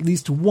at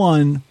least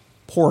one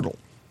portal.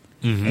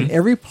 And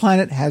every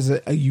planet has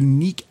a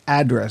unique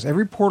address.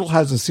 Every portal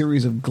has a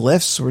series of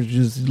glyphs, or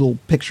just little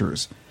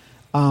pictures.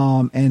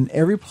 And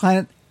every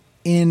planet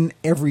in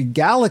every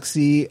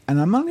galaxy, and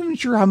I'm not even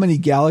sure how many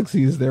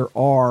galaxies there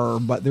are,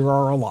 but there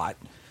are a lot.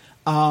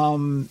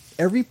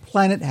 Every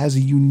planet has a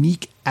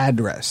unique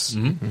address.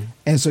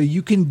 And so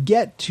you can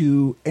get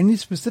to any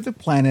specific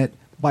planet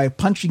by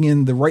punching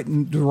in the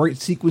right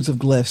sequence of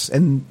glyphs,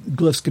 and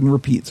glyphs can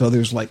repeat. So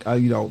there's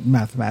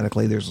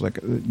mathematically there's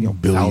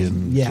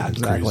billion. Yeah,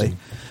 exactly.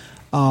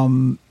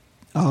 By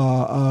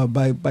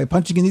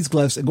punching in these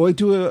glyphs and going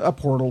to a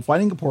portal,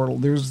 finding a portal.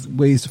 There's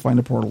ways to find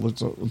a portal.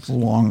 It's a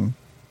long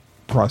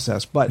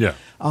process, but you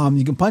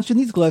can punch in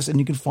these glyphs and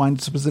you can find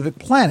a specific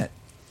planet.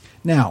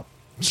 Now,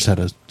 just had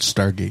a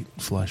Stargate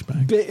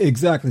flashback.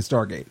 Exactly,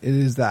 Stargate. It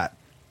is that.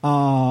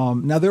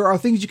 Now there are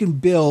things you can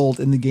build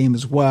in the game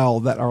as well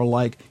that are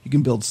like, you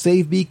can build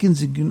save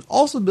beacons. You can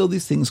also build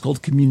these things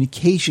called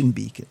communication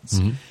beacons,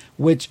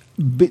 which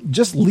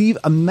just leave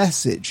a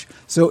message.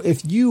 So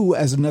if you,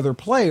 as another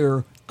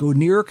player, go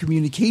near a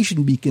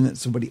communication beacon that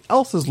somebody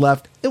else has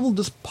left, it will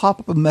just pop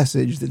up a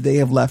message that they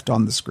have left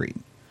on the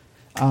screen.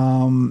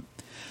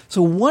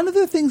 So one of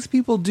the things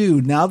people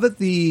do now that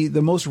the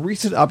most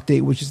recent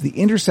update, which is the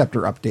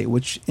Interceptor update,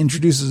 which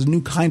introduces a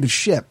new kind of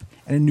ship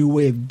and a new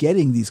way of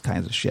getting these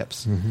kinds of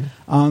ships.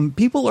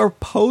 People are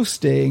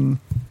posting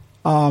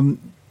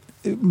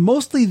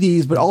mostly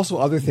these, but also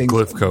other things.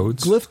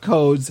 Glyph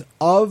codes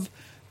of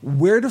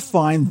where to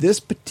find this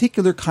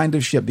particular kind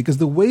of ship, because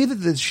the way that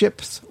the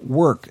ships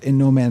work in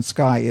No Man's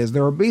Sky is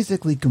there are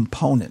basically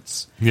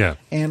components. Yeah.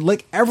 And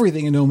like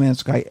everything in No Man's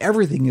Sky,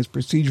 everything is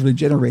procedurally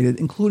generated,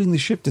 including the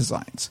ship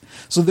designs.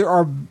 So there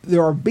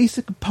are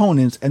basic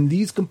components, and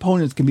these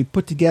components can be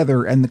put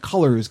together, and the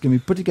colors can be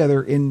put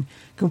together in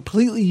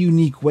completely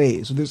unique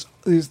ways. So there's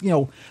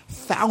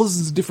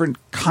thousands of different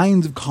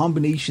kinds of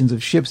combinations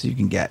of ships that you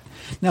can get.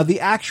 Now the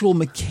actual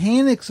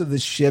mechanics of the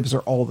ships are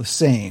all the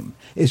same.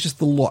 It's just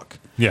the look.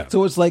 Yeah.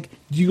 So it's like,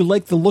 do you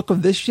like the look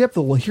of this ship?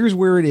 Well, here's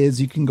where it is.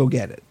 You can go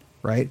get it,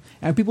 right?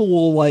 And people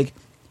will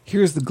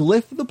here's the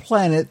glyph of the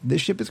planet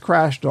this ship is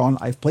crashed on.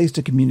 I've placed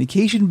a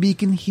communication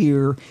beacon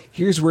here.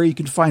 Here's where you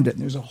can find it.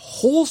 And there's a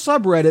whole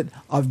subreddit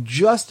of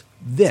just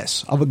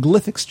this, of a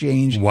glyph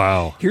exchange.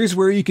 Wow. Here's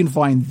where you can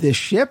find this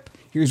ship.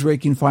 Here's where you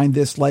can find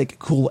this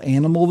cool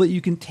animal that you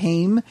can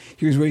tame.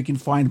 Here's where you can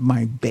find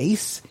my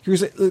base.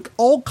 Here's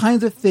all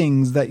kinds of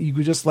things that you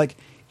could just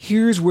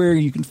here's where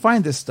you can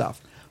find this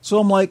stuff. So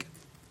I'm like,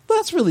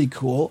 that's really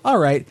cool. All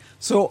right.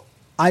 So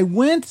I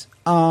went,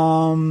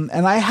 and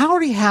I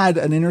already had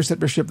an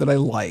interceptor ship that I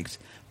liked,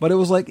 but it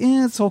was like,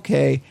 it's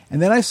okay.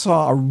 And then I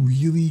saw a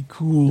really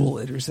cool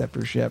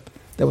interceptor ship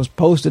that was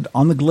posted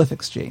on the Glyph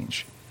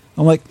Exchange.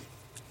 I'm like,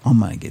 I'm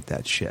going to get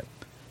that ship.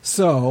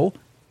 So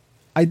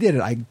I did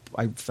it.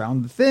 I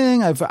found the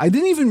thing. I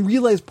didn't even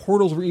realize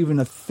portals were even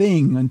a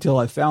thing until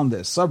I found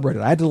this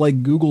subreddit. I had to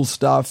like Google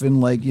stuff and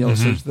like,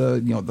 search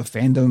the, the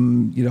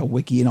fandom,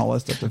 wiki and all that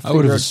stuff. I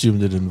would have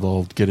assumed it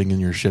involved getting in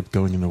your ship,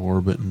 going into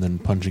orbit, and then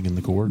punching in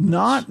the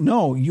coordinates.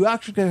 No. You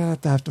actually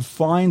have to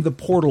find the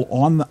portal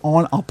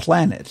on a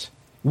planet,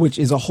 which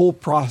is a whole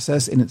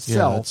process in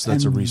itself. Yeah,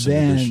 that's a recent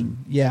addition.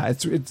 Yeah,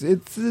 it's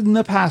in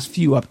the past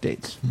few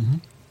updates. Mm-hmm.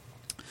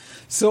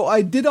 So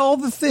I did all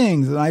the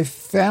things, and I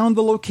found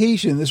the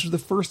location. This was the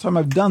first time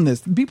I've done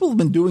this. People have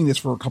been doing this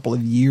for a couple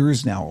of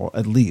years now,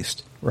 at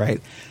least,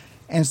 right?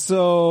 And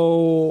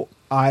so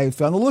I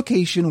found the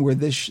location where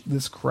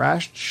this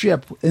crashed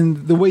ship,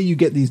 and the way you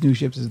get these new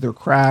ships is they're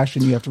crashed,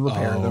 and you have to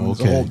repair them.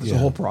 It's a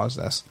whole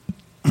process.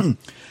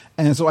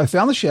 And so I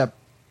found the ship,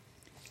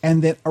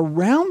 and then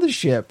around the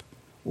ship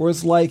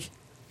was like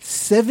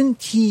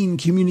 17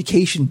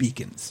 communication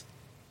beacons.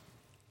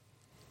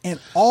 And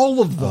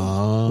all of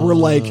them were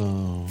like,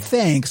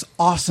 thanks,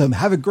 awesome,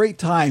 have a great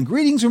time.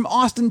 Greetings from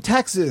Austin,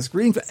 Texas.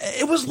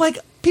 It was like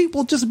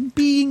people just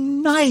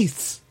being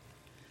nice.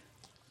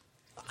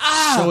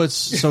 So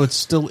it's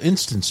still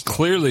instanced.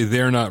 Clearly,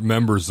 they're not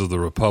members of the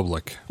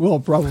Republic. Well,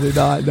 probably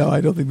not. No,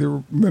 I don't think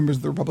they're members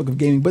of the Republic of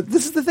Gaming. But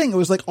this is the thing. It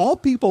was like all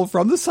people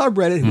from the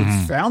subreddit who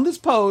had found this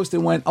post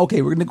and went,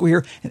 okay, we're going to go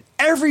here. And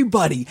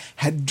everybody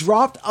had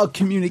dropped a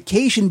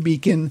communication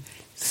beacon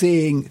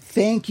saying,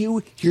 thank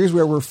you, here's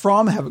where we're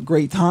from, have a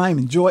great time,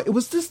 enjoy. It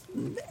was just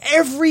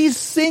every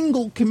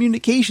single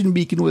communication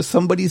beacon was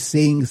somebody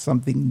saying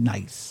something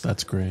nice.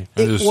 That's great.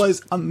 It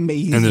was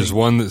amazing. And there's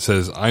one that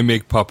says, I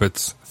make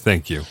puppets,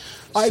 thank you.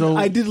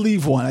 I did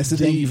leave one. I said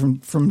thank you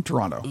from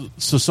Toronto.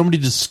 So somebody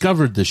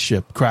discovered this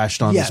ship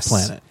crashed on this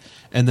planet.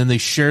 And then they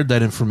shared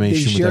that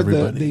information with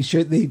everybody.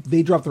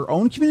 They dropped their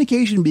own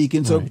communication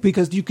beacon. So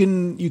because you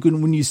can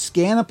when you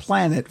scan a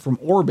planet from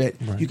orbit,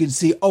 you can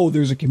see,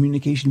 there's a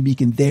communication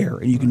beacon there,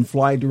 and you can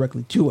fly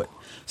directly to it.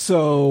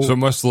 So it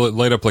must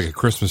light up like a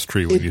Christmas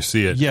tree when you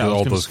see it. Yeah, with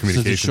all those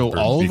communication. Does it show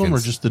all of them, or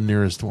just the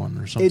nearest one,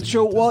 or something? It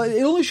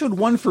only showed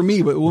one for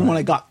me, but when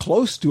I got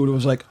close to it, it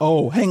was like,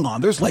 oh, hang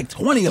on, there's like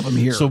 20 of them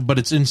here. So, but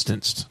it's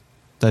instanced.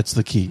 That's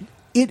the key.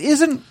 It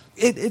isn't.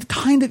 It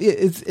kind of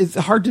it's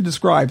hard to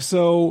describe.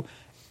 So.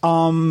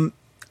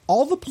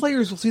 All the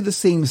players will see the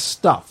same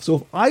stuff. So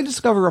if I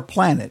discover a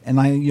planet and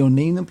I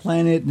name the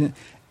planet,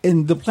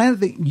 and the planet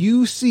that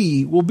you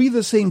see will be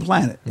the same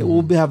planet. It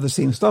will have the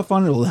same stuff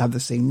on it. It will have the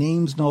same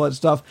names and all that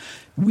stuff.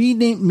 We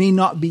may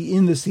not be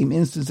in the same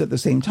instance at the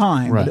same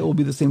time, but it will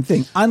be the same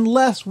thing,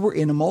 unless we're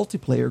in a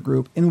multiplayer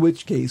group, in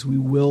which case we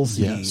will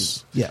see.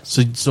 Yes.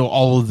 So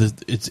all of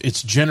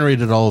it's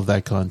generated all of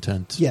that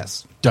content.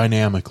 Yes.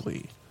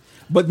 Dynamically.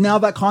 But now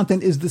that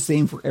content is the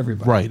same for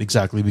everybody. Right,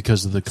 exactly,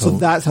 because of the code. So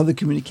that's how the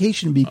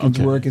communication beacons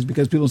work, is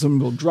because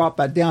somebody will drop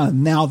that down,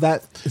 and now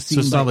that's seen.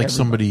 So it's not like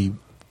somebody,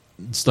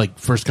 it's like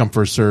first come,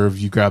 first serve,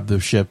 you grab the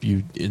ship,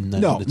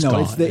 it's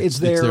gone. It's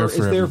there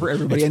for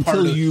everybody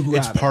until you grab it.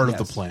 It's part of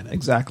the planet.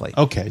 Exactly.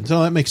 Okay,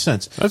 so that makes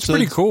sense. That's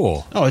pretty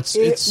cool. Oh, it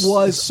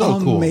was so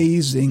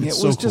amazing. Cool.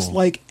 It was just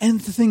like,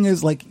 and the thing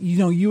is, like,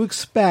 you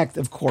expect,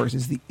 of course,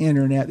 is the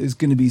internet, there's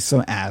going to be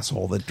some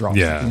asshole that drops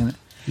something in it.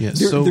 Yeah,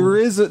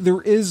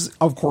 there is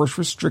of course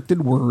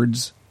restricted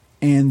words,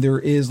 and there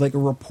is like a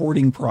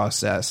reporting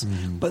process.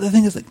 But the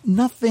thing is, like,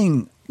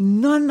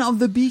 none of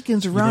the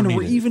beacons around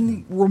were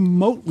even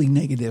remotely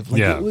negative.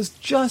 Like it was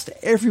just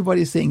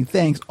everybody saying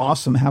thanks,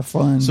 awesome, have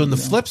fun. So on the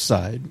flip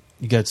side,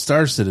 you got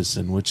Star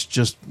Citizen, which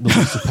just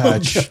released a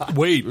patch.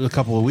 A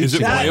couple of weeks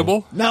ago. Is it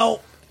playable? No.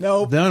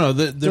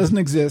 Doesn't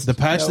exist. The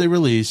patch they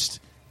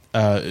released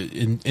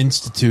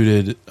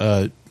instituted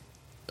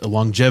a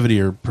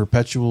longevity or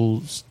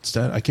perpetual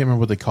stat. I can't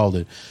remember what they called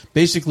it.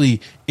 Basically,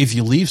 if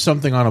you leave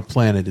something on a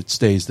planet, it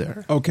stays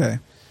there. Okay.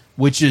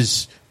 Which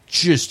is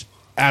just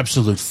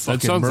absolute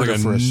fucking murder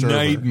for a server. That sounds like a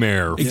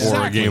nightmare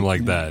for a game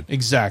like that.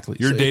 Exactly.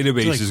 Your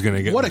database is going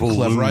to get what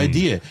ballooned. A clever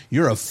idea.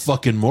 You're a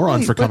fucking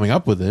moron for coming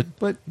up with it.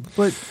 But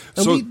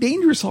Elite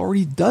Dangerous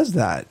already does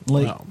that.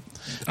 Like, well,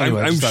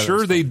 anyway, I'm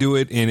sure they do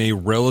it in a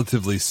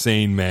relatively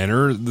sane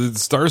manner. The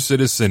Star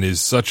Citizen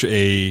is such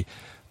a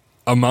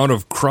amount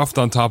of cruft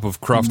on top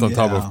of cruft on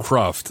top of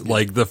cruft.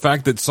 Like the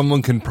fact that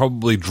someone can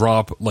probably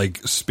drop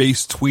like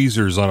space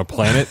tweezers on a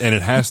planet and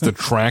it has to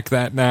track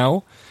that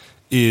now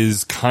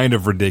is kind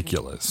of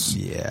ridiculous.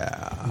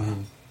 Yeah.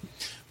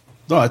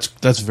 No,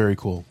 that's very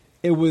cool.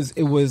 It was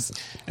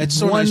it's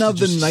so one nice of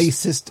the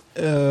nicest.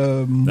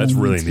 That's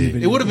really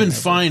neat. It would have been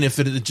fine if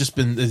it had just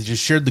been they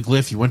just shared the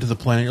glyph. You went to the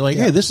planet. You're like,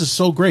 hey, this is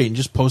so great, and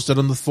just post it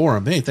on the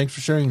forum. Hey, thanks for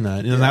sharing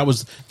that. And that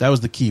was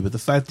the key. But the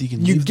fact that you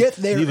can get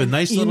there, leave a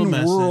nice little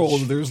message.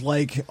 World, there's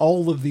like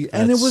all of the,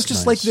 and it was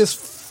just nice. Like this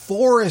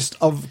forest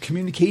of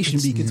communication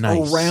beacons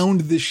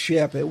around the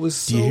ship. It was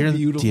so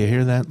beautiful. Do you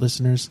hear that,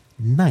 listeners?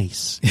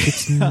 Nice.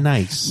 It's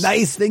nice.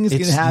 Nice things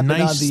can happen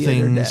on the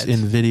internet. Nice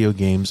things in video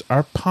games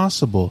are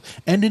possible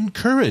and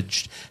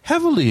encouraged,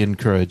 heavily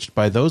encouraged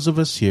by those of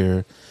us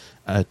here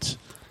at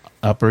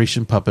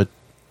Operation Puppet,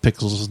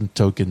 Pickles and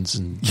Tokens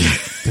and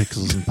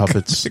Pickles and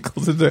Puppets.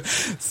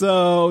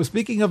 So,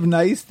 speaking of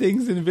nice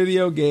things in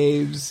video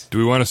games... Do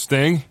we want a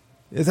sting?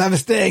 Let's have a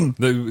sting.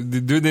 Do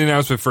the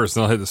announcement first,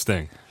 and I'll hit the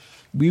sting.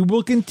 We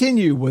will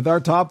continue with our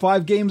top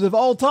 5 games of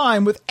all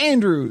time with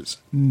Andrew's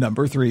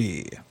number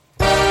 3.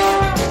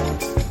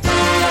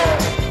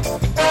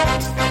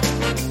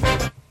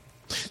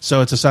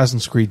 So it's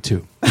Assassin's Creed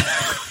 2.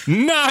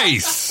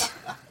 Nice!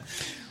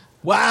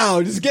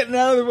 Wow, just getting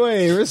out of the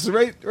way. It's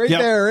right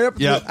there, right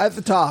up at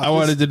the top. I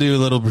wanted to do a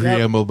little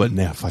preamble, but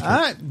nah, fuck it.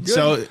 Right,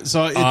 so it's...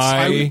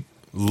 I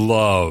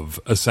love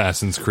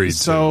Assassin's Creed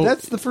 2.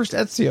 That's the first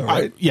Ezio,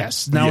 right?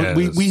 Yes. Now,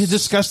 we had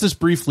discussed this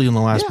briefly in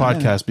the last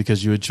podcast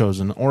because you had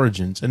chosen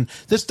Origins. And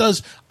this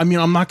does... I mean,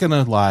 I'm not going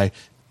to lie.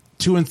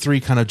 2 and 3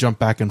 kind of jump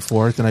back and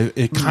forth, and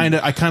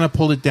I kind of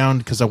pulled it down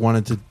because I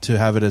wanted to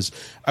have it as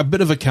a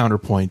bit of a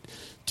counterpoint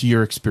to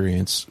your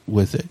experience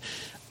with it.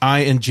 I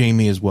and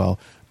Jamie as well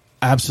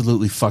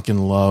absolutely fucking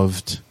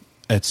loved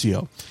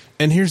Ezio.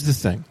 And here's the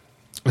thing.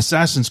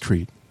 Assassin's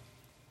Creed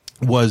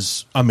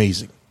was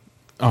amazing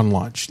on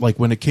launch. Like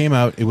when it came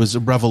out, it was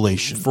a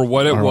revelation. For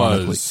what it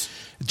was.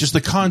 Just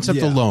the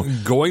concept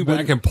alone. Going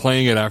back and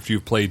playing it after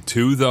you've played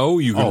 2, though,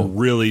 you can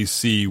really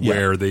see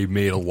where they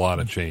made a lot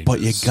of changes. But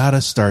you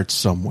gotta start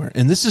somewhere.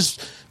 And this is...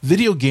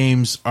 Video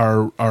games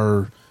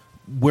are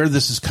where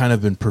this has kind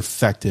of been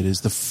perfected,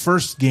 is the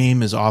first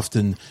game is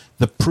often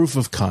the proof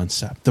of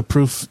concept.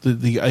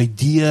 The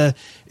idea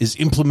is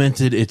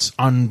implemented. It's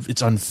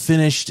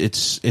unfinished.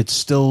 It's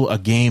still a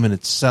game in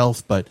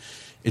itself, but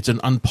it's an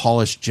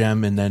unpolished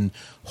gem. And then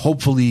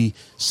hopefully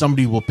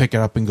somebody will pick it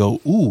up and go,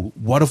 "Ooh,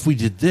 what if we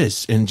did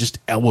this?" and just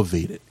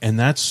elevate it. And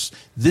this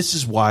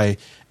is why.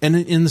 And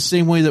in the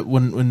same way that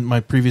when my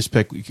previous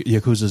pick,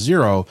 Yakuza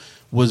 0,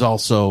 was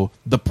also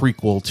the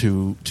prequel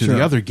to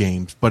the other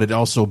games, but it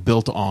also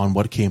built on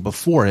what came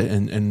before it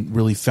and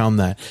really found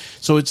that.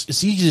 So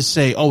it's easy to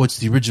say, oh, it's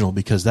the original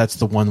because that's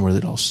the one where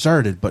it all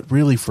started. But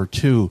really for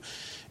 2,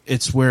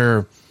 it's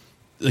where,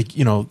 like,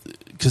 you know,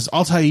 because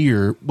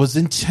Altair was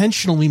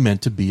intentionally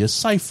meant to be a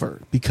cipher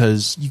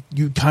because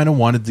you kind of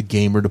wanted the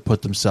gamer to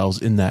put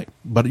themselves in that.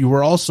 But you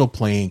were also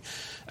playing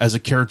as a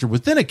character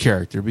within a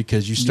character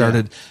because you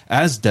started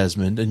as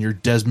Desmond and you're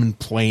Desmond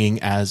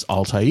playing as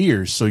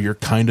Altair. So you're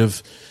kind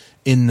of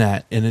in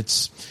that. And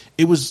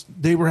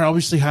they were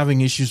obviously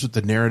having issues with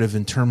the narrative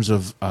in terms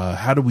of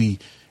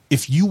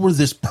if you were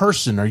this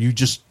person, are you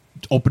just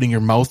opening your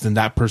mouth and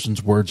that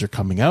person's words are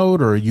coming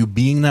out, or are you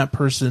being that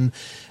person?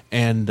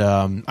 And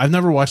I've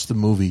never watched the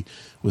movie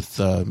with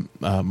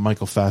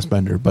Michael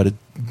Fassbender, but it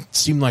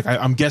seemed like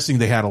I'm guessing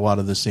they had a lot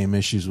of the same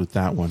issues with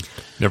that one.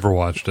 Never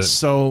watched it.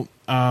 So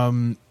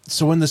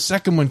when the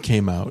second one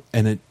came out,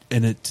 and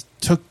it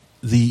took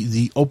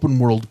the open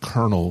world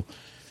kernel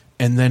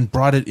and then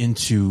brought it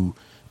into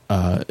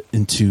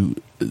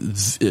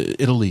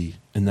Italy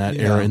in that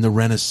era, in the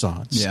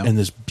Renaissance, and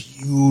this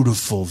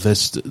beautiful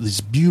vista,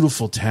 these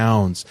beautiful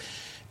towns,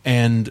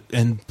 and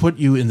put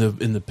you in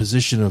the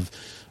position of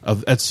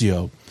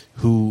Ezio,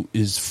 who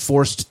is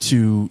forced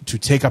to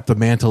take up the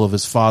mantle of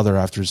his father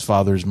after his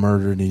father is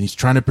murdered, and he's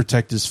trying to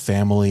protect his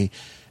family,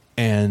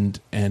 and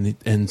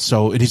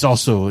so he's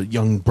also a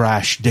young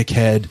brash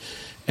dickhead,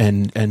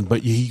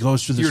 but he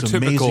goes through this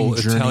amazing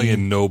journey.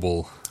 Italian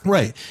noble.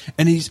 Right,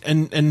 and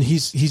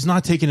he's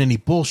not taking any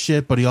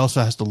bullshit, but he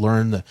also has to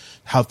learn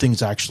how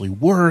things actually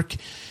work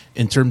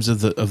in terms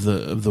of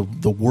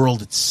the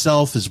world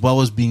itself, as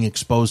well as being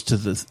exposed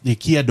to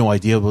he had no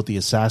idea about the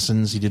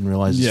assassins. He didn't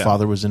realize his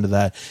father was into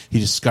that. He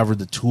discovered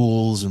the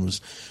tools and was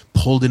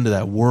pulled into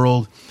that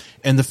world.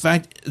 And the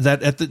fact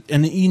that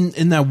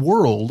in that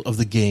world of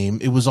the game,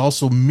 it was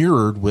also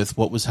mirrored with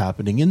what was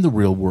happening in the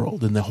real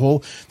world, and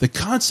the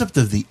concept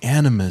of the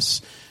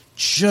animus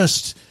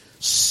just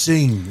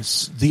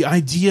sings the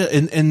idea.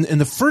 And in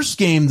the first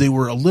game, they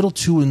were a little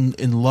too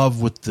in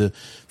love with the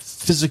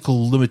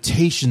physical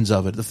limitations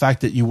of it. The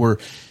fact that you were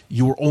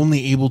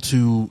only able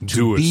to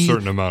do a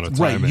certain amount of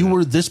time. Right.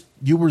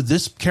 You were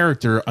this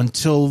character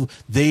until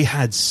they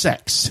had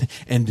sex,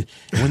 and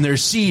when their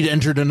seed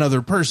entered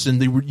another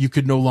person, you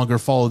could no longer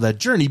follow that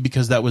journey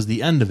because that was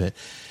the end of it.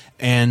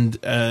 And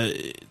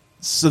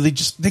so they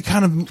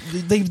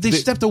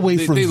stepped away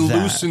from that. They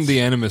loosened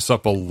the animus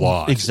up a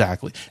lot.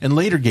 Exactly. And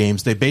later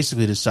games, they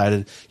basically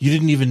decided you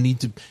didn't even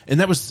need to, and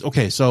that was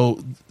okay.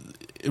 So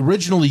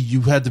originally,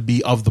 you had to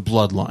be of the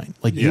bloodline.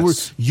 Like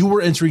you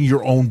were entering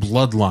your own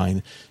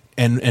bloodline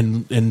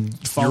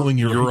and following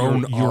your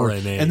own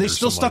RNA. And they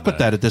still stuck with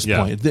that at this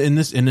point.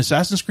 In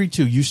Assassin's Creed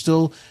 2, you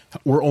still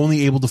were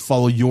only able to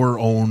follow your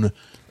own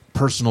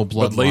personal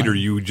bloodline. But later,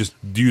 you would just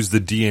use the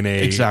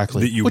DNA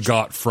that you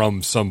got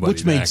from somebody,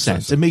 which made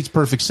sense. It makes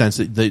perfect sense.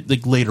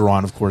 That later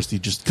on, of course,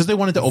 because they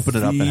wanted to open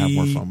it up and have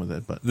more fun with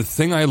it. But the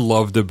thing I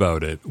loved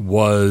about it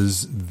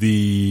was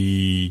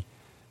the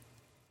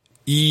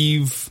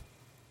Eve.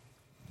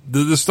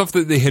 The stuff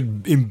that they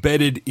had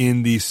embedded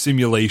in the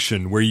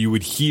simulation, where you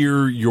would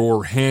hear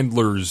your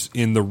handlers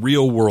in the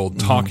real world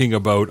talking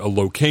about a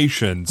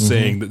location,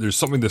 saying that there's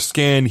something to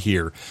scan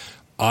here.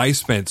 I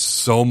spent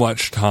so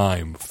much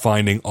time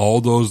finding all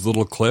those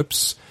little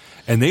clips,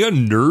 and they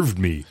unnerved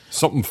me.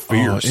 Something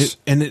fierce.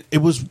 It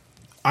wasn't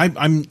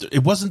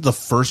the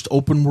first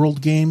open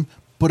world game,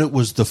 but it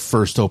was the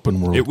first open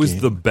world game. It was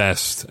the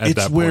best at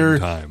that point in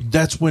time.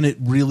 That's when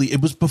it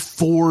was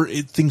before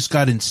things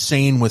got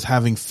insane with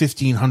having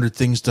 1,500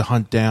 things to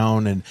hunt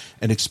down and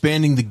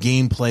expanding the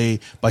gameplay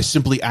by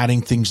simply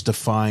adding things to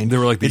find. They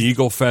were like the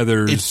eagle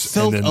feathers. It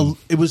felt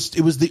it was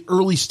the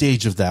early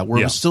stage of that, where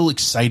it was still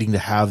exciting to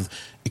have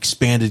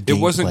expanded gameplay.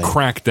 It wasn't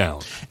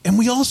Crackdown. And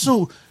we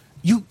also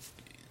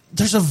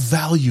there's a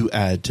value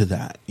add to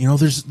that.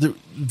 There's the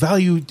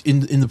value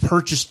in the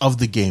purchase of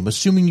the game,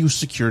 assuming you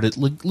secured it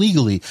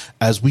legally,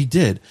 as we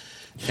did,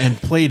 and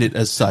played it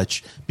as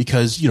such,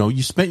 because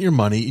you spent your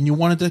money and you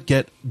wanted to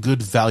get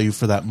good value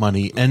for that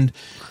money. And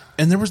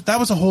that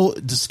was a whole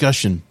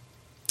discussion,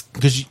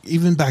 because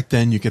even back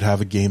then you could have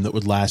a game that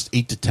would last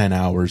 8 to 10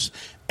 hours,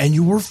 and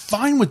you were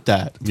fine with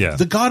that. Yeah.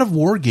 The God of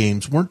War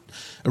games weren't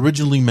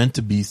originally meant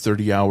to be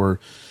 30-hour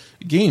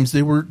games.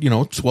 They were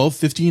 12,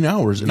 15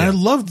 hours, and I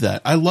loved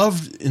that. I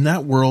loved, in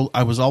that world,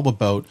 I was all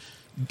about,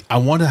 I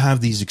want to have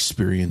these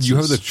experiences. You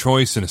have the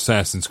choice in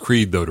Assassin's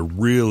Creed, though, to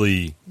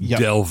really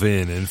delve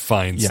in and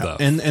find stuff.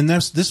 And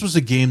this was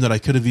a game that I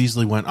could have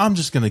easily went, I'm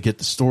just going to get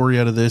the story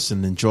out of this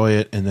and enjoy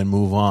it and then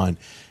move on.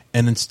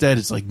 And instead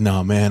it's like,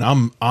 no, man,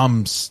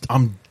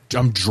 I'm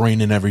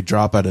draining every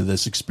drop out of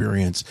this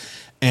experience.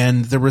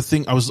 And there were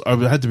things I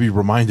had to be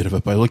reminded of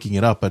it by looking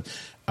it up, but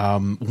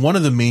one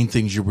of the main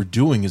things you were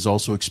doing is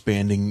also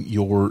expanding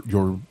your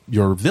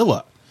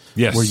villa,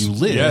 where you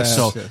live. Yes.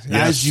 So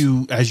as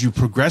you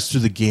progress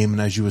through the game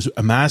and as you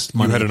amassed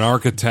money, you had an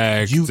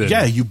architect.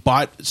 You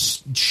bought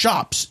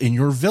shops in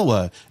your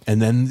villa, and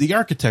then the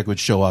architect would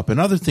show up, and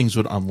other things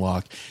would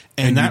unlock.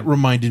 And that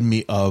reminded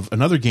me of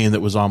another game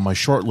that was on my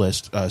short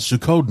list,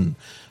 Suikoden,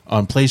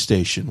 on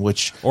PlayStation,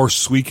 or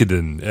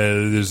Suikoden.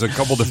 There's a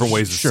couple different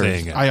ways of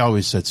saying it. I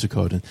always said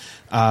Suikoden.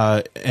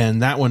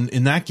 And that one,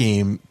 in that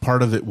game,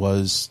 part of it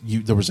was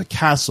there was a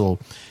castle,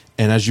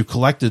 and as you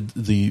collected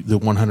the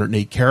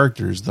 108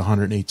 characters, the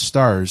 108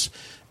 stars,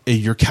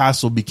 your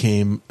castle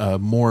became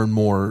more and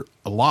more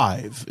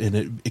alive, and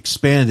it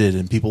expanded,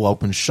 and people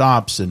opened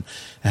shops and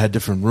had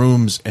different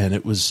rooms, and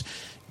it was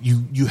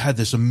you had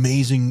this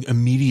amazing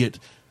immediate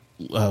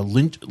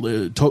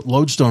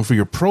lodestone for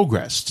your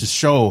progress, to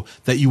show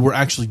that you were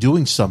actually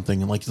doing something,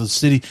 and like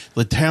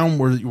the town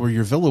where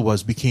your villa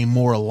was became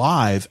more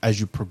alive as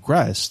you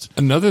progressed.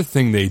 Another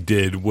thing they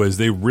did was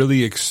they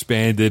really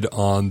expanded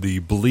on the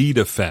bleed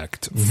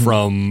effect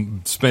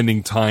from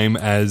spending time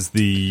as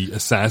the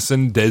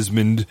assassin.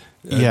 Desmond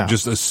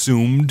just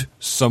assumed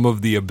some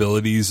of the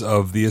abilities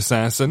of the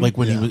assassin. Like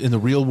when he was in the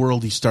real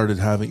world, he started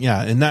having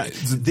and that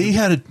they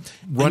had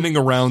running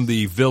around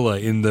the villa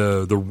in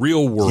the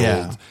real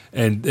world,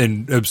 and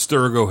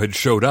Abstergo had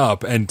showed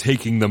up and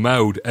taking them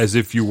out as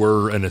if you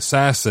were an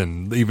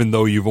assassin, even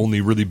though you've only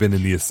really been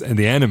in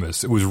the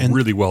Animus. It was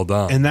really well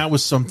done, and that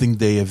was something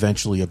they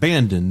eventually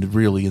abandoned,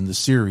 really, in the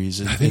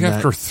series. I think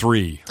after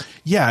 3.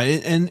 Yeah,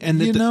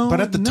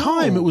 but at the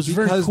time it was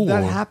very cool.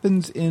 That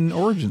happens in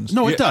Origins.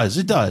 No, it does.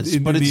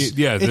 But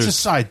it's a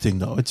side thing,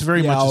 though. It's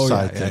very much a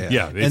side thing.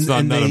 Yeah, it's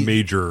not a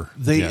major.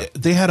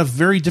 They had a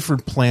very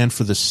different plan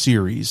for the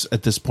series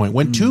at this point.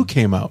 When 2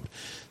 came out,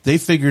 they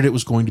figured it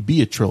was going to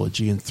be a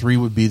trilogy, and 3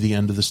 would be the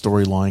end of the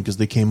storyline, because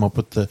they came up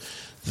with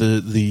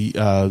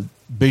the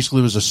basically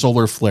it was a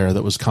solar flare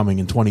that was coming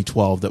in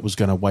 2012 that was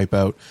going to wipe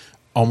out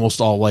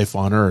almost all life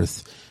on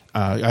Earth.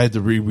 I had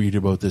to reread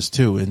about this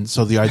too, and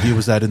so the idea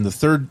was that in the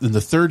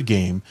third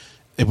game,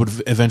 it would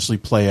eventually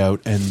play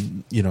out,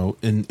 and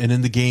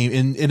in the game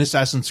in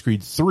Assassin's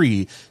Creed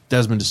 3,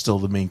 Desmond is still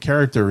the main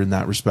character in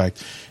that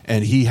respect,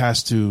 and he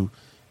has to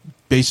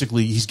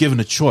basically, he's given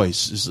a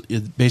choice.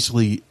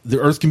 Basically, the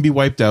Earth can be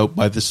wiped out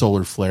by the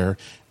solar flare,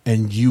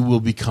 and you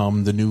will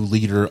become the new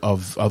leader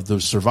of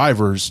those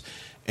survivors,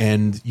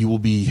 and you will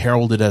be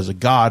heralded as a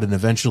god, and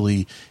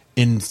eventually,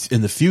 in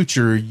the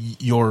future,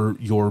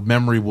 your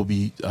memory will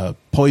be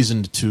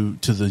poisoned to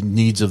the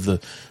needs of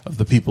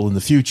the people in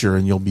the future,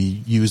 and you'll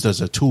be used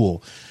as a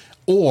tool.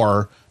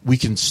 Or we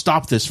can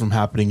stop this from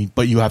happening,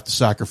 but you have to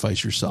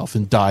sacrifice yourself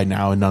and die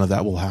now, and none of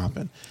that will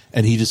happen.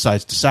 And he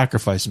decides to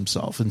sacrifice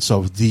himself, and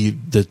so the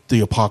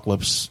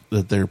apocalypse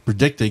that they're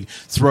predicting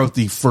throughout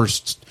the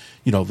first,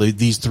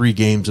 these 3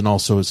 games, and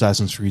also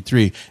Assassin's Creed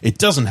 3, it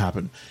doesn't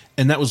happen.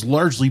 And that was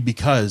largely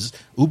because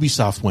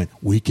Ubisoft went,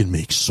 we can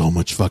make so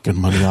much fucking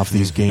money off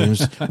these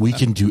games. We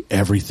can do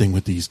everything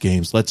with these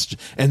games.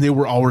 And they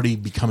were already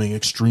becoming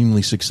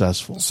extremely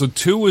successful. So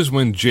 2 was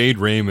when Jade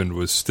Raymond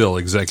was still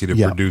executive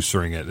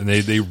producing it. And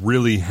they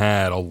really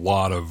had a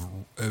lot of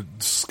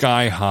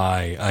sky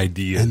high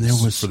ideas and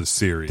for the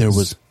series. There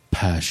was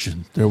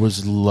passion, there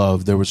was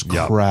love, there was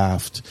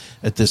craft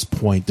at this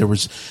point. There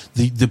was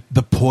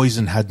the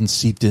poison hadn't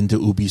seeped into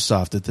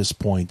Ubisoft at this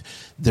point.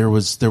 There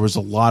was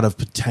a lot of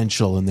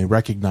potential, and they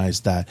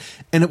recognized that.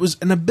 And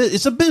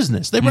it's a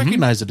business. They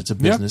recognize that it's a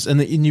business, and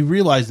you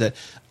realize that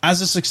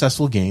as a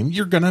successful game,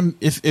 you're gonna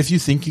if you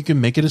think you can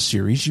make it a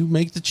series, you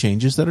make the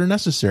changes that are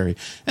necessary.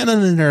 And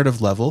on a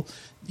narrative level,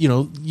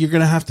 you're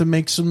gonna have to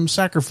make some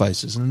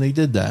sacrifices, and they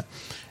did that.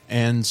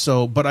 And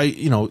so, but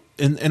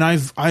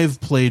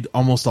I've played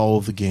almost all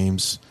of the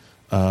games,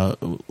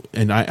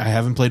 and I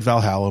haven't played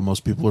Valhalla.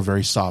 Most people are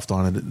very soft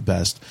on it at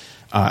best.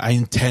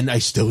 I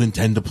still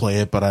intend to play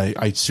it, but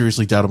I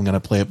seriously doubt I'm going to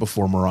play it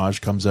before Mirage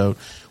comes out,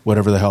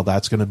 whatever the hell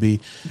that's going to be.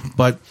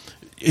 But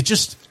it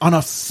just, on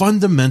a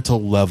fundamental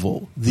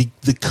level, the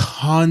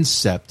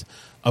concept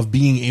of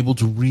being able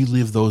to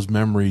relive those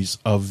memories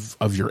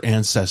of your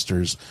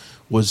ancestors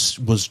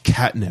was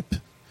catnip.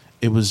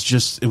 It was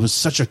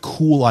such a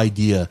cool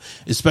idea,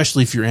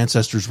 especially if your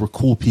ancestors were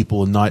cool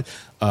people and not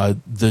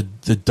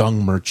the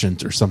dung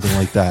merchant or something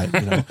like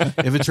that.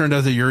 If it turned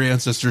out that your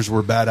ancestors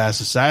were badass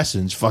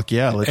assassins, fuck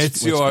yeah,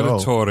 let's Ezio go.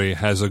 Auditore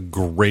has a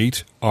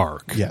great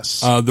arc.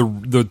 Yes,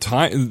 the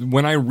time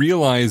when I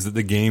realized that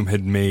the game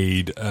had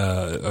made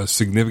a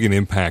significant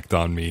impact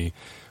on me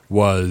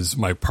was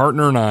my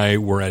partner and I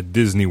were at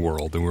Disney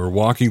World, and we were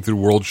walking through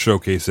World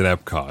Showcase at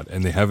Epcot,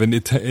 and they have an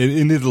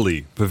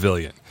Italy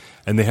pavilion.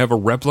 And they have a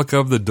replica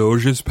of the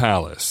Doge's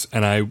palace,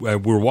 and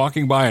we're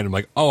walking by, and I'm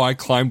like, oh, I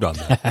climbed on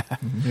that.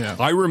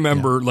 I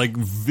remember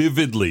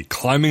vividly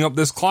climbing up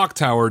this clock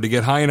tower to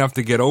get high enough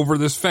to get over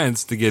this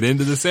fence to get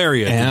into this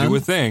area to do a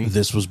thing.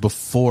 This was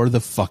before the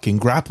fucking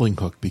grappling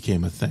hook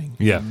became a thing.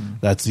 Yeah,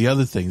 that's the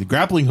other thing. The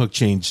grappling hook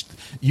changed.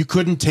 You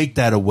couldn't take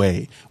that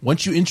away.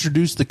 Once you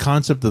introduced the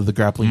concept of the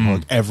grappling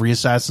hook, every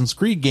Assassin's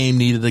Creed game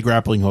needed a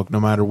grappling hook, no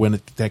matter when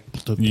it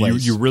took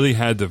place. You really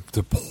had to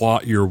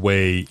plot your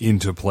way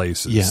into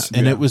places. Yeah.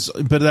 And there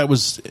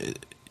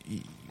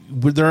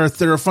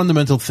are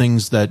fundamental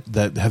things that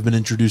have been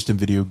introduced in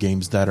video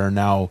games that are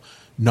now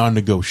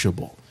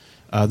non-negotiable.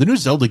 The new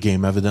Zelda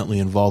game evidently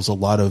involves a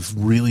lot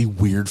of really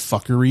weird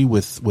fuckery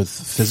with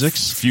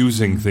physics,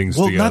 fusing things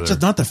together. Well,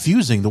 not the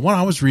fusing. The one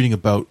I was reading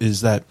about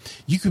is that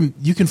you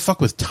can fuck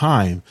with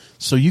time,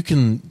 so you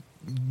can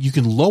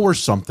lower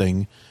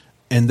something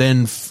and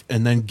then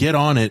get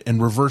on it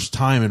and reverse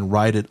time and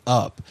ride it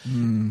up.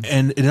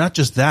 And not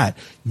just that,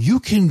 you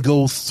can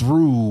go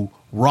through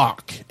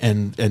rock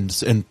and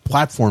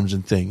platforms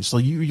and things. So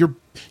you're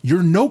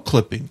no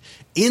clipping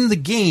in the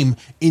game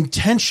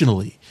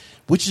intentionally,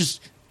 which is,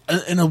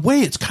 in a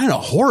way, it's kind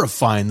of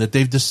horrifying that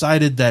they've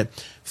decided that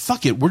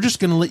fuck it, we're just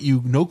going to let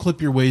you no clip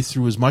your way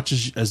through as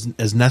much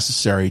as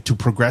necessary to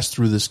progress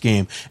through this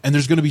game, and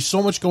there's going to be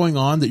so much going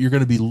on that you're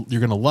going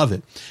to love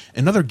it.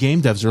 And other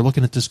game devs are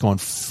looking at this going,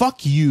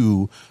 fuck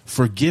you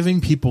for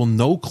giving people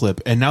no clip,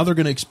 and now they're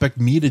going to expect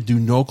me to do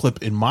no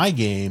clip in my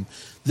game.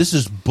 This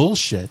is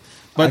bullshit.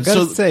 But I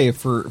gotta say,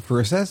 for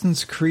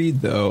Assassin's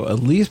Creed, though, at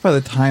least by the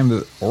time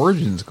that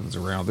Origins comes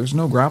around, there's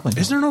no grappling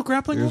hook. Is there no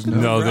grappling hook?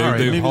 No,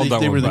 they've held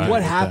that one back.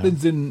 What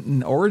happens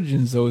in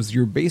Origins, though, is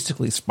you're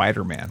basically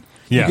Spider-Man.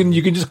 Yeah.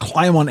 You can just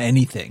climb on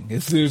anything.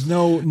 There's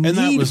no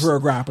need for a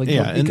grappling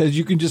hook because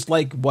you can just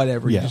you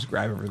just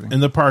grab everything.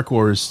 And the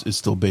parkour is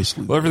still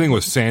basically... Well, everything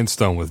was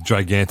sandstone with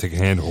gigantic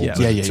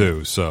handholds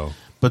too. So,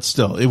 but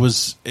still, it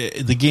was a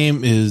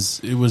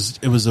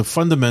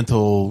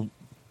fundamental...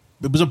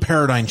 It was a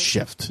paradigm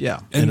shift,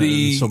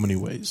 in so many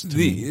ways.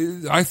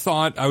 I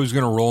thought I was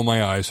going to roll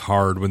my eyes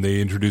hard when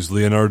they introduced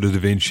Leonardo da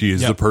Vinci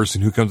as the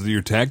person who comes to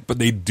your tech, but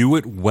they do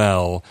it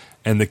well,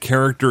 and the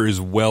character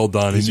is well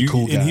done. He's a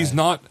cool guy. And he's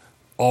not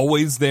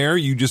always there.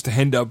 You just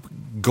end up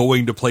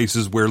going to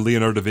places where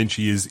Leonardo da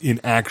Vinci is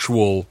in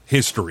actual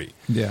history.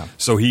 Yeah.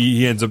 So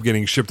he ends up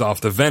getting shipped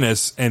off to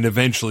Venice, and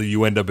eventually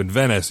you end up in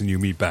Venice and you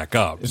meet back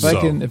up. If I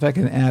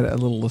can add a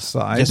little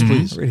aside, yes,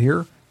 please, right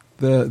here,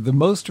 the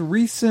most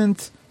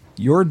recent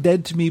You're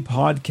Dead to Me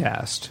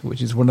podcast,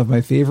 which is one of my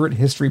favorite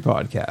history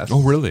podcasts.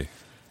 Oh, really?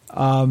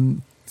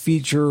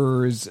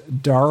 Features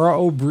Dara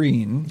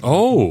O'Brien.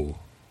 Oh.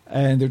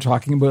 And they're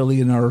talking about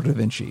Leonardo da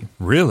Vinci.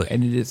 Really?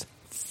 And it is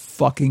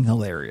fucking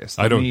hilarious.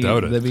 I don't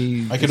doubt it.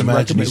 I can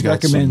imagine he's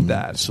got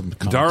that. Some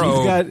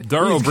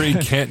Dara O'Brien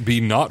can't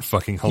be not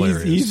fucking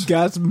hilarious. He's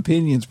got some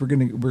opinions. We're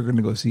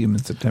gonna go see him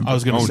in September. I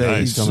was going to say nice.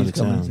 he's coming to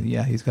town.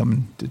 Yeah, he's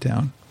coming to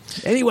town.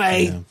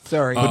 Anyway,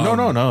 sorry, but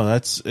no.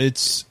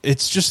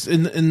 It's just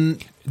in.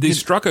 They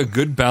struck a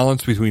good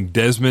balance between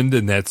Desmond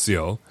and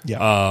Ezio.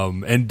 Yeah.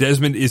 And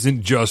Desmond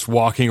isn't just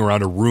walking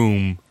around a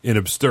room in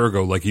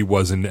Abstergo like he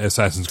was in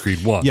Assassin's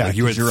Creed 1. Yeah, like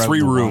you had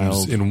 3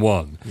 rooms in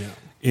 1. Yeah.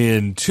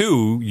 In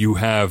 2, you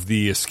have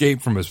the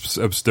escape from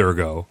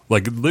Abstergo.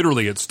 Like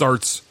literally, it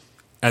starts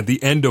at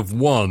the end of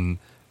 1,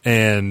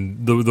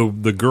 and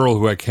the girl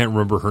who I can't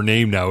remember her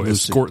name now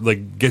gets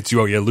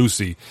you out. Yeah,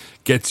 Lucy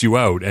gets you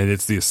out, and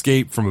it's the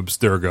escape from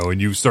Abstergo, and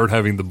you start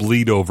having the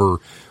bleed over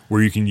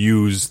where you can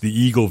use the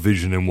eagle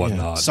vision and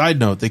whatnot. Yeah. Side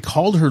note, they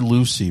called her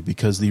Lucy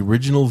because the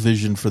original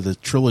vision for the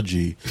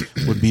trilogy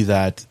would be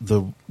that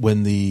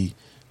when the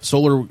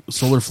solar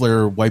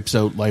flare wipes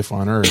out life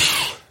on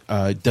Earth,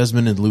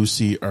 Desmond and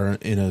Lucy are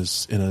in a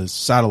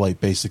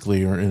satellite,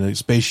 basically, or in a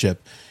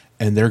spaceship,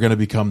 and they're going to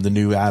become the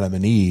new Adam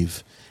and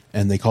Eve.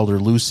 And they called her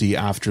Lucy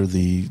after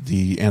the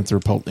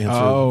Anthropocene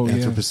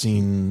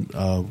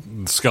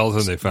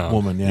skeleton they found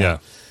woman. Yeah.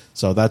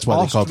 So that's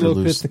why they called her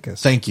Lucy.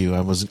 Thank you.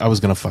 I was going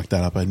to fuck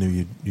that up. I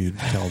knew you'd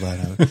tell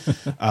that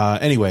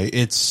out. Anyway,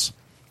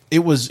 it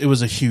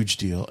was a huge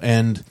deal,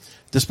 and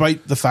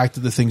despite the fact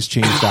that the things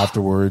changed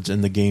afterwards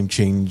and the game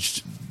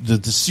changed,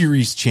 the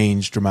series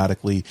changed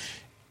dramatically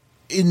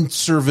in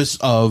service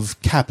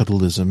of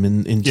capitalism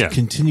and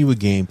continue a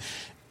game.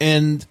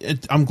 And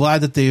I'm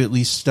glad that they at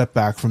least stepped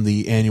back from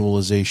the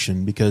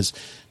annualization because,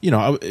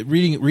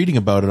 reading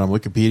about it on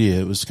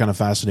Wikipedia, it was kind of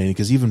fascinating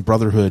because even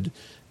Brotherhood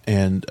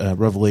and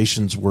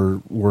Revelations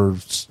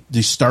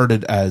they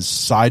started as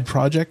side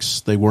projects.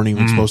 They weren't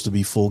even supposed to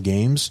be full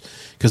games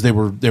because they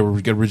were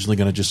originally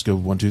going to just go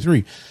 1, 2,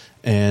 3,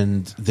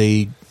 and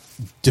they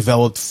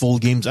developed full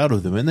games out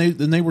of them, and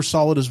they were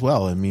solid as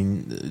well. I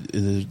mean,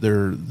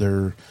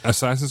 they're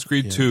Assassin's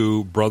Creed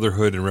 2,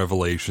 Brotherhood, and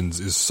Revelations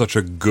is such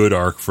a good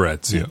arc for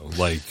Ezio.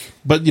 Yeah.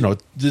 But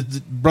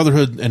the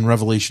Brotherhood and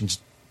Revelations,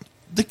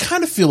 they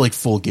kind of feel like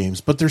full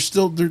games, but there's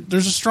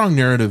a strong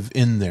narrative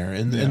in there,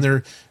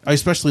 and I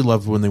especially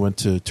loved when they went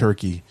to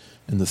Turkey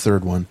in the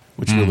third one,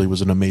 which really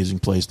was an amazing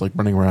place, like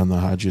running around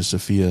the Hagia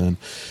Sophia and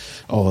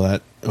all of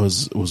that. It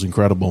was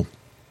incredible.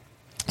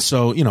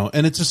 So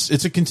and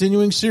it's a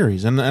continuing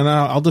series, and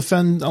I'll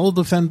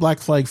defend Black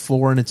Flag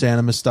 4 and its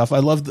Animus stuff.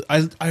 I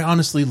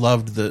honestly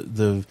loved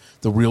the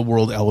real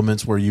world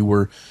elements where you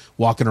were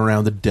walking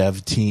around the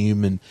dev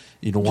team and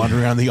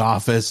wandering around the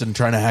office and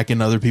trying to hack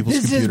into other people's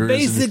computers.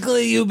 This is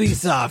basically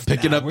Ubisoft.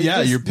 Picking up,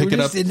 you're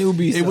picking up.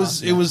 It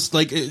was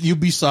like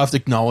Ubisoft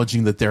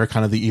acknowledging that they're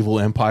kind of the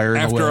evil empire.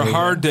 After a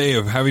hard day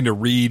of having to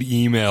read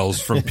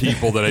emails from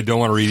people that I don't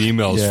want to read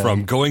emails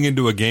from, going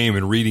into a game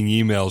and reading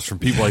emails from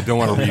people I don't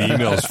want to read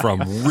emails from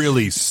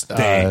really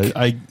stank.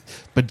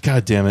 But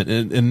god damn it,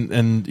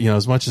 and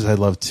as much as I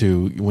love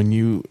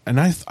 2,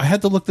 I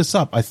had to look this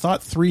up. I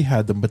thought 3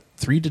 had them, but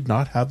 3 did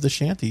not have the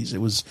shanties. It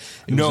was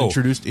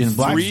introduced in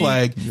Black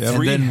Flag,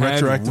 and then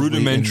had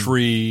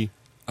rudimentary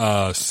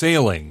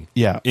sailing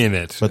in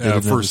it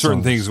for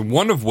certain things.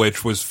 One of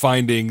which was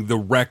finding the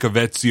wreck of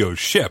Ezio's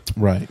ship,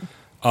 right?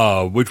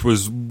 Which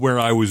was where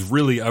I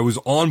was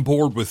on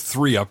board with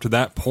 3 up to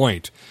that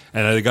point,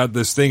 and I got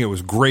this thing. It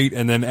was great,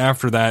 and then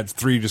after that,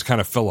 3 just kind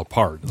of fell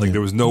apart.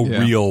 There was no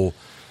real.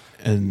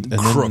 And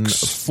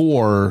crooks. Then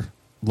 4,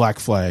 Black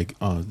Flag,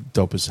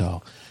 dope as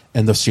hell,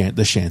 and the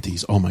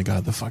shanties. Oh my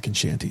god, the fucking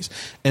shanties!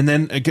 And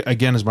then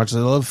again, as much as I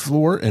love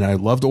 4 and I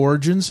loved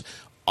Origins,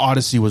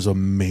 Odyssey was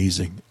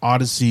amazing.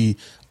 Odyssey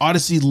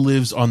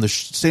stands on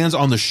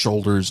the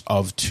shoulders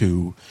of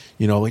 2.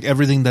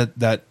 Everything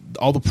that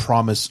all the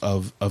promise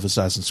of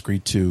Assassin's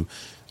Creed 2,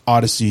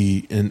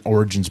 Odyssey and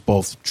Origins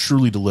both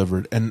truly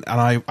delivered. And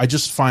I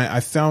just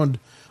found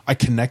I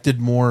connected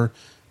more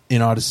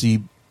in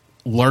Odyssey.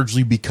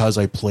 Largely because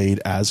I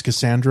played as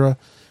Cassandra,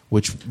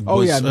 which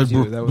was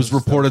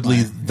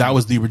reportedly that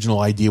was the original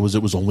idea.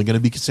 It was only going to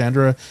be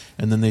Cassandra,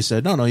 and then they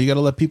said no, you got to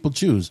let people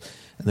choose,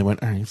 and they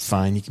went, all right,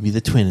 fine, you can be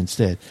the twin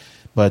instead.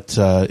 But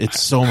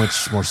it's so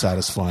much more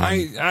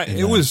satisfying.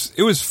 It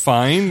was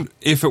fine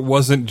if it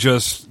wasn't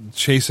just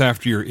chase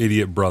after your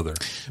idiot brother.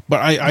 But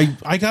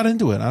I got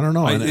into it. I don't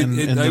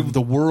know,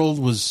 the world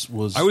was.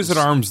 I was at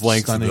arm's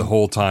length the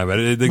whole time.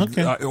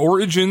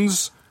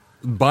 Origins,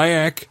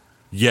 Bayek.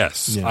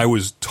 Yes, I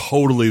was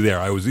totally there.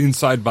 I was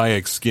inside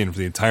Bayek's skin for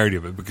the entirety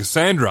of it. But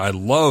Cassandra, I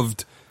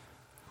loved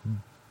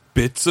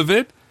bits of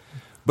it,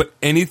 but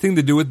anything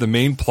to do with the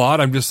main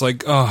plot, I'm just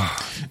like, oh,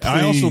 please.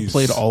 I also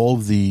played all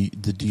of the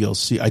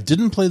DLC. I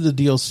didn't play the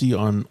DLC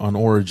on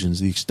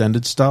Origins, the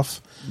extended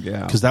stuff.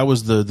 Yeah. Because that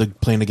was the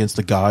playing against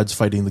the gods,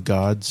 fighting the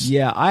gods.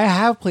 Yeah, I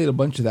have played a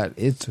bunch of that.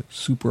 It's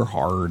super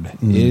hard.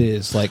 It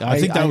is. I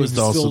think that was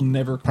also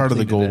never part of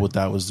the goal with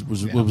that was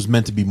it was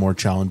meant to be more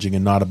challenging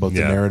and not about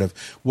the narrative.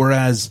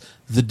 Whereas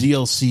the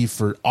DLC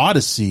for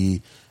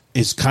Odyssey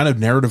is kind of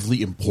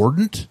narratively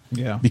important,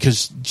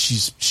 because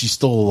she's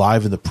still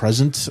alive in the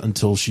present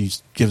until she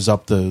gives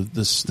up the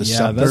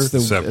scepter. That's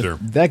the scepter.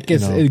 That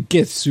gets it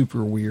gets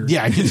super weird.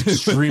 Yeah, it gets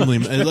extremely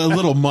a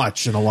little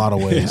much in a lot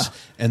of ways,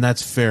 and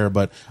that's fair.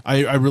 But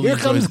I really here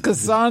comes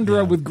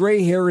Cassandra with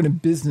gray hair and a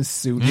business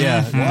suit.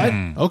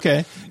 Yeah, what?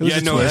 Okay,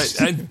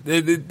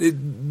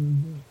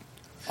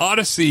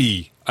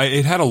 Odyssey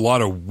It had a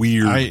lot of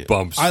weird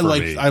bumps. I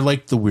me.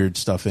 liked the weird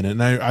stuff in it,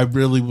 and I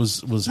really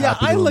was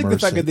happy. I to like the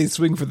immerse fact it. that they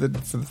swing for the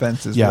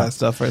fences and that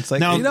stuff. Where it's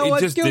like, Now, you know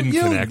what, just didn't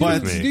connect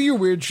with me. Do your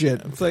weird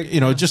shit. It's like,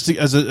 just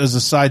as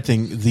a side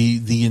thing,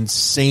 the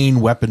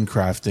insane weapon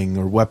crafting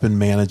or weapon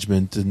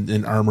management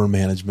and armor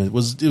management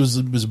was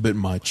a bit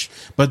much.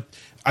 But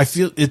I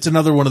feel it's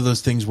another one of those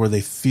things where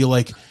they feel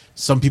like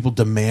some people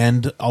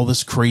demand all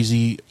these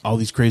crazy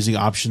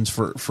options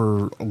for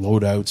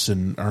loadouts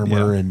and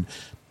armor and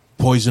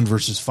poison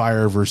versus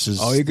fire versus.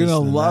 Oh, you're gonna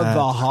love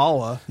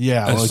Valhalla.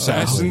 Yeah,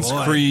 Assassin's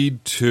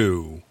Creed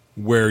 2,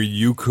 where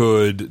you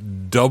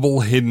could double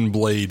hidden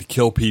blade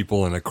kill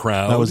people in a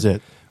crowd. That was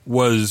it.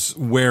 Was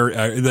where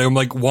I'm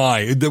like,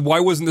 why?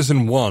 Why wasn't this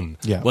in 1?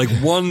 Yeah, like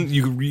 1.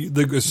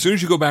 As soon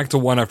as you go back to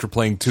 1 after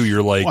playing 2,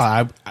 you're like,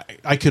 well,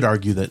 I could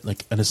argue that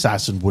like an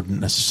assassin wouldn't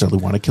necessarily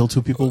want to kill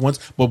 2 people at once,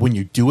 but when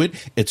you do it,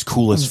 it's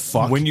cool as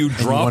fuck. When you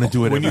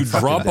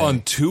drop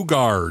on 2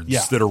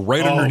 guards that are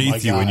right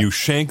underneath you, and you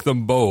shank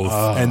them both,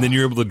 and then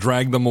you're able to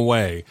drag them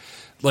away.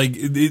 Like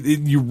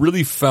you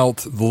really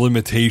felt the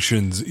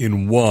limitations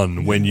in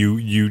 1 when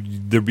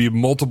there'd be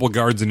multiple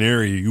guards in an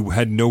area, you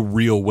had no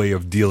real way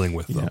of dealing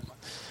with them.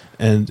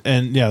 And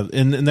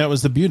that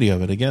was the beauty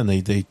of it. Again,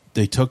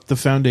 they took the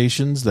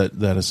foundations that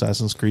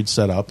Assassin's Creed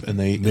set up and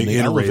they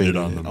iterated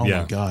on them. Oh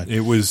my god, it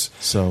was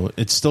so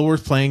it's still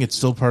worth playing. It's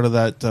still part of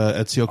that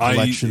Ezio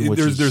collection.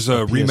 There's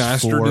a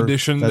remastered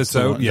edition that's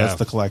out. That's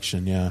the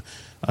collection. Yeah,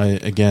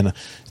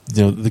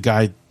 the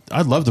guy.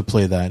 I'd love to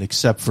play that,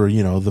 except for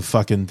the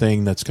fucking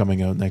thing that's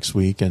coming out next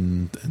week,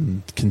 and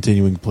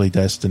continuing to play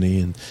Destiny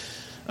and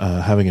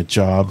having a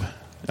job.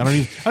 I don't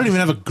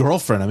even have a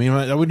girlfriend. I mean,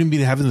 I wouldn't be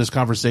having this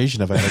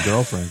conversation if I had a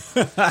girlfriend.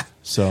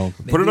 So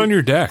put it on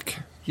your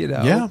deck.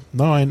 Yeah,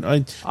 no,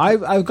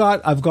 I've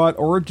got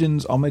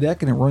Origins on my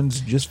deck and it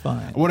runs just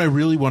fine. What I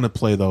really want to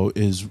play though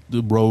is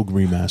the Rogue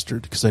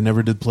remastered, because I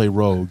never did play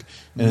Rogue.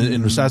 And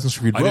in Assassin's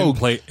Creed Rogue, I didn't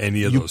play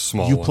any of those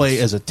small ones. You play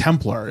as a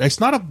Templar. It's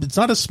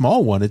not a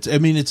small one.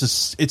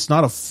 It's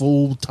not a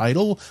full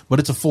title, but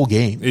it's a full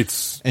game.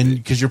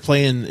 Because you're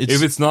playing.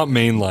 If it's not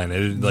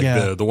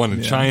mainline, the one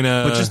in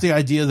China, but just the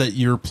idea that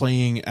you're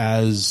playing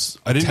as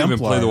I didn't Templar.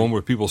 even play the one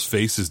where people's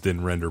faces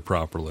didn't render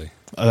properly.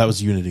 That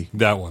was Unity.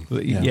 That one.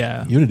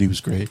 Yeah. Unity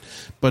was great.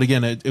 But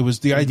again, it was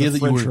the idea that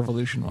French you were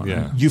Revolution one.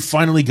 Yeah. You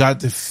finally got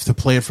to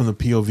play it from the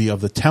POV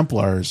of the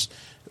Templars,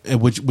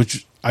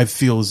 which I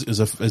feel is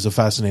a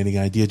fascinating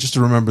idea. Just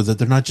to remember that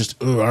they're not just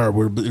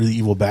we're the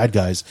evil bad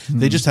guys.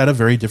 They just had a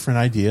very different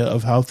idea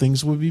of how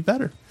things would be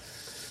better.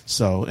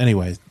 So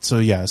anyway,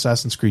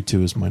 Assassin's Creed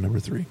 2 is my number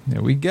 3.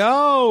 There we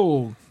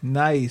go.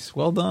 Nice.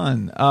 Well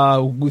done.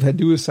 We've had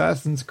 2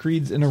 Assassin's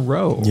Creeds in a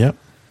row. Yep.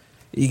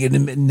 You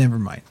can never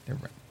mind.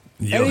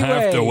 You'll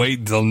have to wait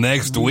until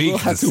next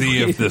week to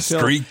see if the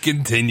streak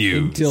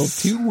continues. Until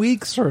 2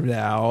 weeks from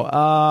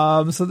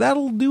now. So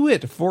that'll do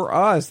it for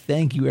us.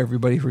 Thank you,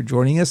 everybody, for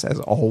joining us. As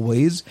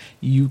always,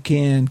 you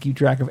can keep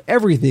track of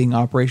everything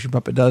Operation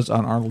Puppet does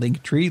on our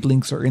link tree.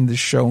 Links are in the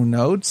show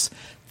notes.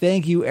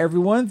 Thank you,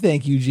 everyone.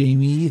 Thank you,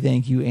 Jamie.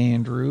 Thank you,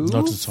 Andrew.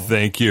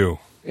 Thank you.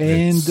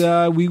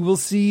 And we will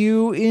see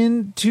you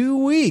in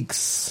 2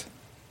 weeks.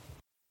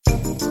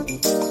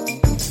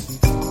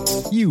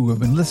 You have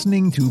been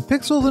listening to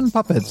Pixels and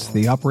Puppets,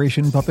 the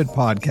Operation Puppet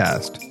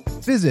podcast.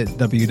 Visit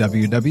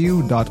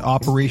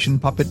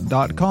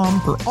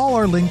www.operationpuppet.com for all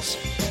our links.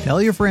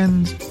 Tell your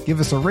friends, give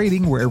us a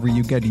rating wherever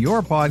you get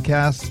your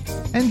podcasts,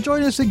 and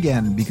join us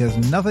again, because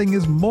nothing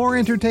is more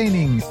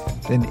entertaining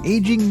than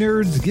aging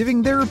nerds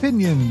giving their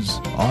opinions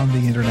on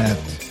the internet.